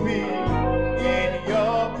to be in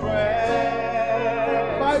your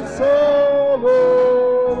presence. My soul,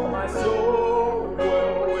 oh, My soul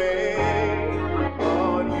will wait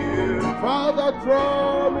on you. Father,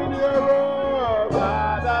 draw me nearer.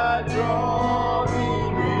 Father, draw me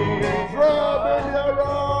near. Draw me nearer.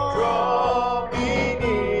 Draw me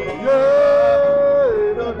near.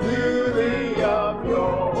 Yeah, The beauty of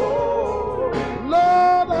your home.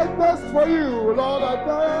 Lord, I thirst for you. Lord, I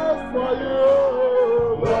thirst for you.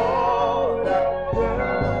 Lord, I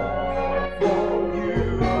thirst for you.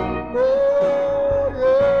 Oh,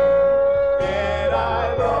 yeah. And I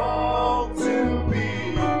long to be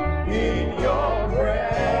in your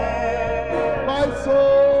presence. My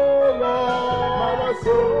soul, Lord, my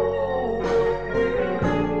soul.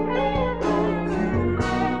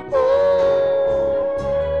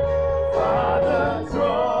 Oh, Father,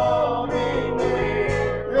 draw me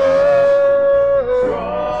near. yeah.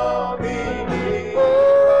 Draw me near. Oh,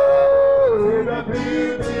 To the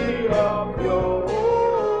beauty of your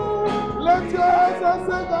home. let your answer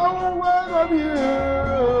sing, I will wait on you.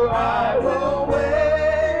 I will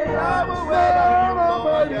wait. I will wait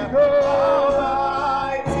on you, Lord. Almighty God.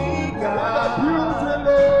 Almighty The God. beauty, The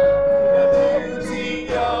Lord. beauty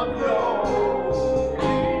of your home.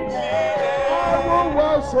 I will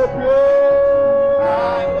worship you.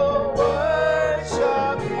 I will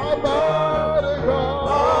worship you, Almighty God.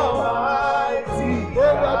 Almighty The beauty,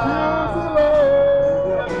 God. Lord.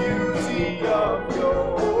 The beauty of your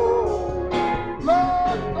home.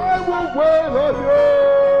 Lord, I will wait on you.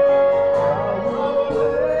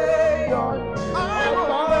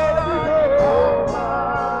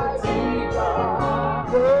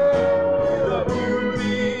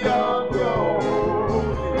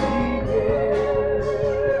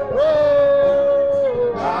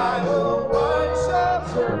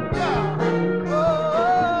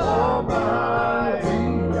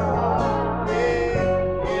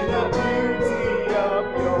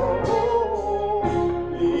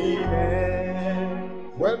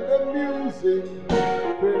 When the music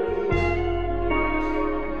fades,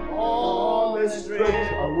 all is stripped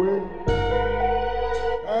away,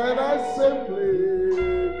 and I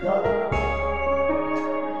simply come.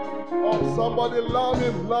 Oh, somebody love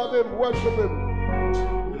him, worship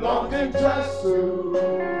him, longing just to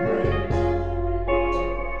bring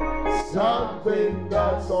something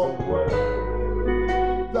that's of worth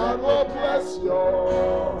that will bless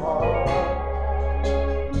your heart.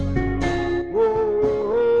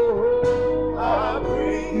 I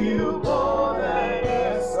bring you more than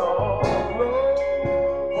a song,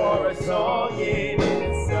 for a song in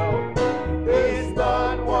itself is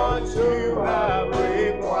not what you have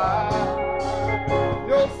required.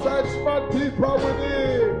 You search my deeper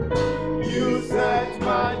within. You search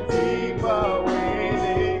my deeper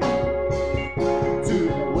within to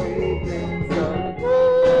the way things are.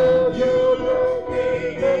 Oh, You're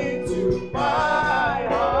looking into my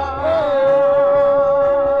heart.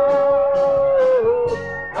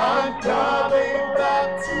 I'm coming back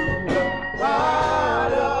to the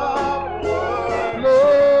heart of the world.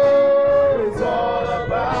 Lord, It's all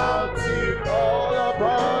about you. all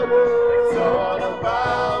about it. It's all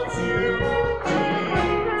about you,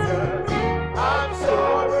 Jesus. I'm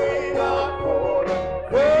sorry, Lord, for the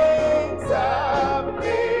things I've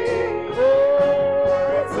made.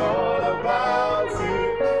 It's all about you.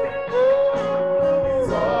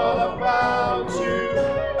 It's all about you,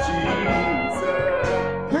 Jesus.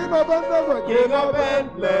 King of endless, King of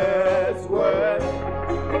endless worth.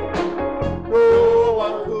 No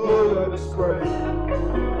one could express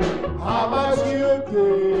how much you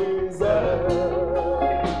deserve.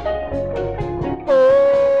 Oh,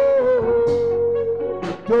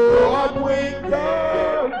 Though I'm weak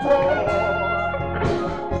and poor,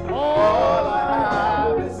 all I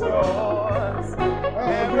have is yours.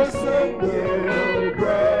 Every single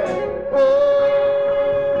breath.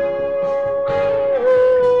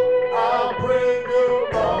 I'll bring you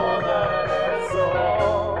more than a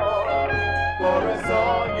song, for a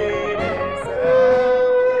song in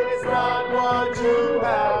itself is not what you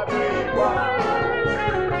have required.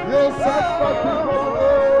 you search my deeper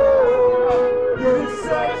within. You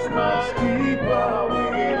search much deeper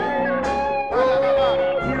within.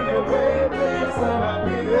 You the way things are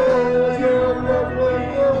because you're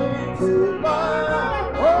looking into my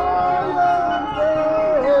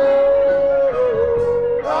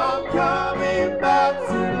I'm coming back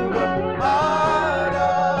to the heart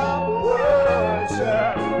of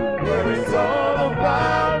worship, where it's all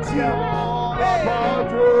about you. Hey.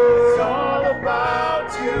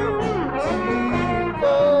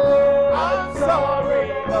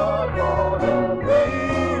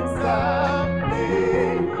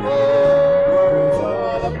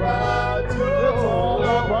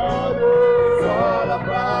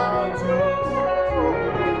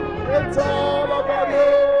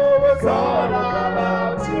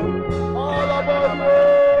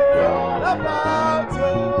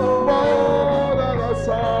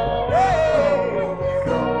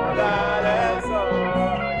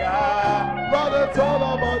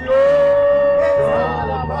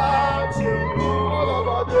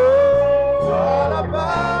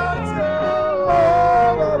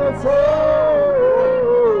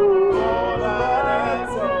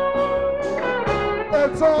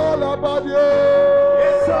 It's all about you.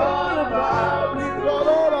 It's all about you. It's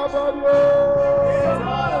all about you. It's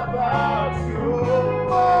all about you.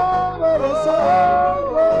 All of the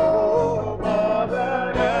song. More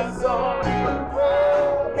than a song.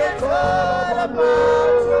 It's all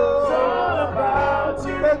about you. It's all about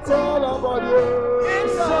you. It's all about you.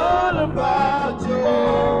 It's all about you.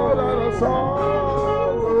 More than a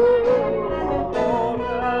song. More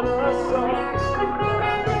than a song.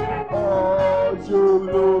 Are you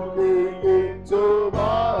looking into my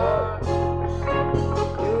heart?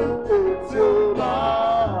 Into my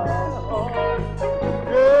heart.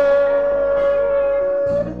 Yeah.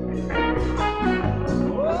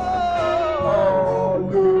 Are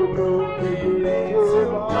you looking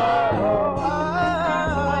into my heart?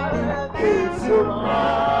 Into my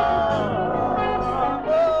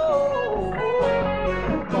heart.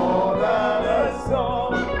 More than a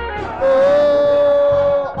song.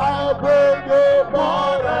 Oh, I'll bring you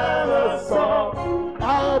more than a song.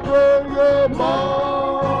 I'll bring you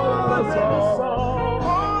more than a song.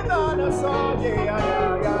 More than a song.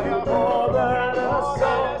 Yeah. More than a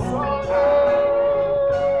song.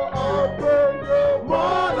 Oh, I'll bring you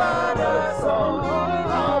More than a song.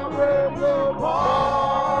 I'll bring you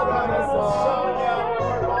more than a song.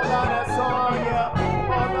 More than a song.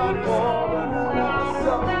 More than a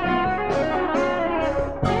song.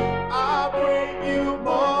 I'll bring you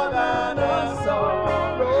more than a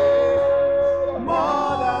song.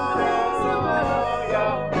 More than a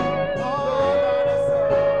song. More than a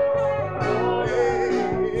song.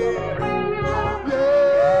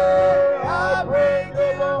 Yeah, I'll bring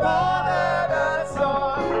you more than a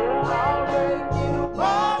song. I'll bring you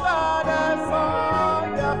more than a song.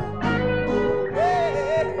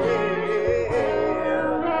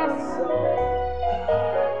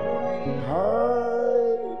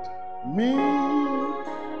 hide me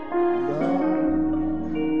now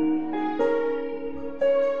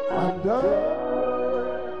under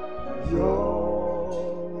your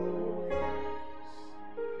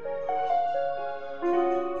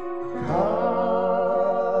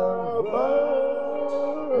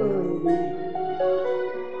cover me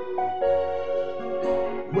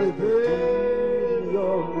within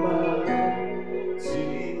your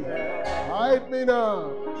mighty hand. Hide me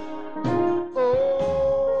now.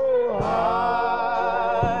 Oh,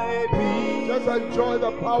 Hide me. just enjoy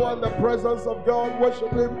the power and the presence of God.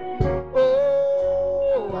 Worship Him.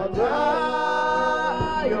 Oh, Under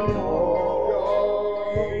your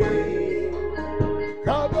wing.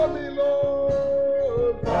 cover me,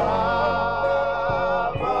 Lord.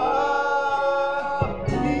 Cover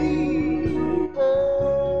me Oh,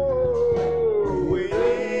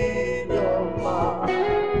 within your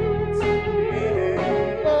mighty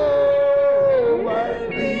hand. oh, When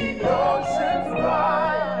the oceans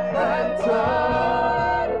rise and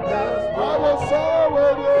thunders I will soar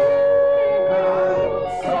with you. I will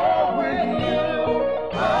soar with you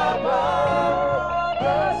above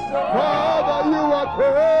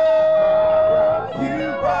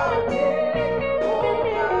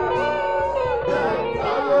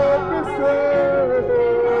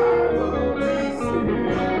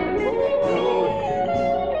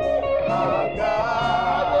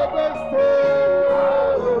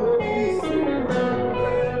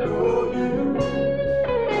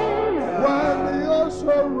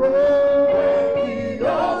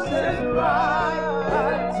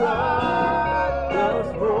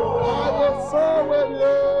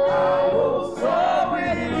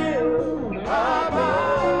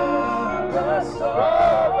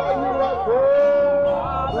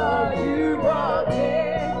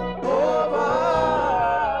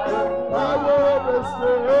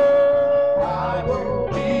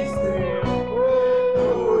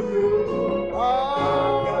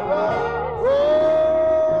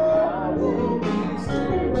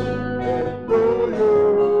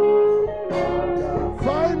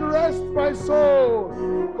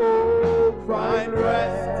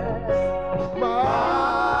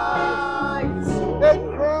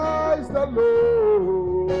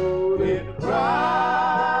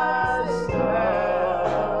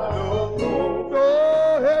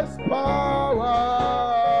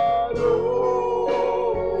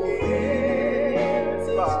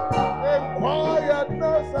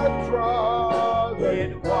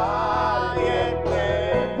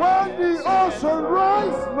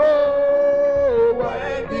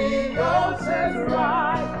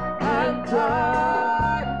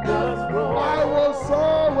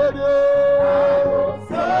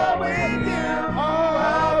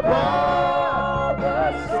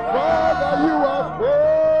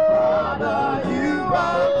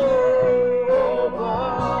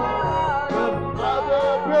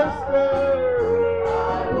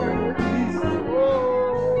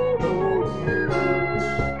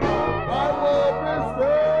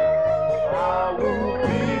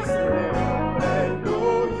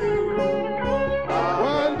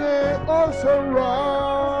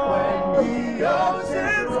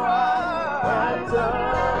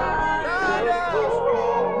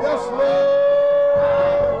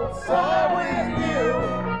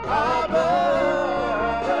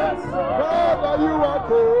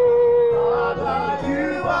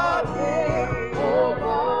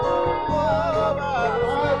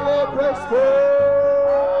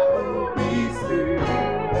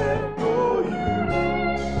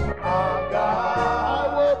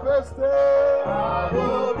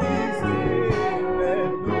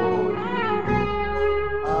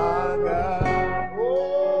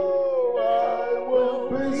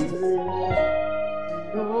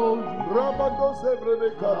Rabando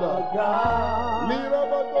Sebredekada.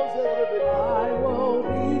 Lirabando Sebredekada.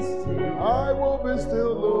 I will be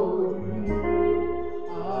still, Lord.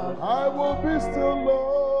 I will be still,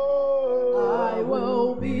 Lord. I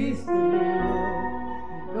will be still,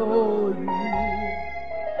 know you.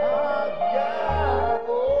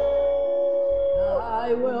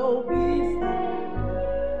 I will be still,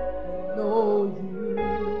 know you.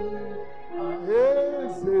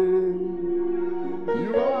 Yes,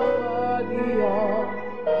 you are worthy of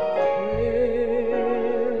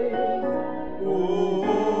praise.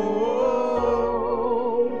 Oh,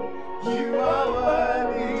 you are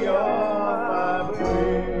worthy of my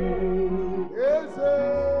praise. Yes,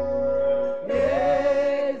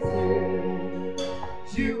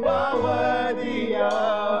 you are worthy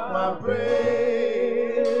of my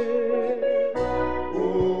praise.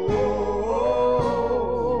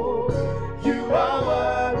 Oh, you are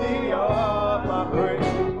worthy of my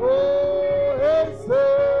praise. oh, yes,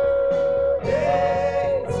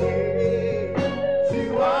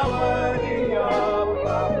 You are worthy of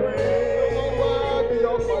my praise. worthy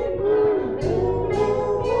of my praise.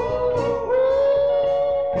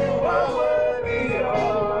 You are worthy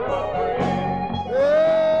of my praise.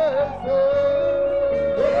 Yes,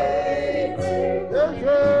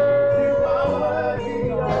 You are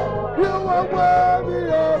worthy of you are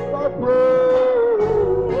worthy of my praise.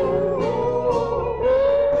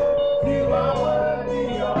 You are worthy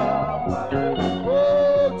of my praise.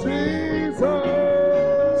 Oh,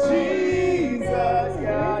 Jesus. Jesus,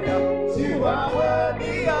 yeah. You are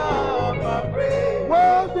worthy of my praise.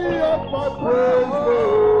 Worthy of my praise,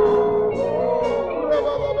 Lord.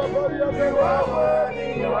 You are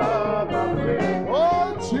worthy of my praise. Oh,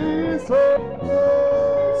 Jesus.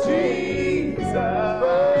 Jesus,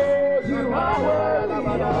 you are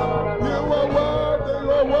worthy of You are worthy,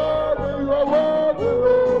 you are worthy, you are worthy,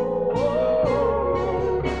 Lord.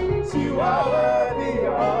 You are worthy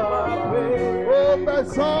of my praise. Oh,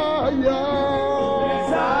 Messiah.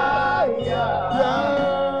 Messiah,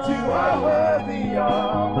 you are worthy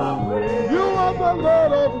of my praise. You are the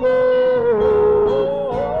Lord of Lords.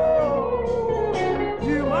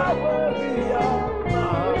 You are worthy of my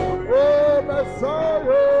praise. Oh,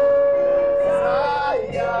 Messiah.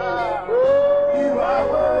 Messiah, you are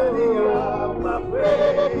worthy of my praise.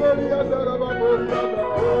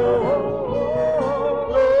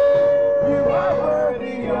 You are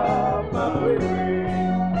worthy of my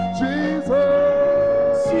praise.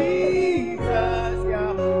 Jesus. Jesus,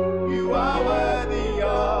 yeah, you are worthy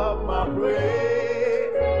of my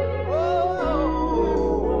praise.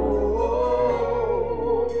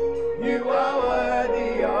 You are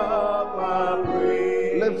worthy of my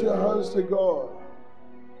praise. Lift your hands to God.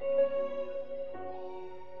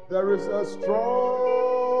 There is a strong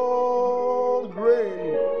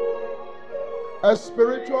rain, a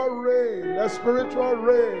spiritual rain, a spiritual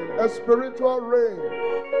rain, a spiritual rain.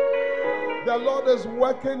 The Lord is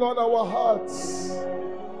working on our hearts.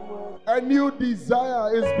 A new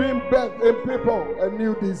desire is being birthed in people. A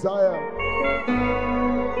new desire.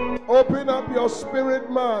 Open up your spirit,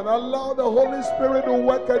 man. Allow the Holy Spirit to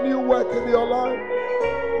work a new work in your life.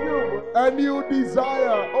 A new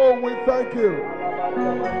desire. Oh, we thank you.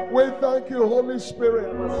 We thank you, Holy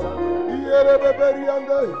Spirit.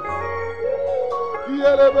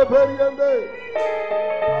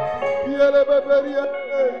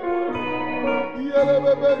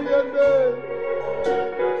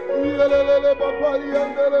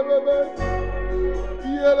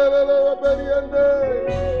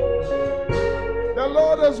 The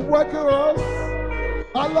Lord is working on us.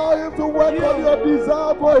 Allow Him to work on your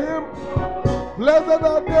desire for Him. Blessed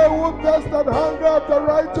are they who thirst and hunger after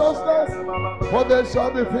righteousness, for they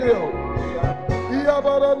shall be filled.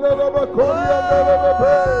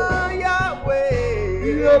 Yahweh,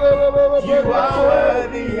 you are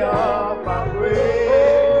worthy of my praise.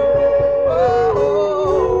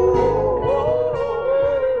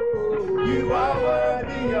 You are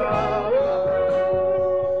worthy of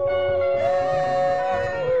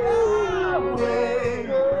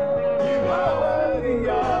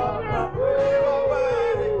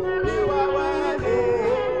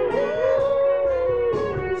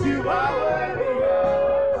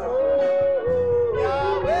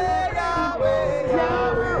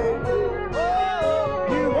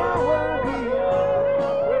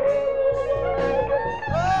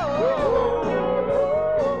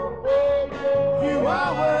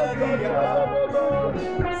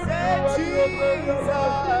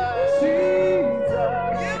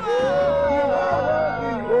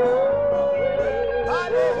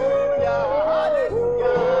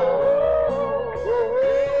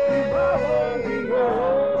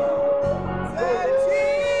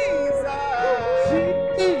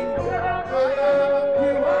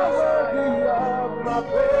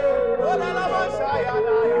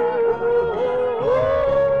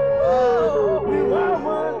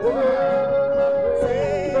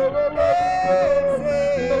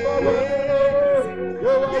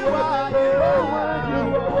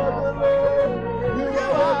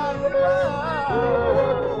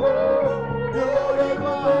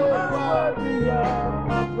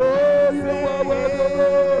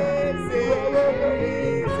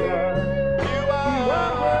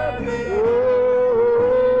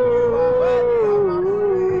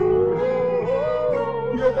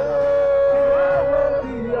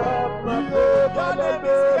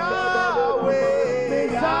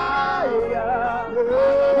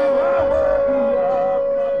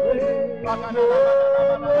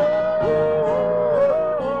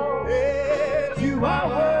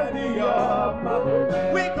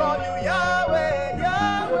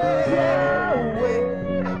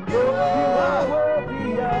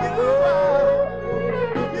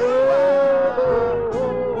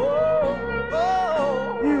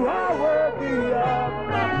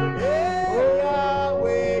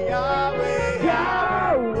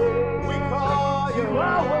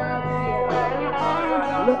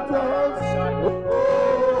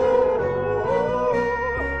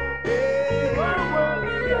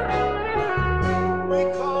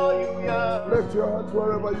Lift your hands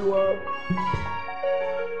wherever you are.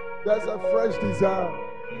 There's a fresh desire.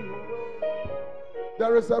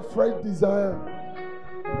 There is a fresh desire.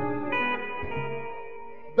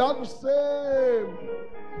 That same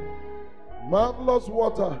marvelous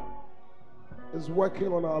water is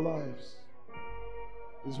working on our lives.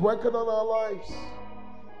 It's working on our lives.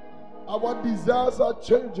 Our desires are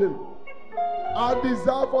changing. Our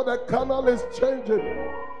desire for the canal is changing.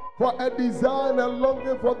 For a desire and a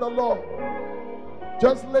longing for the Lord.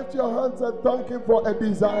 Just lift your hands and thank Him for a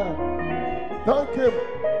desire. Thank Him.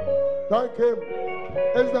 Thank Him.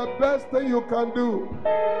 It's the best thing you can do.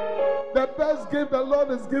 The best gift the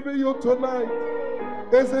Lord is giving you tonight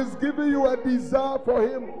is He's giving you a desire for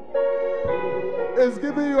Him. He's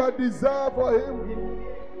giving you a desire for Him.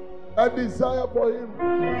 A desire for Him.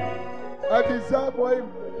 A desire for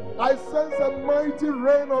Him. I sense a mighty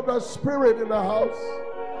rain of the Spirit in the house.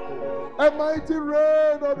 A mighty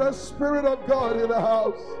rain of the Spirit of God in the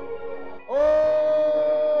house.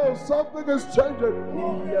 Oh, something is changing.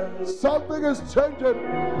 Something is changing.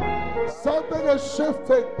 Something is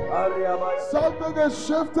shifting. Something is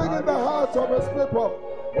shifting in the hearts of His people.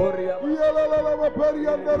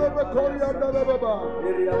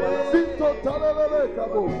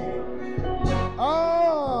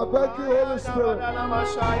 Ah, thank you, Holy Spirit.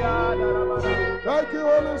 Thank you,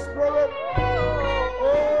 Holy Spirit.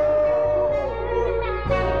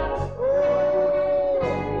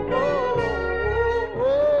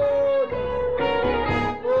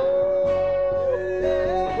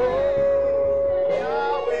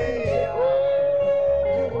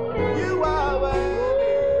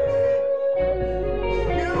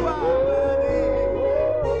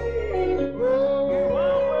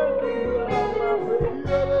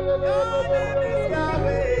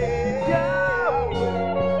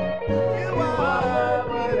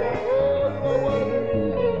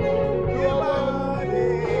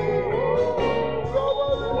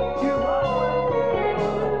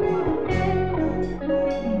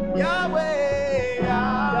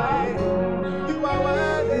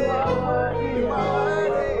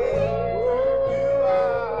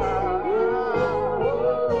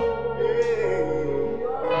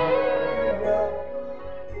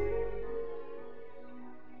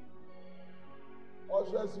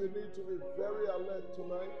 You need to be very alert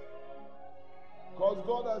tonight, because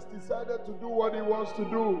God has decided to do what He wants to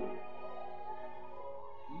do.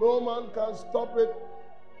 No man can stop it.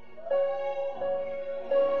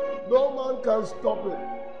 No man can stop it.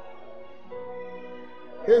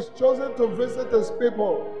 He's chosen to visit His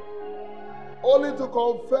people, only to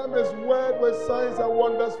confirm His word with signs and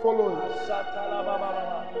wonders following.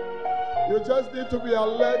 You just need to be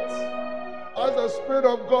alert. As the Spirit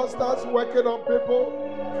of God starts working on people,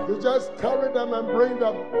 you just carry them and bring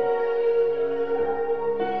them.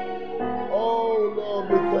 Oh Lord,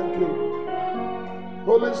 we thank you.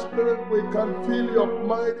 Holy Spirit, we can feel your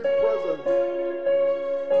mighty presence.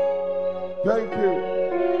 Thank you.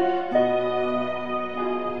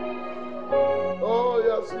 Oh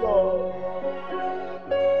yes, Lord.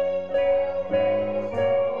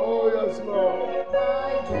 Oh yes, Lord.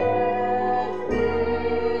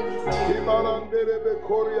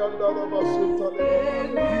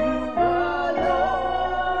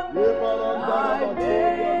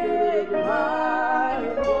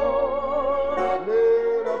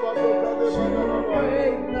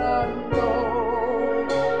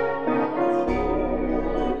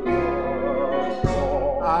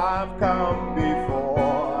 I've come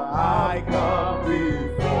before, I come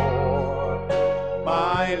before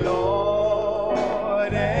my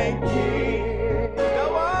Lord and King, the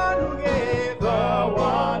one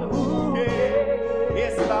who gave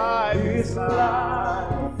His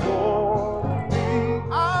life for me.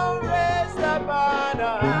 I'll raise the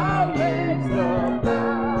banner,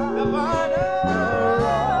 the banner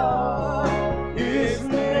is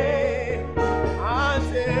made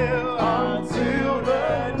until the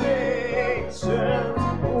nations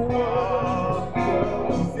walk.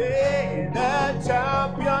 Say the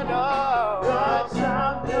champion of the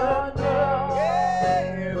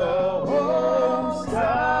host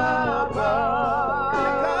above, the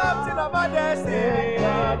captain of my destiny,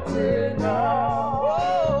 captain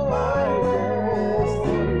of my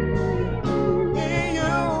destiny. In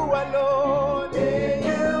you alone,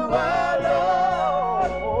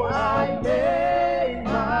 oh, I made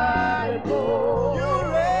my goal. You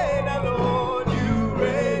reign alone,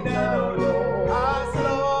 as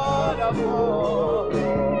Lord of all.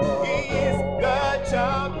 He is the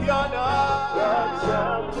champion of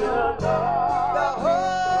the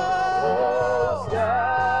host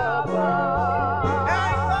above,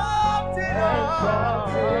 and captain of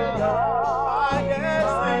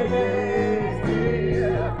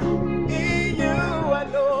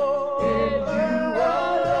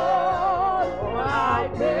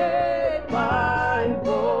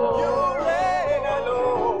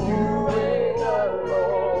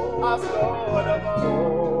as Lord of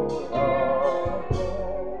all.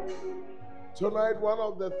 Tonight, one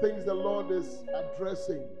of the things the Lord is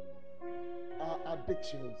addressing are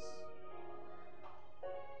addictions.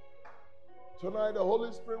 Tonight, the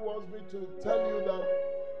Holy Spirit wants me to tell you that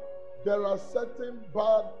there are certain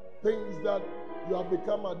bad things that you have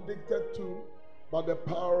become addicted to, but the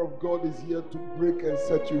power of God is here to break and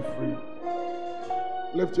set you free.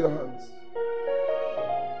 Lift your hands.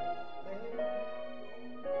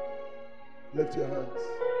 Lift your hands.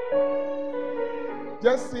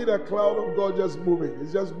 Just see the cloud of God just moving.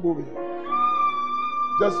 It's just moving.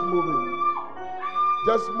 Just moving.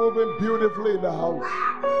 Just moving beautifully in the house.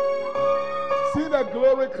 See the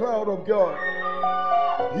glory cloud of God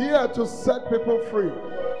here to set people free.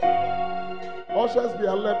 Ushers, be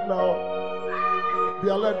alert now. Be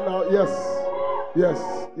alert now. Yes. Yes.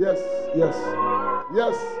 Yes. Yes.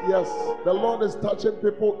 Yes. Yes. The Lord is touching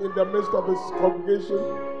people in the midst of His congregation.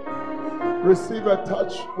 Receive a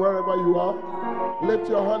touch wherever you are. Lift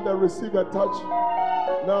your hand and receive a touch.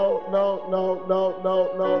 Now.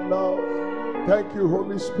 Thank you,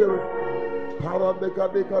 Holy Spirit.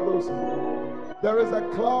 There is a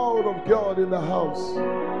cloud of God in the house.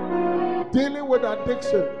 Dealing with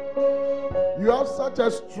addiction. You have such a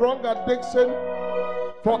strong addiction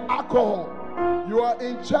for alcohol. You are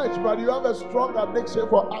in church, but you have a strong addiction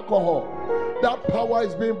for alcohol. That power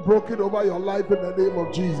is being broken over your life in the name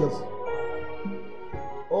of Jesus.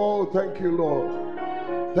 Oh, thank you, Lord.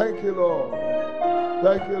 Thank you, Lord.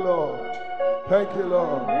 Thank you, Lord. Thank you,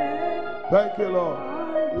 Lord. Thank you, Lord.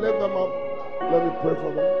 Lift them up. Let me pray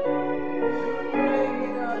for them.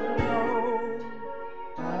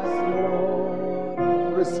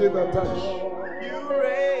 Receive a touch. You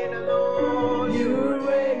reign alone. You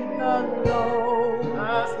reign alone.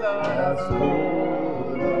 As Lord.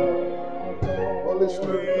 Holy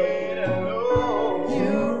Spirit.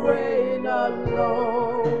 You reign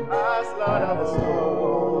alone. As Lord of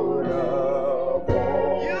Lord.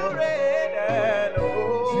 You reign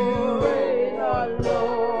alone. You reign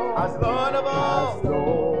alone. As Lord of all.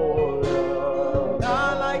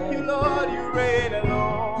 Not like you, Lord. You reign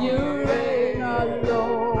alone. You reign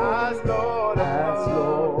alone. As Lord of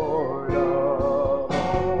all.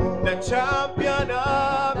 The champion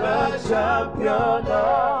of the champion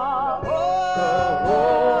of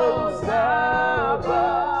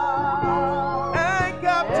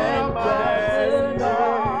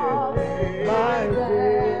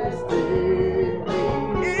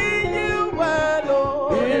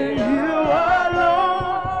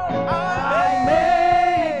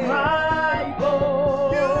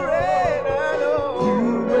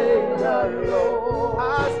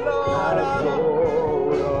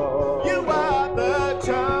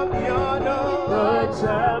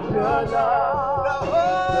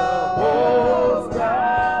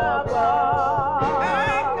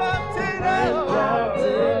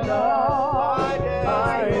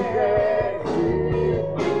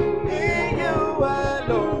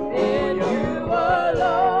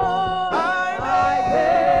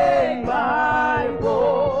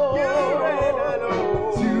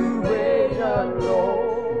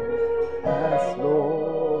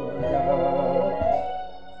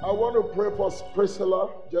pray for Priscilla.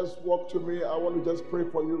 Just walk to me. I want to just pray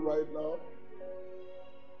for you right now.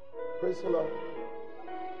 Priscilla,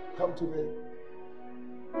 come to me.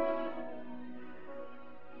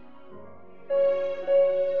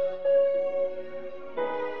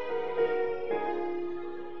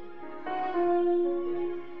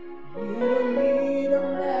 You don't need a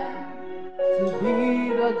man to be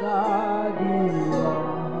the God you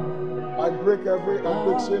are. I break every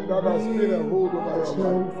addiction that has been a hold over your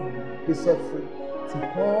life. Be set free.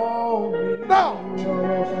 Now,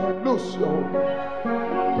 loose your hold.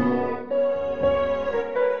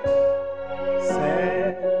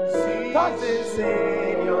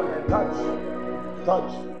 Touch. Touch.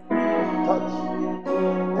 Touch. Touch.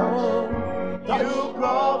 Touch.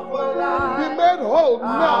 Be made whole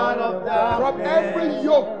now from every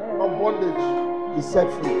yoke of bondage. Be set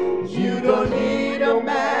free. You don't need a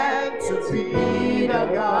man to be the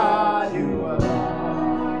God you are.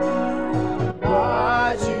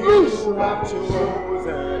 But you have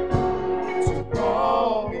chosen to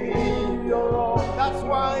call me your own. That's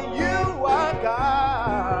why you are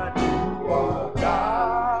God. You are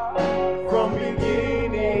God from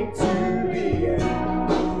beginning to the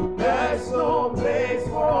end. There's no place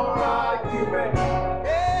for argument.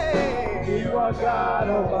 Hey, you are God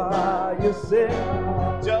all by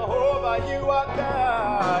yourself. Jehovah, you are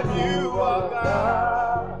God. You are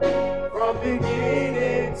God from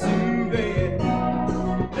beginning to the end.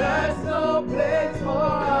 There's no place for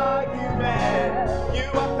argument. You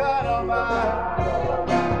are God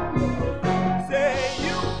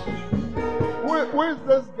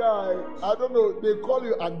this guy, I don't know, they call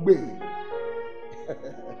you Agbe.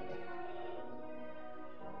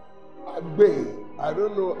 Agbe. I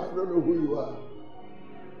don't know who you are.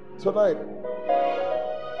 Tonight,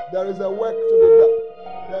 there is a work to be done.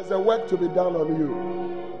 There's a work to be done on you.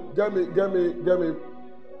 Get me.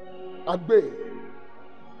 Agbe.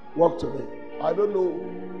 Walk to me. I don't know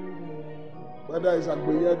whether it's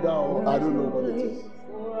Agbe or I don't know what it is.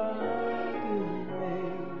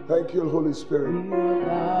 Thank you, Holy Spirit. You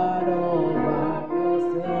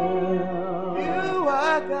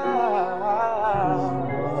are God.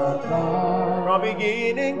 From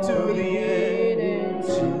beginning to the end.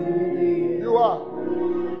 You are.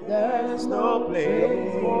 There's no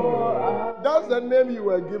place. That's the name you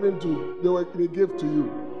were given to. They gave to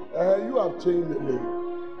you. You have changed the name.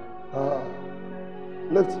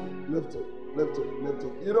 Lift it.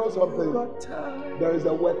 You know something? There is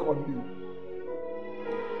a work on you.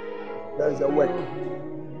 There is a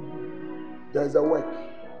work.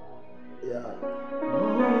 Yeah.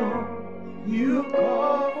 You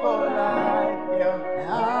call for life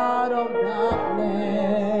out of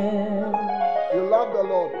darkness. You love the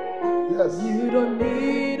Lord. Yes. You don't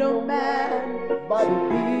need a man. But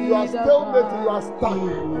you are still making, you are stuck.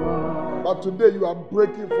 But today you are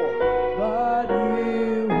breaking forth. But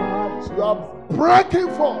you are breaking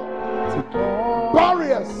forth.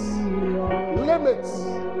 Barriers, limits.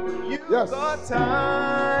 Yes. Got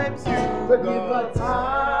times, you got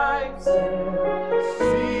times,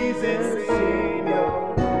 seasons in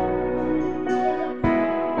your.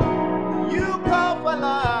 You call for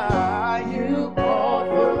life,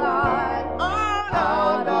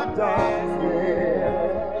 out of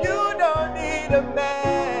darkness. You don't need a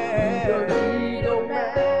man,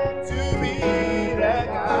 to be the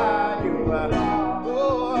God you are.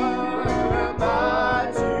 Oh,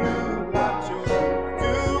 but you got you.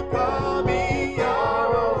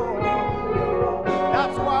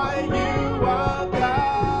 That's why you are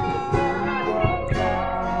God.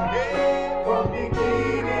 From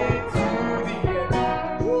beginning to the end.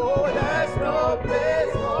 Oh, there's no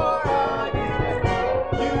place for argument.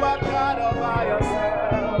 You are God all by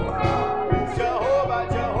yourself. Jehovah,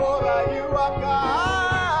 you are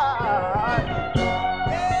God.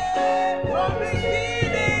 From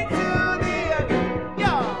beginning to the end.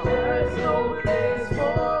 Yeah. There's no place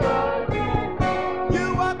for argument. You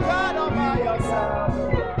are God all by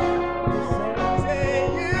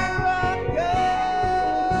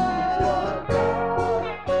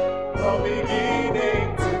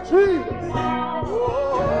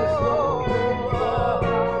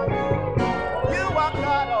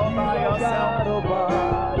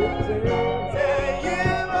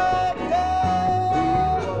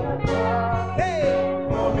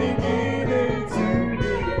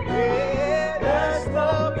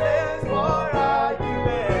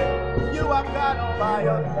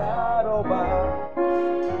yourself.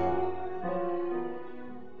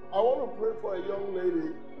 I want to pray for a young lady.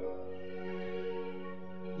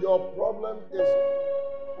 Your problem is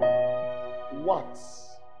what?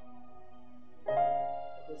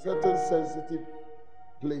 A certain sensitive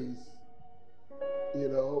place, you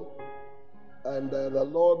know, and the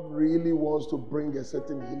Lord really wants to bring a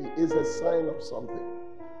certain healing. It's a sign of something.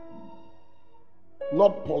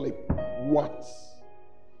 Not polyp, what?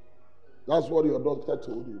 That's what your doctor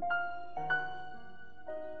told you.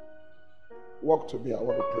 Walk to me, I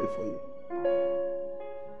want to pray for you.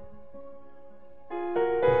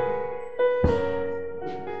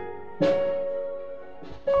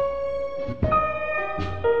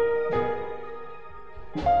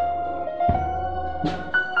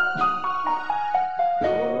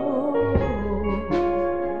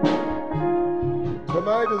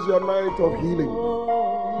 Tonight is your night of healing.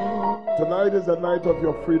 Tonight is the night of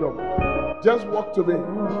your freedom. Just walk to me.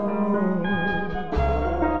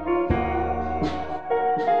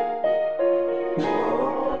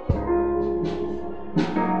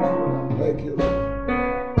 Thank you, Lord.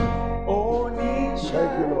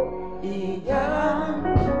 Thank you, Lord.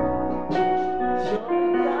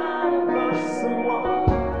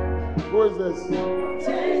 Who is this?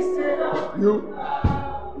 You?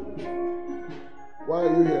 Why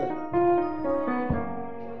are you here?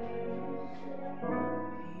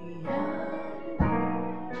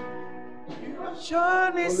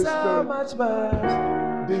 Show me so much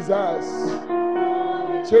mercy. Desires.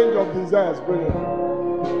 Change of desires, bring it.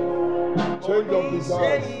 Change of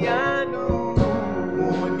desires.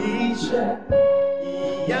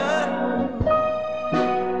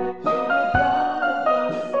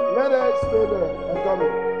 Let her stay there. I'm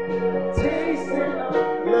coming.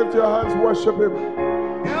 Lift your hands, worship him.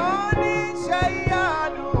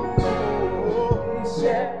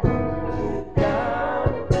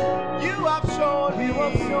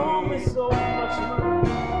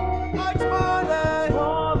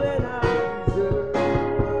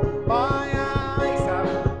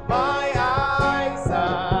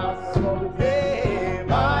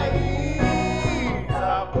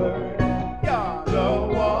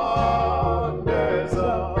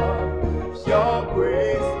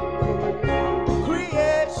 praise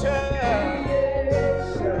creation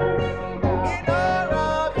in honor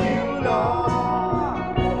of you,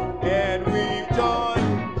 Lord, and we join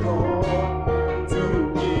to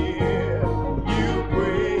give you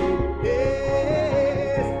praise.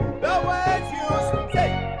 The words you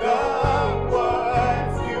say, the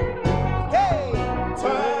words you hey,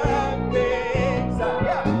 turn things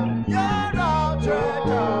up. You're all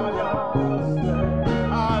treasure,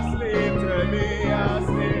 our slave to me, our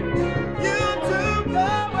slave. You took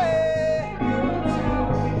away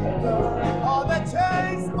all the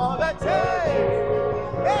chains, all the chains.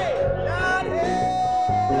 Hey, not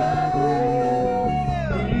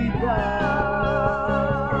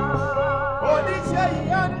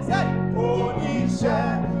Onisha,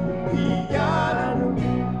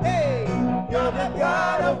 hey, you're the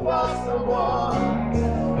God of awesome one.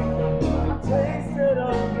 Tasted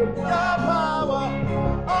of your power.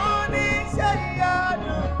 Onisha,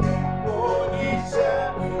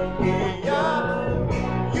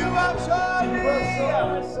 you have shown me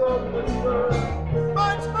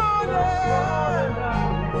much more than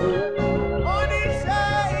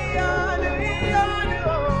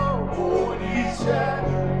Onisha,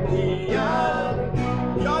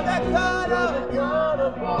 you're the God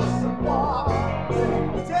of awesome power.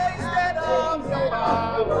 Tasted of your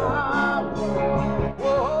power.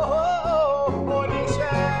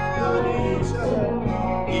 Onisha,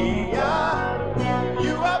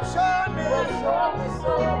 you have shown me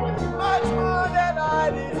much more than I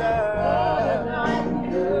deserve.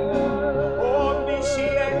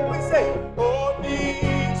 Omniscient, we say,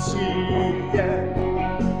 omniscient,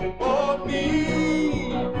 omnipotent,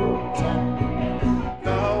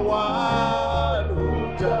 the one who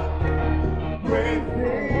does great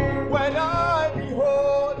things. When I behold,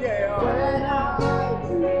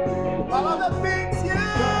 all of the things you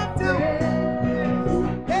do,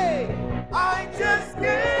 hey, I just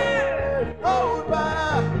can't hold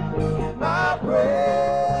back my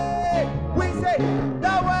praise. We say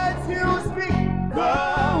the words you speak, the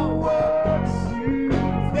words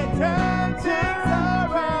they turn things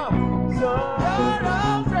around. You're a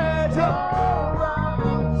treasure,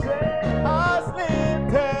 has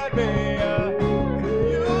lifted me up.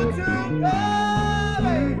 You took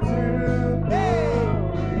away today.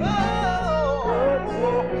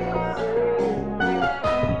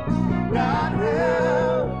 God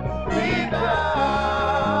help me down.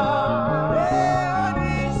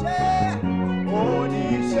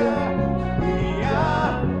 Onisha,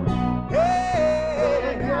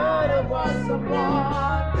 hey, God of awesome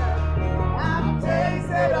wonder. I've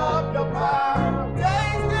tasted of your power,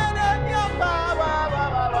 tasted of your power.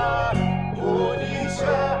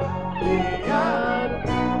 Onisha,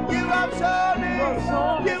 you have shown me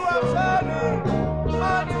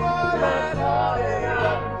much more than I am.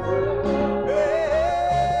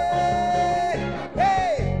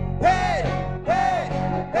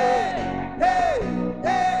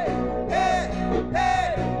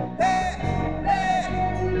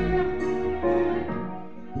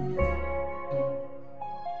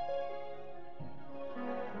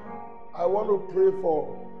 I want to pray for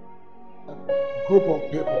a group of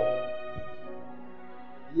people.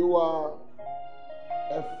 You are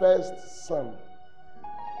a first son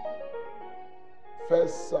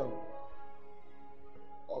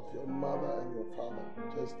of your mother and your father.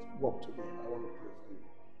 Just walk to me. I want to pray for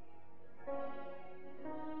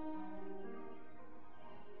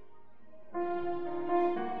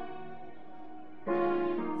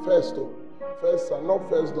you. First son, not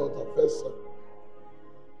first daughter, first son.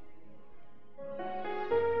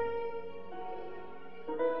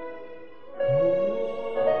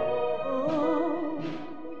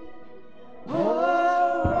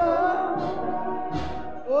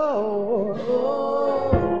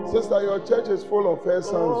 Sister, your church is full of first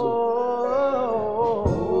sons.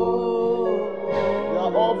 They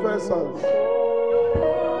are all first sons.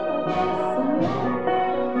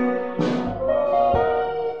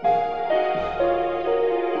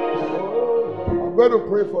 I'm going to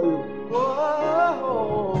pray for you.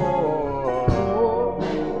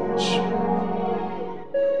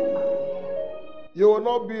 You will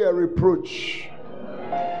not be a reproach.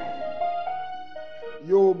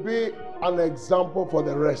 You will be an example for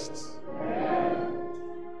the rest.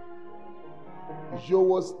 You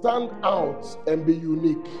will stand out and be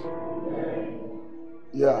unique.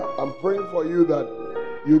 Yeah, I'm praying for you that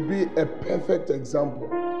you be a perfect example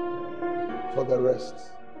for the rest.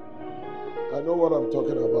 I know what I'm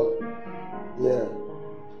talking about. Yeah.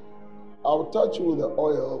 I'll touch you with the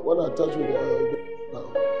oil. When I touch you with the oil, now.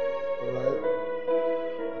 All right?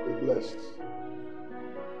 Be blessed.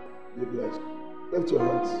 Be blessed. Lift your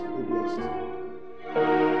hands. Be blessed.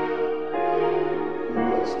 Be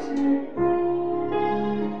blessed.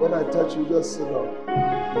 When I touch you, just sit down.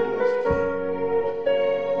 Be blessed.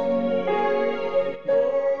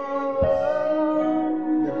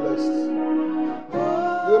 Be blessed.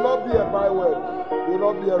 You will not be a byword. You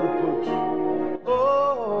will not be a reproach.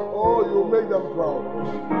 Oh, you will make them proud.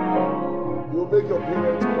 You will make your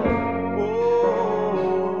parents proud.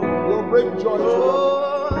 You will bring joy to them.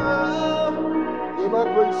 You will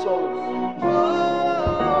not bring sorrows.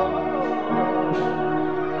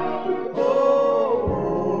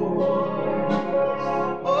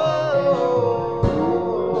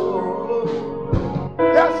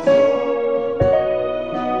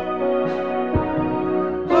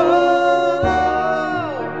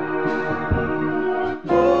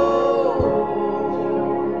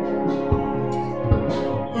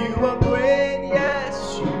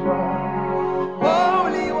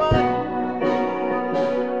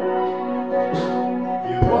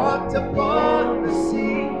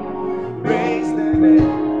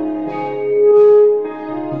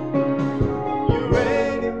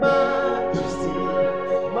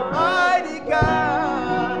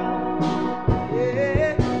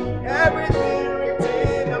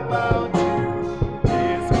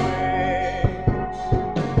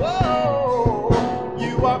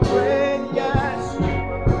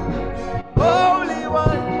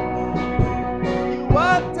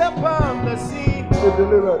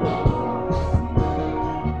 Delivered.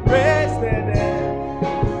 Praise the name.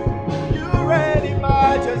 You reign in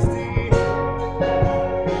majesty.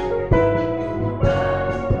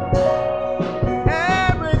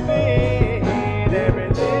 Everything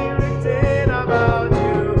written about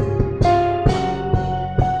you.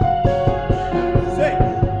 Say,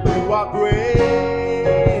 you are great.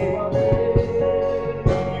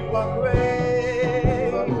 You are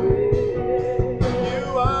great.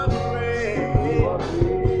 You are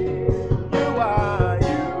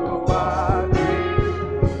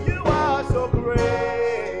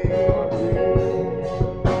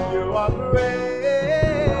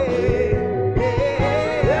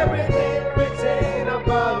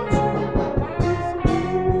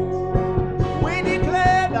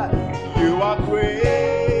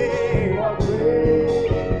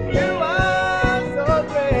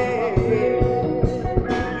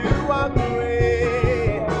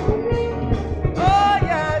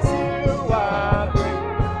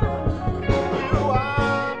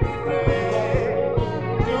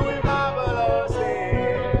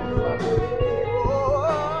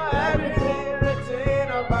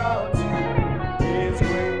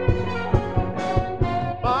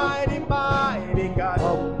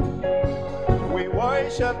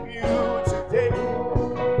worship you today.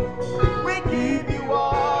 We give you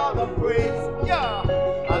all the praise, yeah,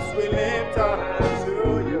 as we lift our hands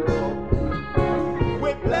to you.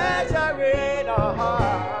 With pleasure in our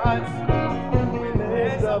hearts, we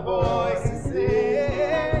lift our voice and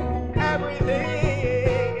sing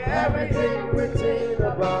everything written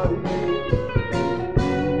about you.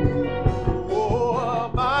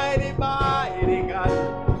 Oh, mighty, mighty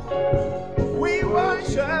God, we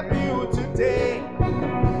worship you today.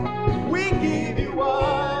 We give you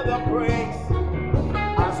all the praise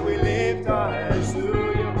as we lift our hands to you.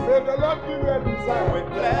 May the Lord give you a desire. With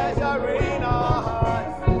pleasure in our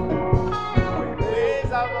hearts, we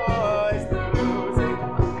raise our voice to music.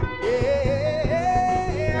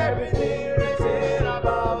 Yeah, everything written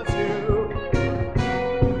about you.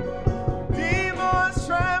 Demons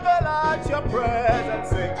tremble at your presence.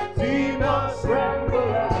 Sing. Demons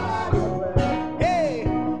tremble at your presence. Hey,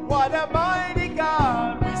 what a mighty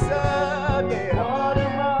God we serve. Yeah, what a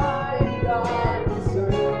mighty God we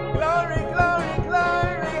serve. Glory, glory,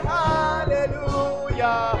 glory,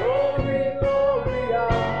 hallelujah. Glory, glory,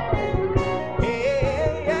 hallelujah.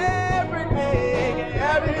 Hey,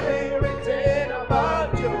 everything written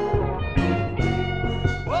about you.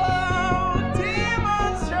 Oh,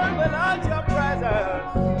 demons tremble at your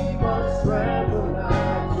presence. Demons tremble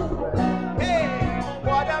at your presence. Hey,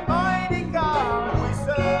 what a mighty God we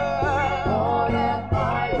serve. What a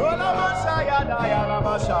mighty God.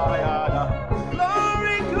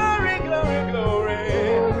 Glory, glory, glory, glory.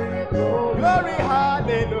 Glory,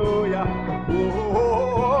 hallelujah.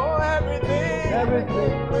 Oh, everything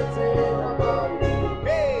written about you.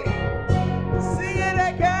 Hey, sing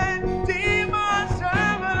it again. Demons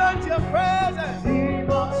tremble at your presence.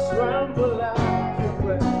 Demons tremble at your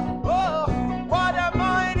presence. Oh, what a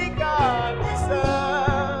mighty God we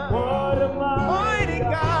serve. What a mighty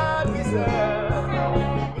God we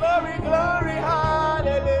serve. Glory, glory,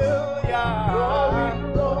 hallelujah.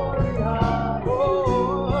 Glory, glory, hallelujah.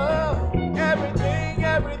 Oh, everything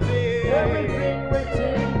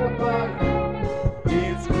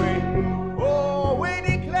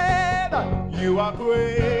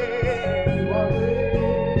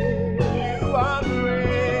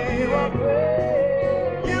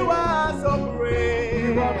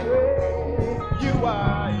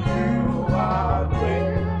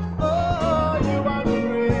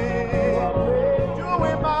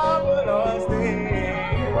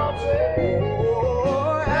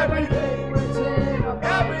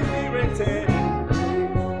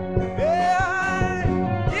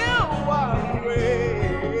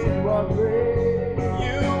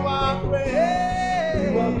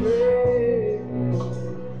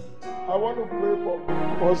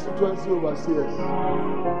Constituency overseers,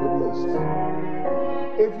 be blessed.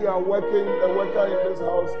 If you are working, a worker in this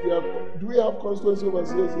house, do we have constituency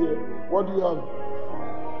overseers here? What do you have?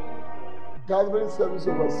 Gathering service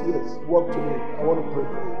overseers, walk to me. I want to pray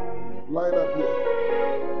for you. Line up here.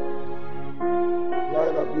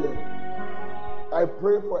 Line up here. I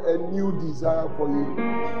pray for a new desire for you,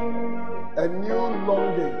 a new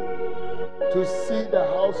longing to see the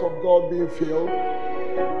house of God being filled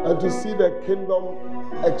and to see the kingdom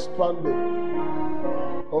expanding.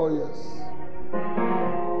 Oh yes.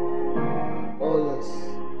 Oh yes.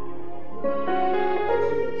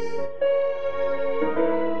 Oh yes.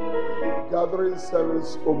 Gathering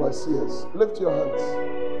service overseers. Lift your hands.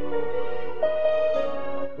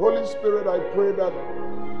 Holy Spirit, I pray that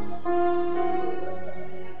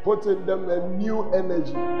put in them a new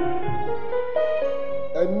energy,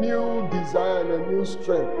 a new desire, and a new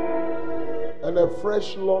strength, and a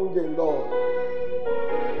fresh longing, Lord,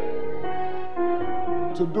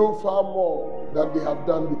 to do far more than they have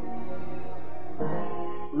done.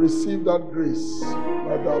 Receive that grace,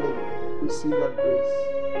 my darling. Receive that grace.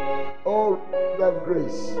 Oh, that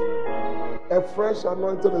grace. A fresh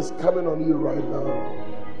anointing is coming on you right now.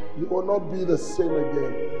 You will not be the same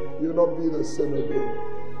again. You will not be the same again.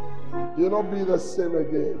 You will not be the same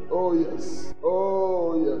again. Oh yes.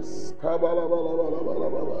 Oh yes. Power,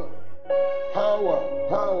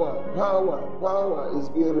 power is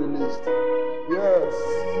being released. Yes.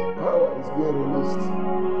 Power is being released.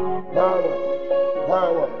 Power.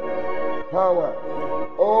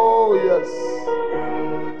 Oh yes.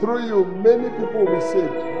 Through you, many people will be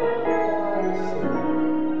saved.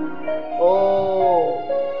 Oh,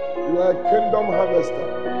 you are a kingdom harvester.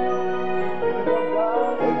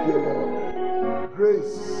 Thank you, Lord.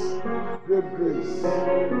 Grace, great grace,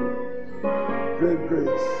 great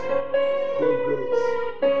grace, great grace,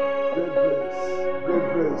 great grace, great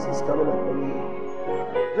grace is coming upon you.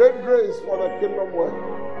 Great grace for the kingdom work.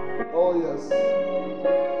 Oh yes.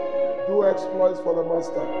 Do exploits for the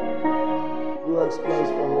master. Do exploits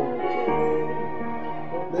for him.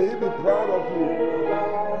 May he be proud of you.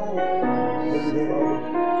 May he be proud of you.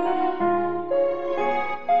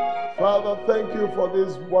 Father, thank you for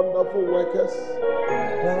these wonderful workers.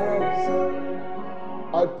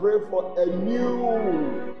 I pray for a new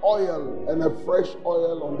oil and a fresh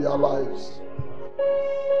oil on their lives.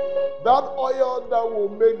 That oil that will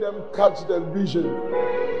make them catch the vision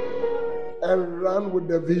and run with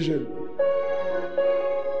the vision.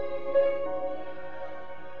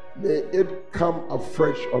 May it come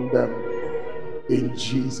afresh on them. In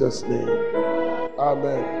Jesus' name.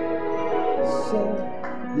 Amen. So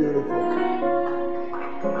beautiful.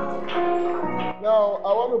 Now,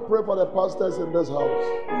 I want to pray for the pastors in this house.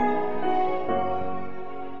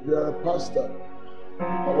 If you are a pastor,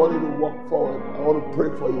 I want you to walk forward. I want to pray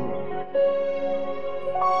for you.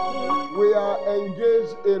 We are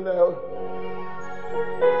engaged in a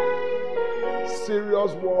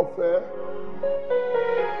serious warfare.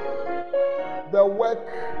 The work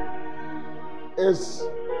is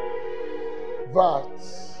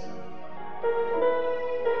vast.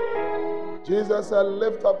 Jesus said,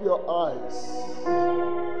 lift up your eyes.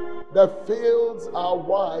 The fields are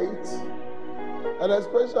wide, and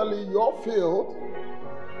especially your field,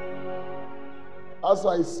 as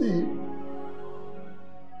I see,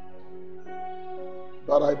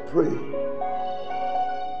 but I pray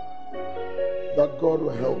that God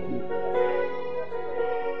will help you.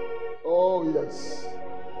 Oh yes,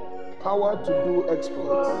 power to do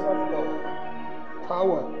exploits.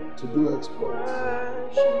 Power to do exploits.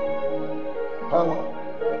 Power.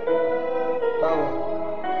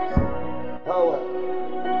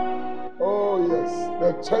 Oh yes,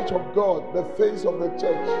 the church of God, the face of the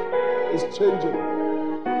church is changing.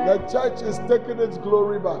 The church is taking its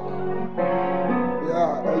glory back.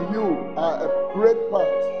 Yeah, and you are a great part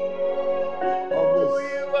of this.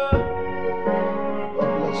 God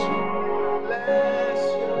bless you.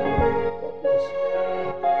 God bless you.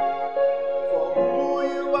 For who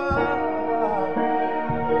you are,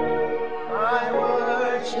 I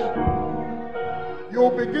worship.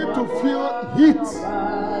 You'll begin to feel heat.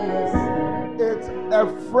 It's a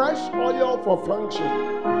fresh oil for function.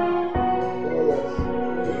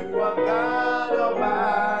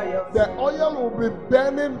 The oil will be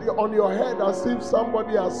burning on your head as if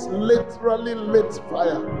somebody has literally lit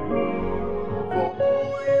fire.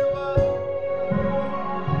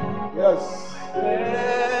 Yes.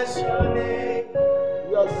 Bless your name.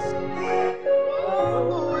 Yes.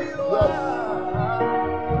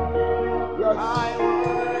 Yes. I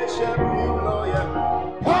worship you, Lord.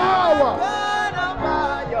 Power. God all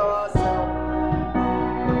by yourself.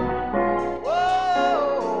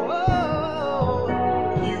 Whoa.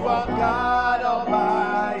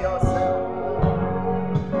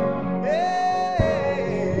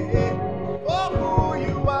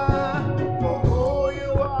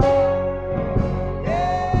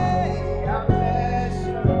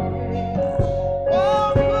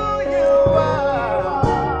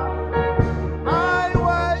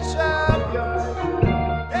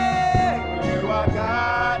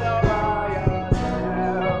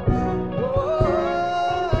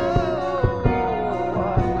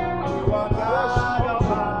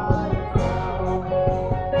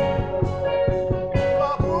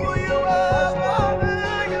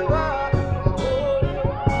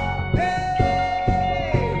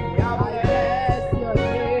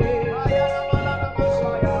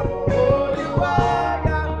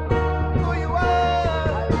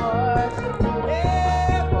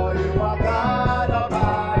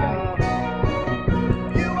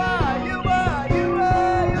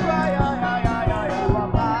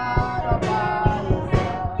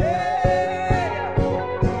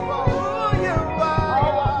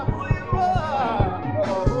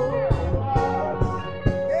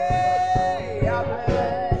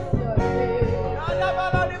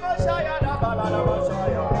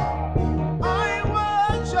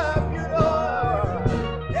 worship you, Lord.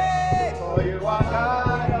 Yeah, for you are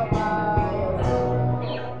God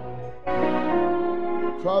Almighty.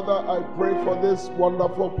 Father, I pray for these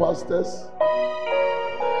wonderful pastors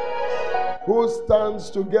who stands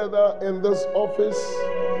together in this office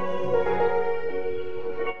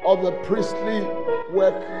of the priestly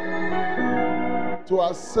work to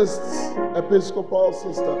assist Episcopal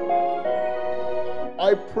sister.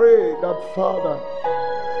 I pray that, Father,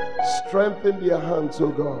 strengthen their hands, O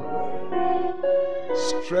God.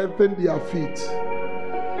 Strengthen their feet.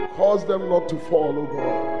 Cause them not to fall, O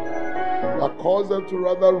God, but cause them to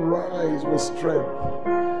rather rise with strength.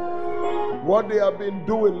 What they have been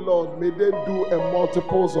doing, Lord, may they do a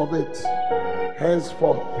multiples of it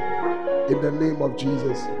henceforth in the name of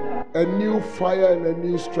Jesus. A new fire and a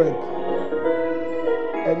new strength.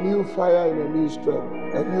 A new fire and a new strength.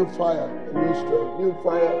 A new fire, a new strength. New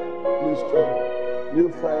fire, new strength. New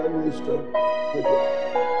fire, new strength. Take it.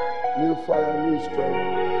 New fire, new strength.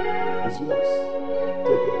 It's yours.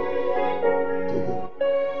 Take it. Take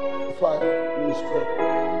it. Fire, new strength.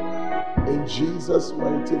 In Jesus'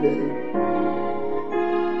 mighty name.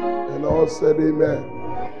 And all said amen.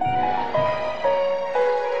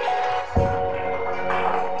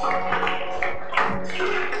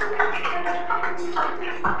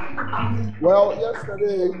 Well,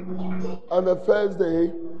 yesterday on the first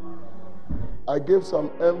day, I gave some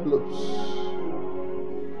envelopes.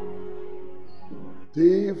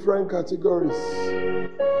 Different categories.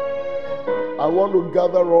 I want to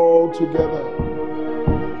gather all together.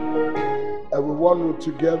 And we want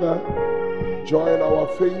to together join our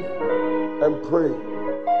faith and pray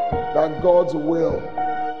that God's will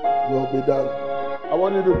be done. I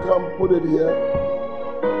want you to come put it here.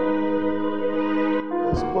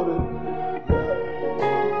 Let's put it here.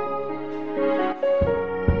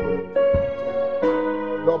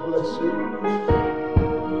 God bless you.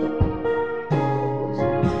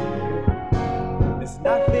 There's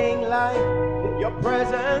nothing like your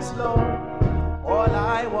presence, Lord. All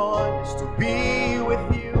I want is to be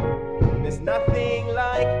with you. There's nothing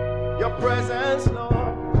like your presence, Lord.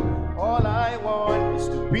 All I want is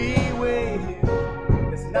to be with you.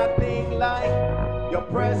 There's nothing like your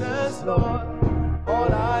presence, Lord.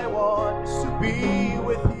 All I want is to be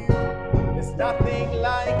with you. There's nothing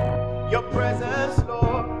like your presence,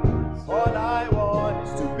 Lord. All I want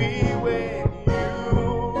is to be with you.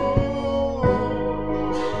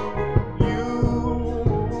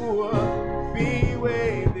 Be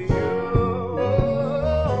with you.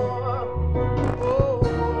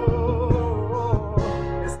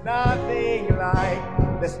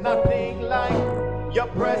 There's nothing like your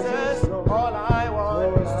presence. All I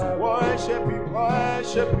want is to worship you,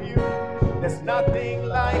 worship you. There's nothing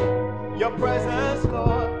like your presence,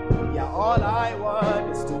 Lord. Yeah, all I want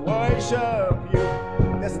is to worship you.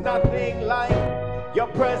 There's nothing like your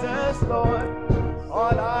presence, Lord.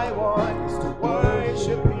 All I want is to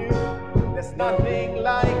worship you. There's nothing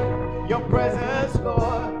like your presence,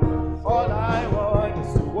 Lord. All I want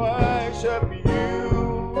is to worship you.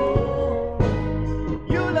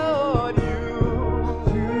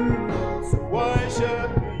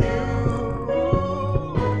 Worship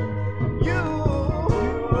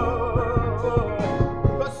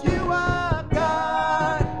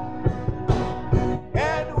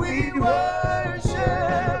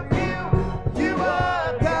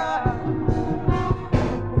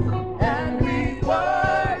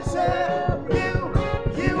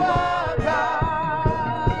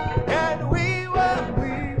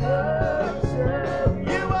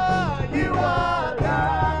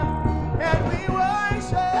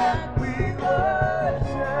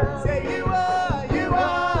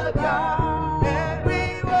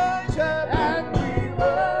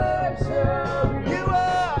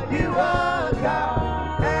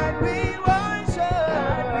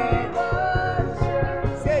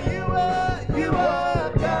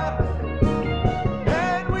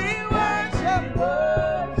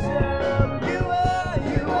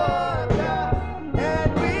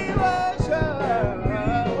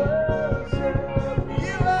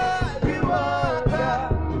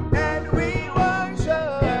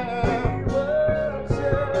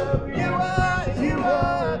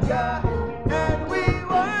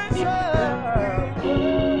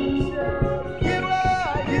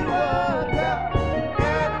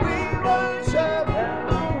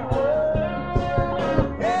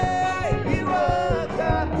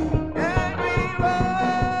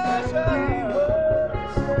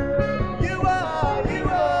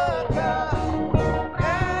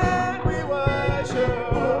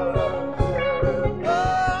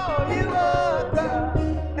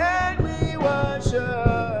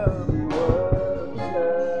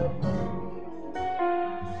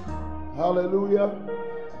Hallelujah.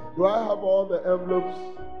 Do I have all the envelopes?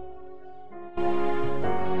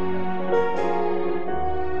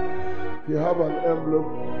 If you have an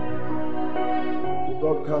envelope, do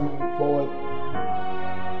not come forward.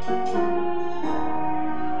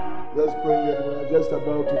 Just bring it. We are just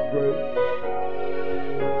about to pray.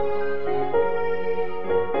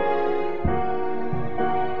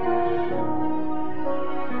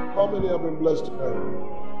 How many have been blessed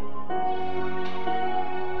tonight?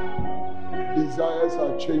 Desires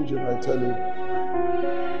are changing, I tell you.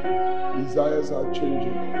 Desires are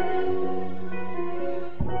changing.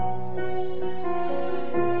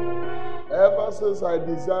 Ever since I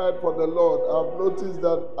desired for the Lord, I've noticed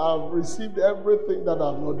that I've received everything that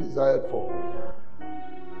I've not desired for.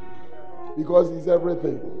 Because He's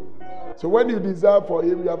everything. So when you desire for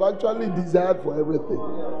Him, you have actually desired for everything.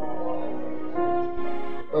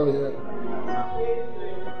 Oh, yeah.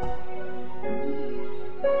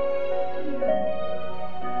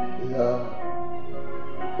 Yeah.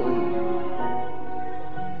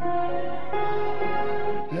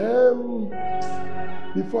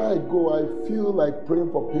 Before I go, I feel like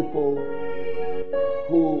praying for people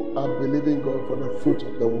who are believing God for the fruit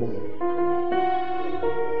of the womb.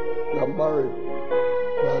 They are married,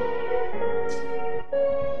 but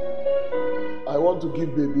I want to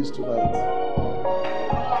give babies tonight.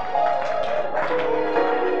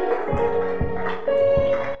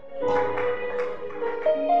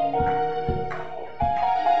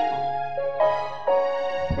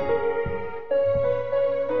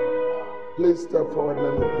 Please step forward,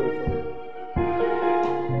 let me pray for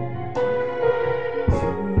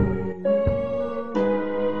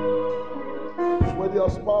you. With your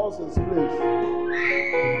spouses, please.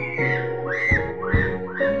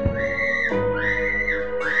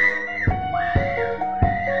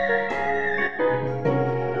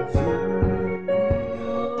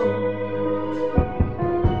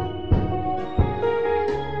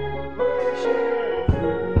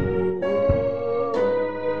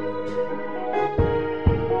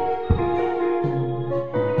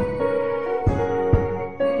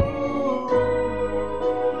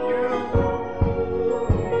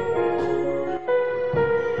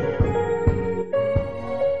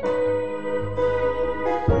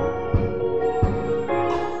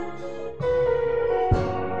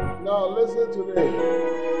 Listen to me.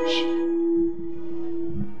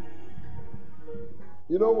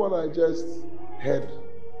 You know what I just heard?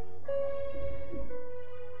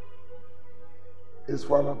 It's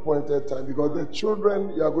for an appointed time, because the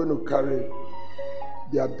children you are going to carry,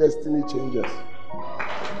 their destiny changes.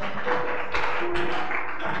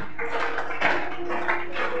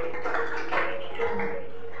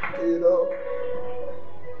 You know,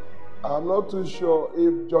 I'm not too sure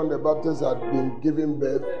if John the Baptist had been giving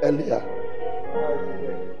birth earlier,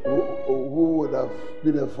 who would have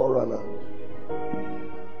been a forerunner.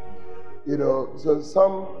 You know, so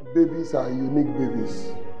some babies are unique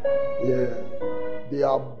babies. Yeah, they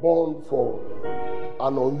are born for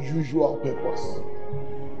an unusual purpose.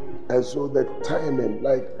 And so the timing,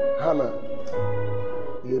 like Hannah,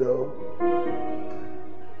 you know,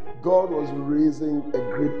 God was raising a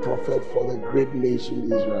great prophet for the great nation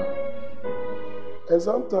Israel. And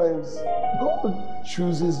sometimes God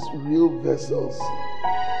chooses real vessels.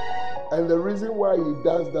 And the reason why He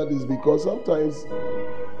does that is because sometimes,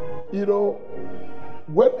 you know,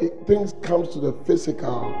 when things comes to the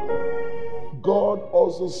physical, God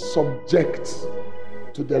also subjects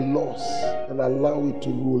to the laws and allow it to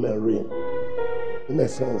rule and reign, in a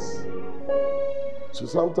sense. So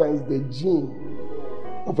sometimes the gene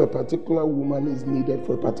of a particular woman is needed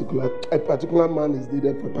for a particular man is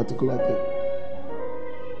needed for a particular thing.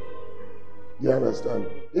 You understand?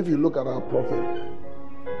 If you look at our prophet,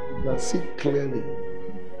 you can see clearly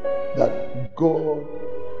that God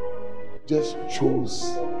just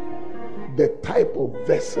chose the type of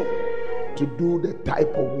vessel to do the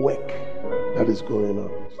type of work that is going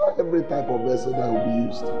on. It's not every type of vessel that will be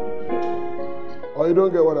used. Or you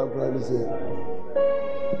don't get what I'm trying to say?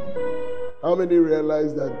 How many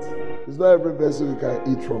realize that it's not every vessel you can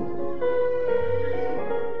eat from?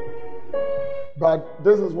 But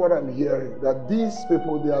this is what I'm hearing, that these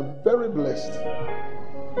people, they are very blessed.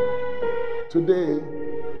 Today,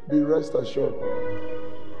 be rest assured.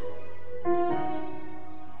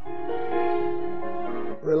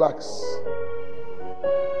 Relax.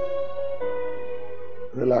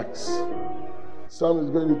 Relax. Some is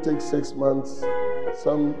going to take 6 months.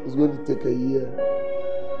 Some is going to take a year.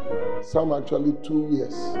 Some actually 2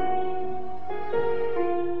 years.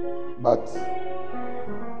 But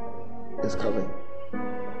it's coming.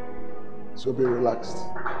 So be relaxed.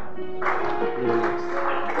 Yes.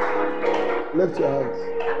 Lift your hands.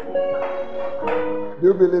 Do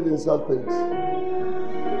you believe in such things?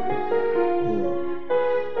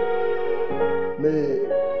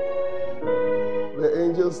 The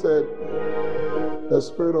angel said, the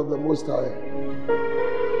Spirit of the Most High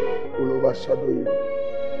will overshadow you.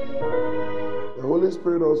 The Holy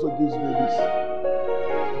Spirit also gives babies.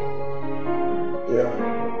 Yeah.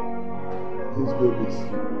 Gives babies.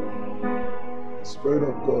 The Spirit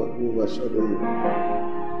of God will overshadow you.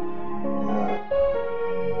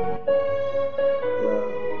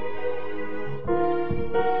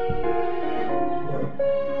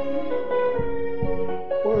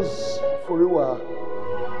 What's Foriwa?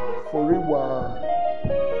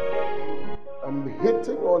 I'm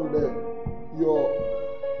hitting on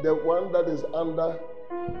the one that is under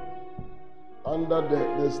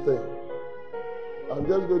this thing. I'm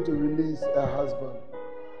just going to release a husband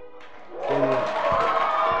for you.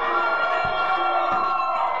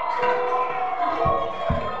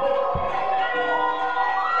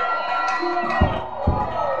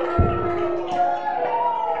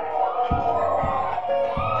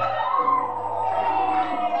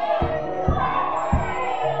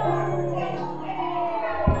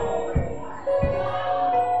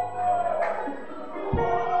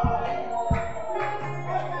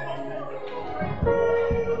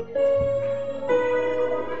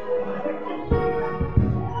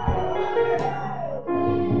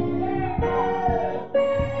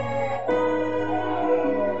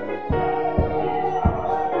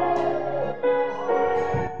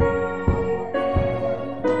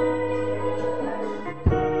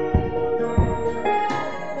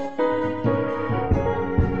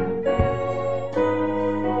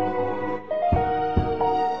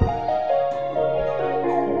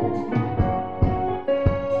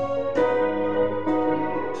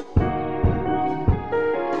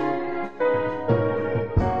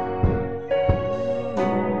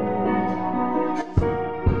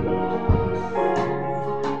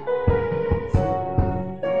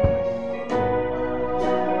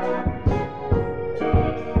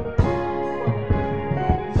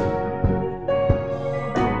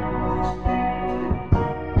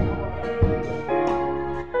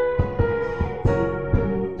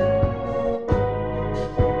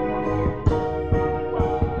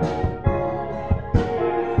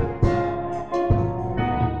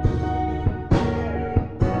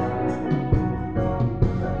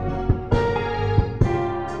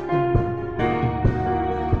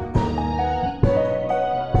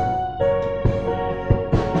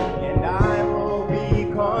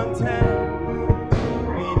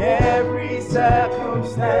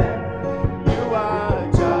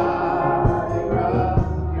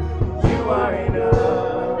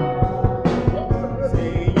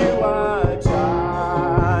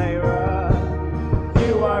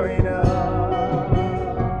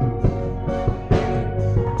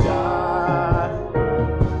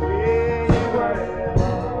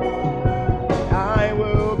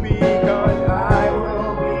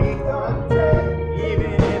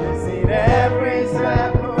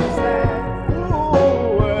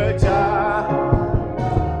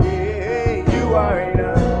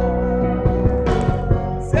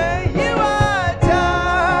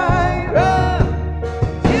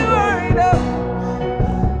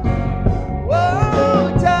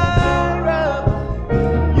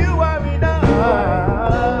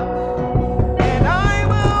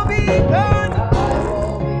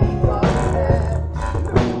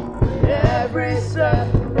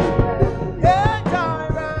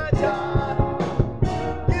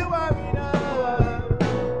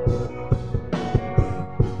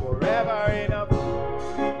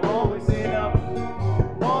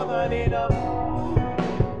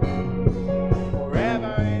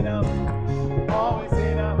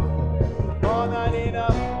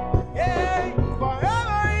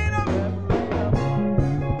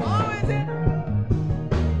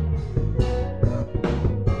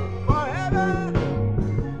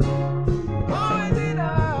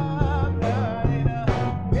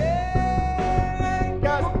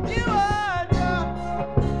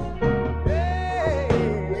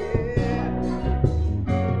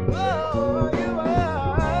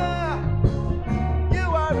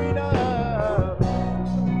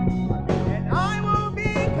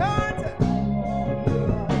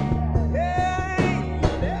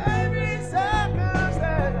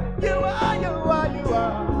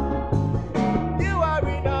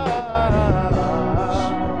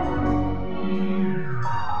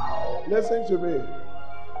 Listen to me.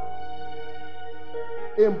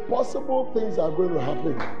 Impossible things are going to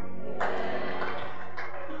happen.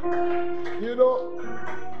 You know,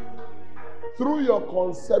 through your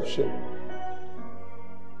conception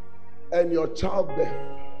and your childbirth,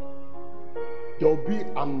 there will be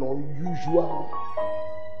an unusual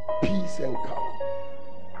peace and calm.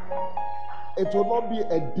 It will not be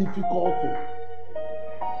a difficult thing.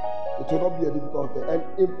 It will not be a difficult thing. And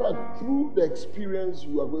in fact, through the experience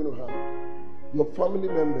you are going to have, your family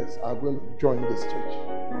members are going to join this church.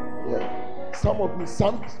 Yeah. Some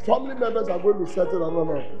family members are going to settle down.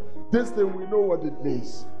 No. This thing, we know what it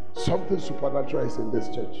means. Something supernatural is in this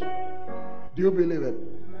church. Do you believe it?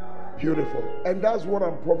 Beautiful. And that's what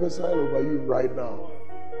I'm prophesying over you right now.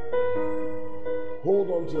 Hold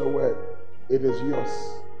on to the word. It is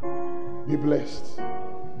yours. Be blessed.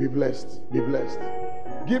 Be blessed. Be blessed.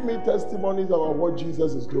 Give me testimonies about what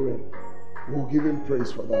Jesus is doing. We'll give him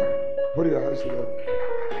praise for that. Put your hands together.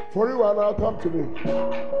 For you and now come to me.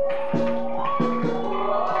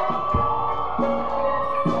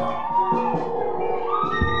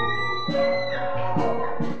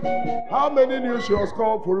 How many knew she was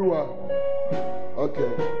called Furua?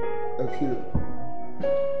 Okay, a few.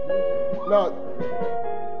 Now,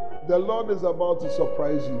 the Lord is about to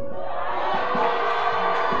surprise you.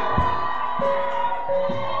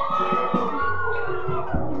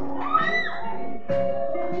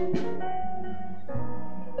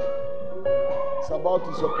 It's about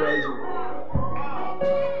to surprise you.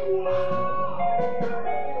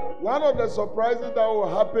 One of the surprises that will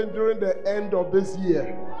happen during the end of this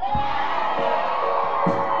year.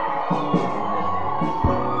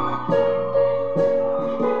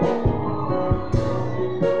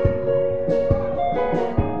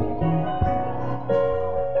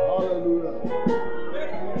 Hallelujah.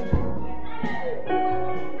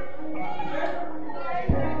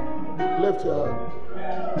 Lift your hand.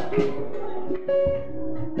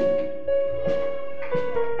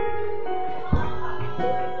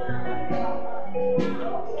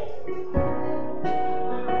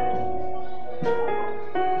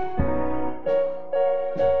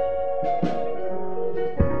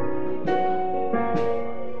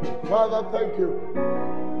 Father, thank you.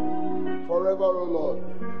 Forever, O Lord,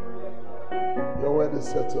 your word is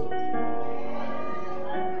settled.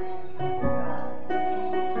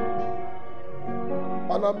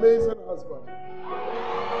 An amazing husband.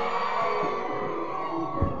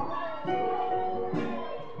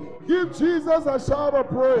 Give Jesus a shout of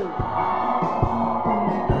praise.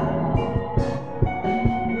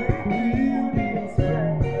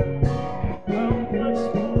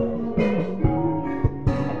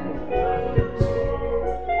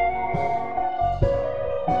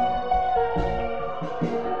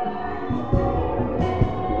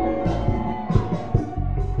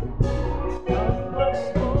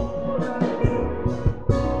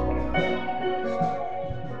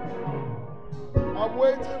 I'm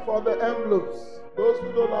waiting for the envelopes. Those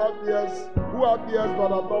who don't have theirs, who have theirs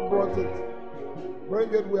but have not brought it,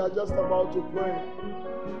 bring it. We are just about to pray.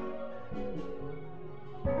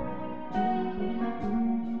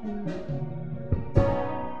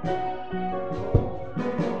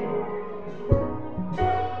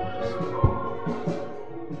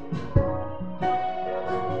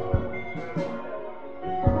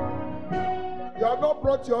 You have not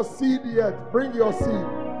brought your seed yet. Bring your seed.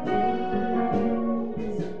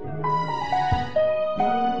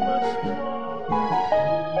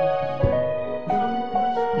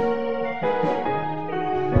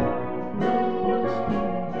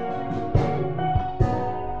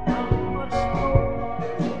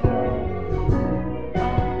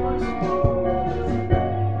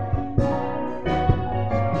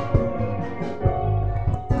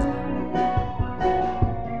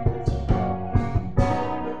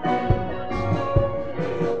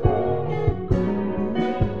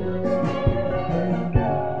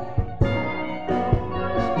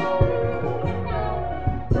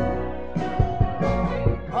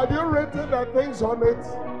 Have you written the things on it?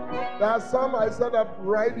 There are some I said up,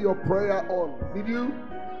 write your prayer on. Did you?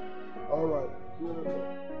 All right. Beautiful.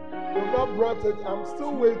 You've not brought it. I'm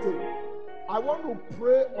still waiting. I want to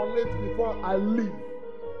pray on it before I leave.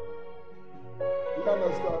 You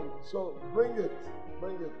understand? So bring it.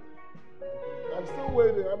 Bring it. I'm still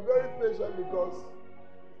waiting. I'm very patient because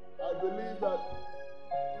I believe that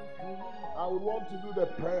I would want to do the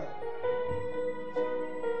prayer.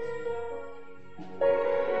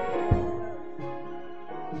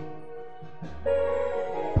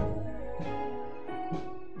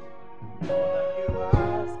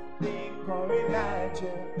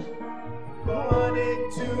 Born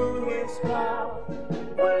into his power,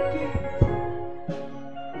 working.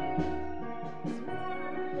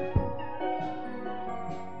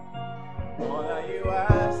 All that you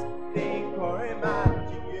ask, think or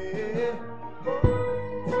imagine, yeah.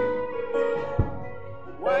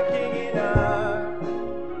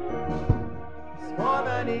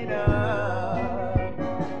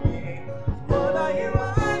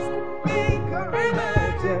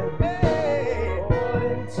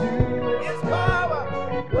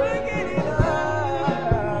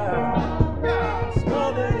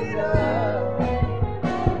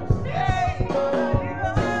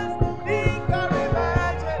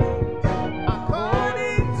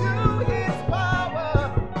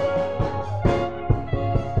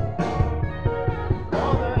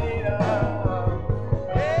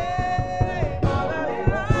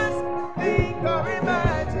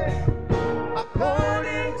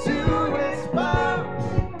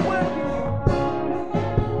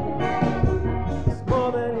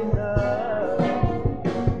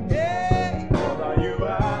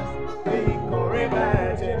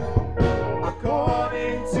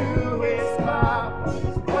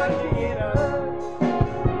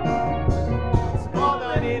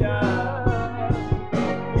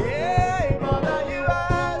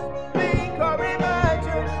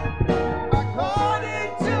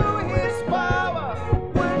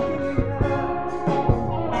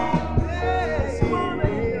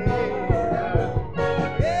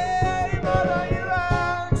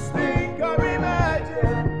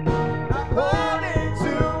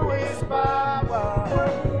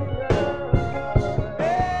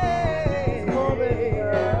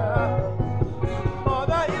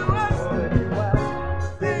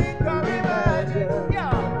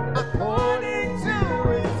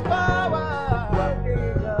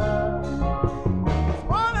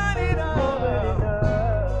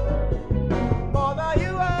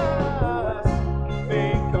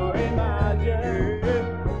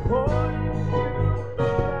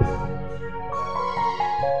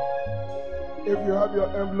 If you have your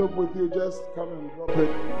envelope with you, just come and drop it.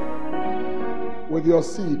 With your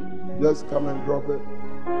seed, just come and drop it.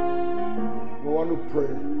 We want to pray.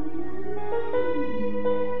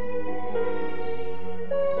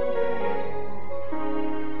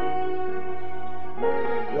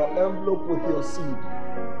 Your envelope with your seed.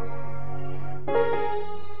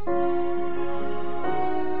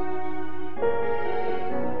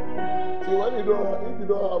 See, if you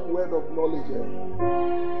don't have word of knowledge,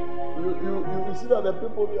 you see that the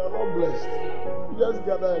people they are not blessed. You just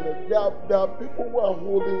gather in it. There are people who are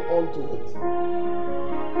holding on to it.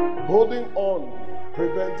 Holding on,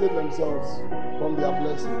 preventing themselves from their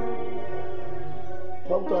blessing.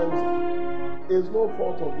 Sometimes it's no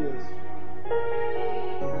fault of theirs.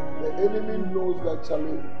 The enemy knows that,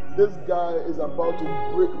 Charlie, this guy is about to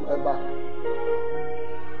break my back.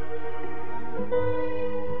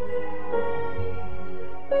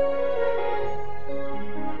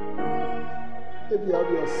 If you have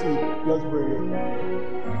your seed, just bring it.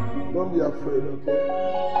 Don't be afraid, okay?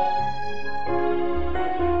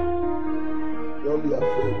 Don't be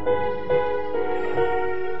afraid.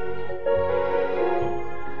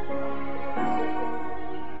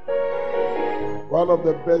 One of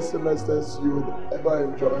the best semesters you would ever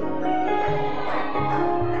enjoy.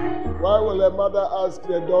 Why will a mother ask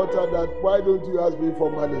their daughter that, why don't you ask me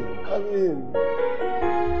for money? I mean,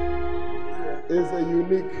 it's a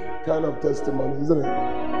unique kind of testimony, isn't it?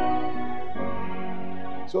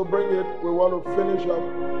 So bring it. We want to finish up.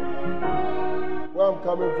 Where I'm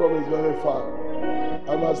coming from is very far.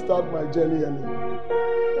 I must start my journey anyway.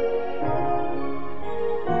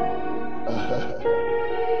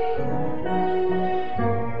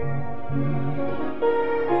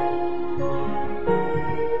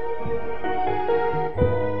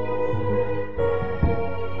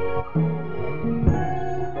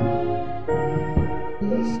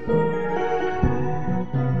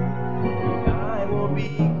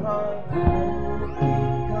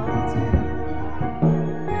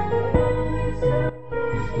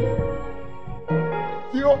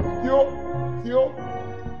 Theo?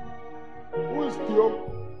 Who is Theo?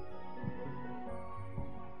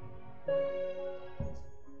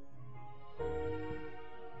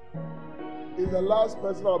 He's the last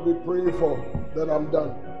person I'll be praying for, then I'm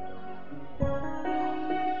done.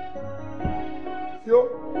 Theo?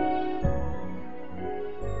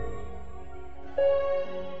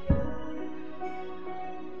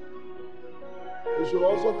 You should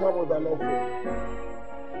also come with an offering.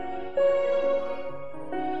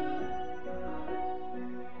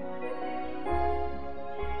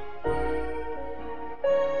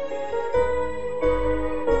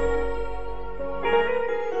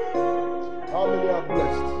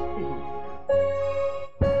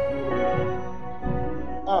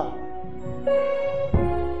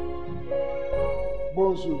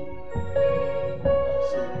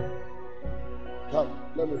 Come,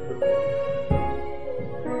 let me pray.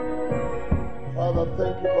 Father,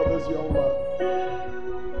 thank you for this young man.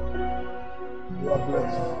 You are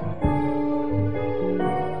blessed.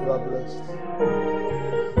 You are blessed.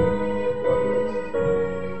 You are blessed.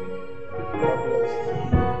 You are blessed.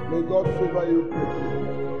 May God favor you greatly.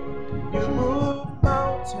 You move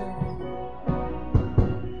mountains.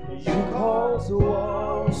 You cause the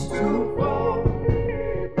walls to fall.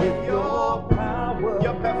 With your power,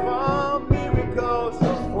 you perform miracles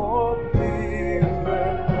for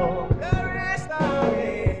miracles. There is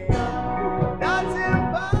nothing that's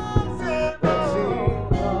impossible.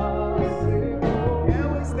 And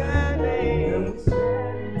we're standing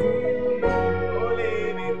only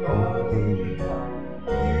because you.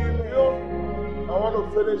 I want to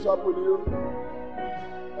finish up with you,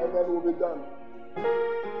 and then we'll be done.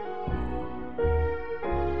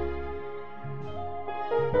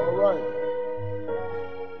 All right.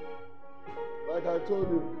 Like I told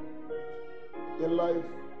you, in life,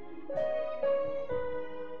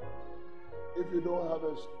 if you don't have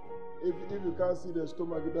if you can't see the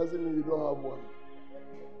stomach, it doesn't mean you don't have one.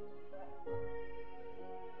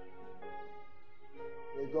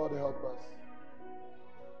 May God help us.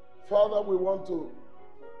 Father, we want to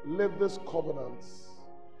live this covenant.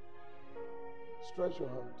 Stretch your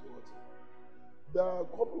hand towards it. There are a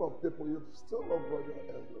couple of people, you've still not got your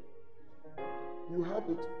envelope. You have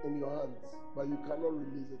it in your hands, but you cannot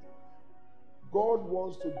release it. God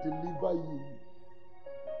wants to deliver you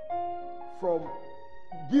from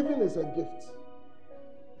giving is a gift.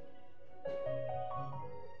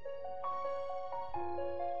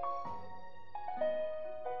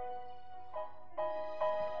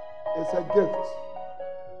 It's a gift.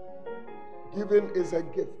 Giving is a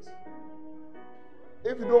gift.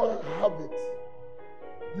 If you don't have it,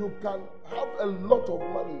 you can have a lot of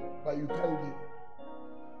money, but you can't give.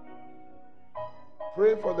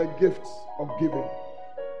 Pray for the gifts of giving.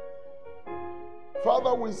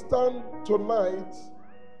 Father, we stand tonight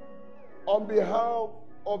on behalf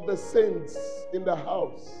of the saints in the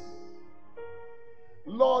house.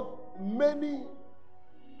 Lord, many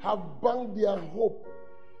have banked their hope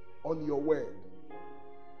on your word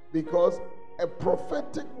because a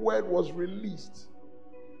prophetic word was released.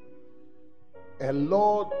 And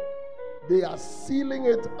Lord, they are sealing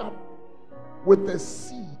it up with the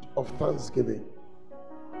seed of thanksgiving.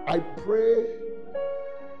 I pray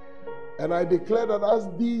and I declare that as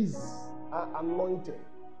these are anointed,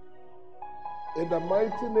 in the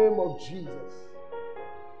mighty name of Jesus,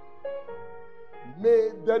 may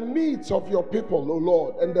the needs of your people, O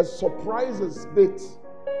Lord, and the surprises bit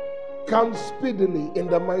come speedily in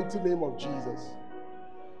the mighty name of Jesus.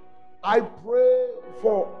 I pray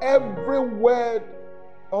for every word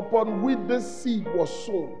upon which this seed was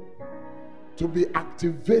sown to be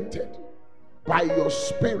activated by your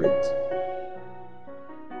spirit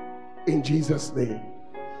in Jesus' name.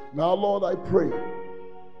 Now, Lord, I pray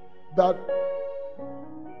that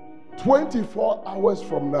 24 hours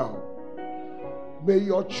from now, may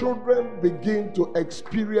your children begin to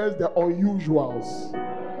experience the unusuals,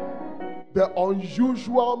 the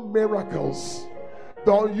unusual miracles,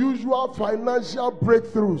 the unusual financial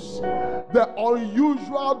breakthroughs, the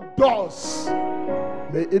unusual doors.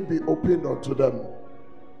 May it be opened unto them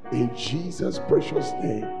in Jesus' precious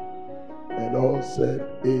name. And all said,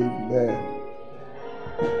 amen.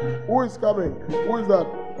 Who is coming? Who is that?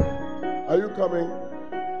 Are you coming?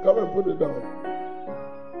 Come and put it down.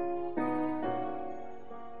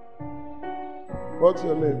 What's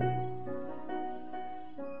your name?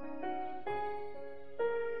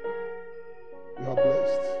 You are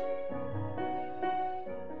blessed.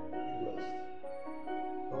 You're blessed.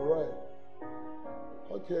 All right.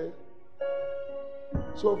 Okay.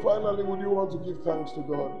 So finally, would you want to give thanks to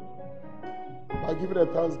God by giving a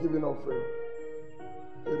thanksgiving offering?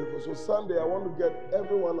 Beautiful. So Sunday, I want to get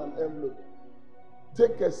everyone an envelope.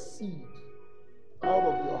 Take a seed out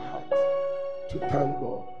of your heart to thank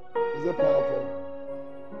God. Is it powerful?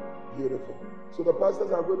 Beautiful. So the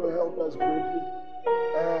pastors are going to help us greatly.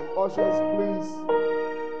 And ushers, please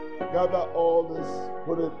gather all this,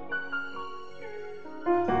 put it.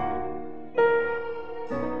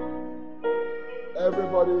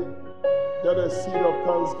 Everybody get a seed of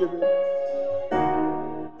thanksgiving.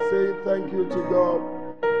 Say thank you to God.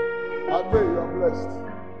 I pray you are blessed.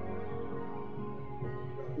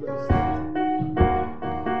 Blessed.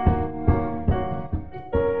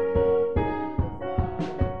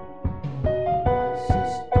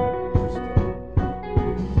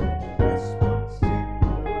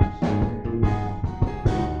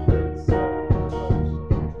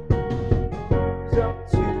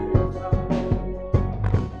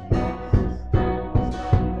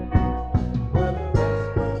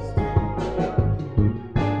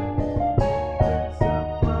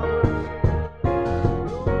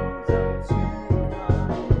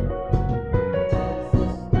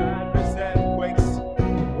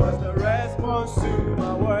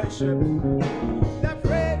 The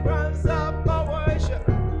fragrance of my worship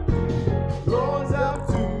rose up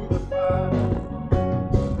to the Father.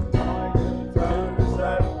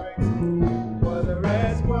 Was a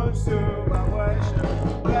response to my worship.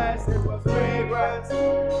 Blessed was fragrance,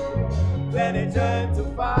 then it turned to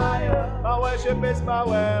fire. My worship is my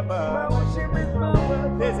weapon. My worship is my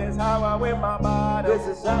weapon. This is how I win my battle. This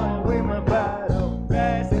is how I win my battle.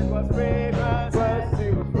 Blessed was fragrance,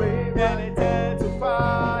 then it turned to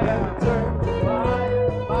fire.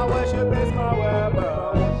 My worship is my weapon.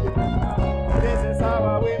 This is how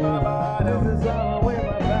I win my battle. This is how I win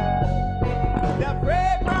my battle. The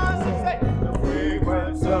fragrance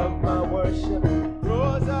of my worship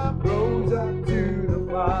rose up to the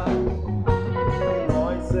Father.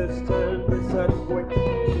 Voices turned to such quick.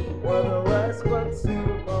 What a response to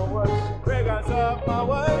my worship. Fragrance of my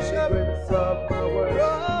worship. Fragrance of my worship.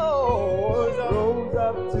 Rose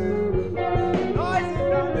up to the Father.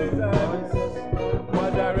 Noises on the earth.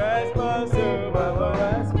 What a response to my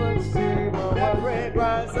worship. The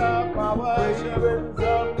fragrance of my worship. Fragrance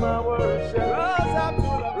of my worship.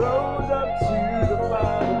 Rose up to the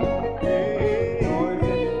Father.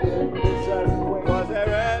 Was a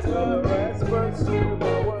response to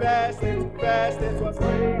my worship. Fasting was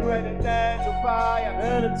fragrant and turned to fire.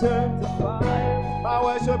 And it turned to fire. My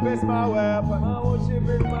worship is my weapon. My worship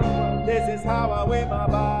is my weapon. This is how I win my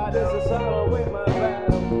battle. This is how I win my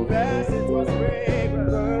battle. First it was fragrant.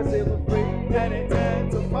 First it was fragrant. Then it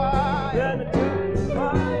turned to fire. Then it turned to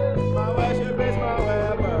fire. My worship is my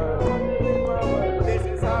weapon.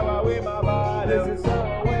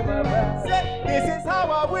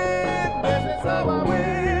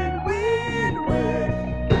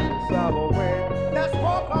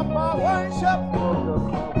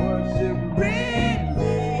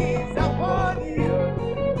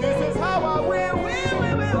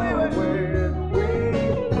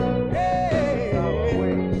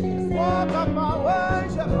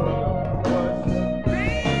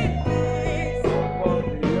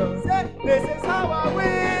 This is how I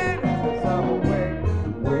win. This is how I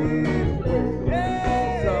win. Win. Yeah.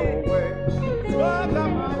 This is how I win. It's what I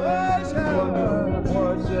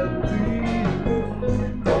worship thee.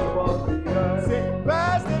 Top of the earth. Say,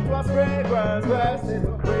 first it was fragrance, first it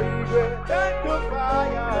was fragrance. Turn to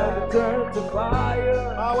fire, turn to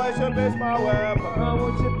fire. My worship is my weapon. My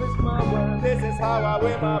worship is my weapon. This is how I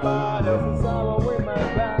win my battle. This is how I win my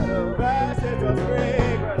battle. First it was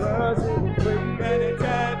fragrance, first it was fragrance. Then it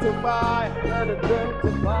turned to fire, then it turned to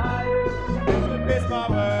fire. Worship is my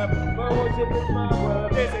weapon. My worship is my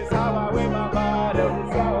weapon. This is how I win my battle. This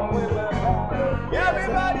is how I win my battle.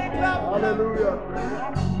 Everybody clap. Hallelujah.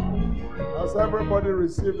 As everybody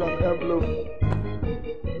received an envelope,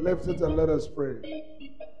 lift it and let us pray.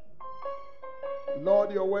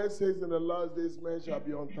 Lord, your word says in the last days men shall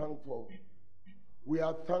be unthankful. We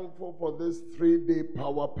are thankful for this 3-day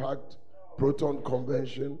power-packed Proton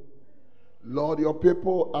convention. Lord, your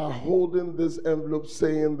people are holding this envelope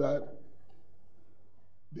saying that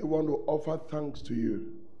they want to offer thanks to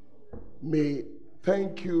you. May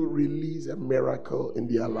thank you release a miracle in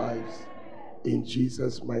their lives. In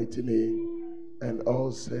Jesus' mighty name. And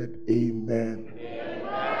all said, Amen. Amen.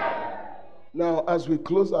 Now, as we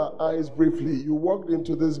close our eyes briefly, you walked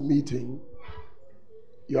into this meeting.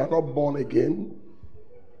 You are not born again.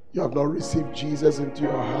 You have not received Jesus into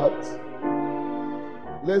your heart.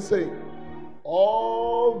 Listen,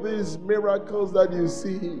 all these miracles that you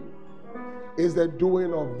see is the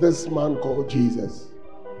doing of this man called Jesus.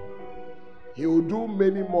 He will do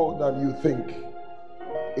many more than you think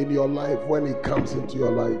in your life when he comes into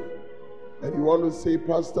your life. And you want to say,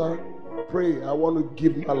 Pastor, pray. I want to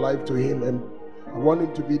give my life to him and I want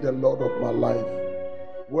him to be the Lord of my life.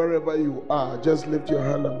 Wherever you are, just lift your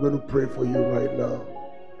hand. I'm going to pray for you right now.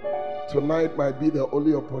 Tonight might be the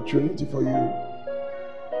only opportunity for you.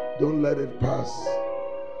 Don't let it pass.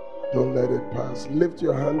 Don't let it pass. Lift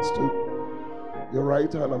your hands to your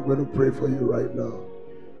right hand. I'm going to pray for you right now.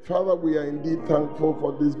 Father, we are indeed thankful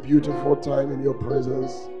for this beautiful time in your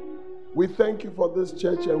presence. We thank you for this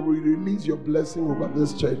church and we release your blessing over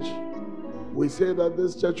this church. We say that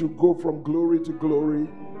this church will go from glory to glory,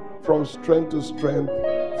 from strength to strength,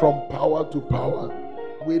 from power to power.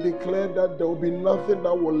 We declare that there will be nothing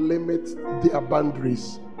that will limit their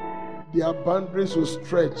boundaries. Their boundaries will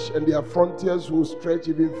stretch and their frontiers will stretch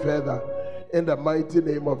even further in the mighty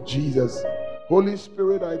name of Jesus. Holy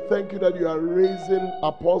Spirit, I thank you that you are raising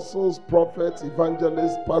apostles, prophets,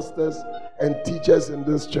 evangelists, pastors, and teachers in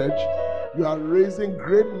this church. You are raising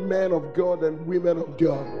great men of God and women of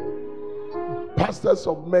God, pastors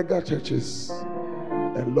of mega churches,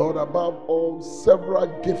 and Lord, above all, several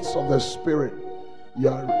gifts of the Spirit you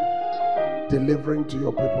are delivering to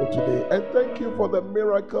your people today. And thank you for the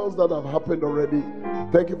miracles that have happened already.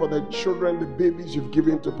 Thank you for the children, the babies you've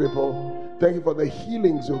given to people. Thank you for the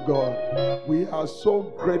healings, oh God. We are so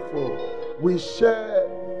grateful. We share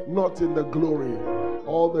not in the glory.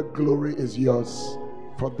 All the glory is yours.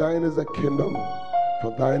 For thine is the kingdom.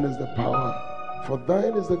 For thine is the power. For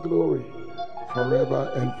thine is the glory.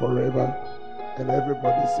 Forever and forever. And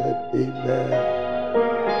everybody said, Amen.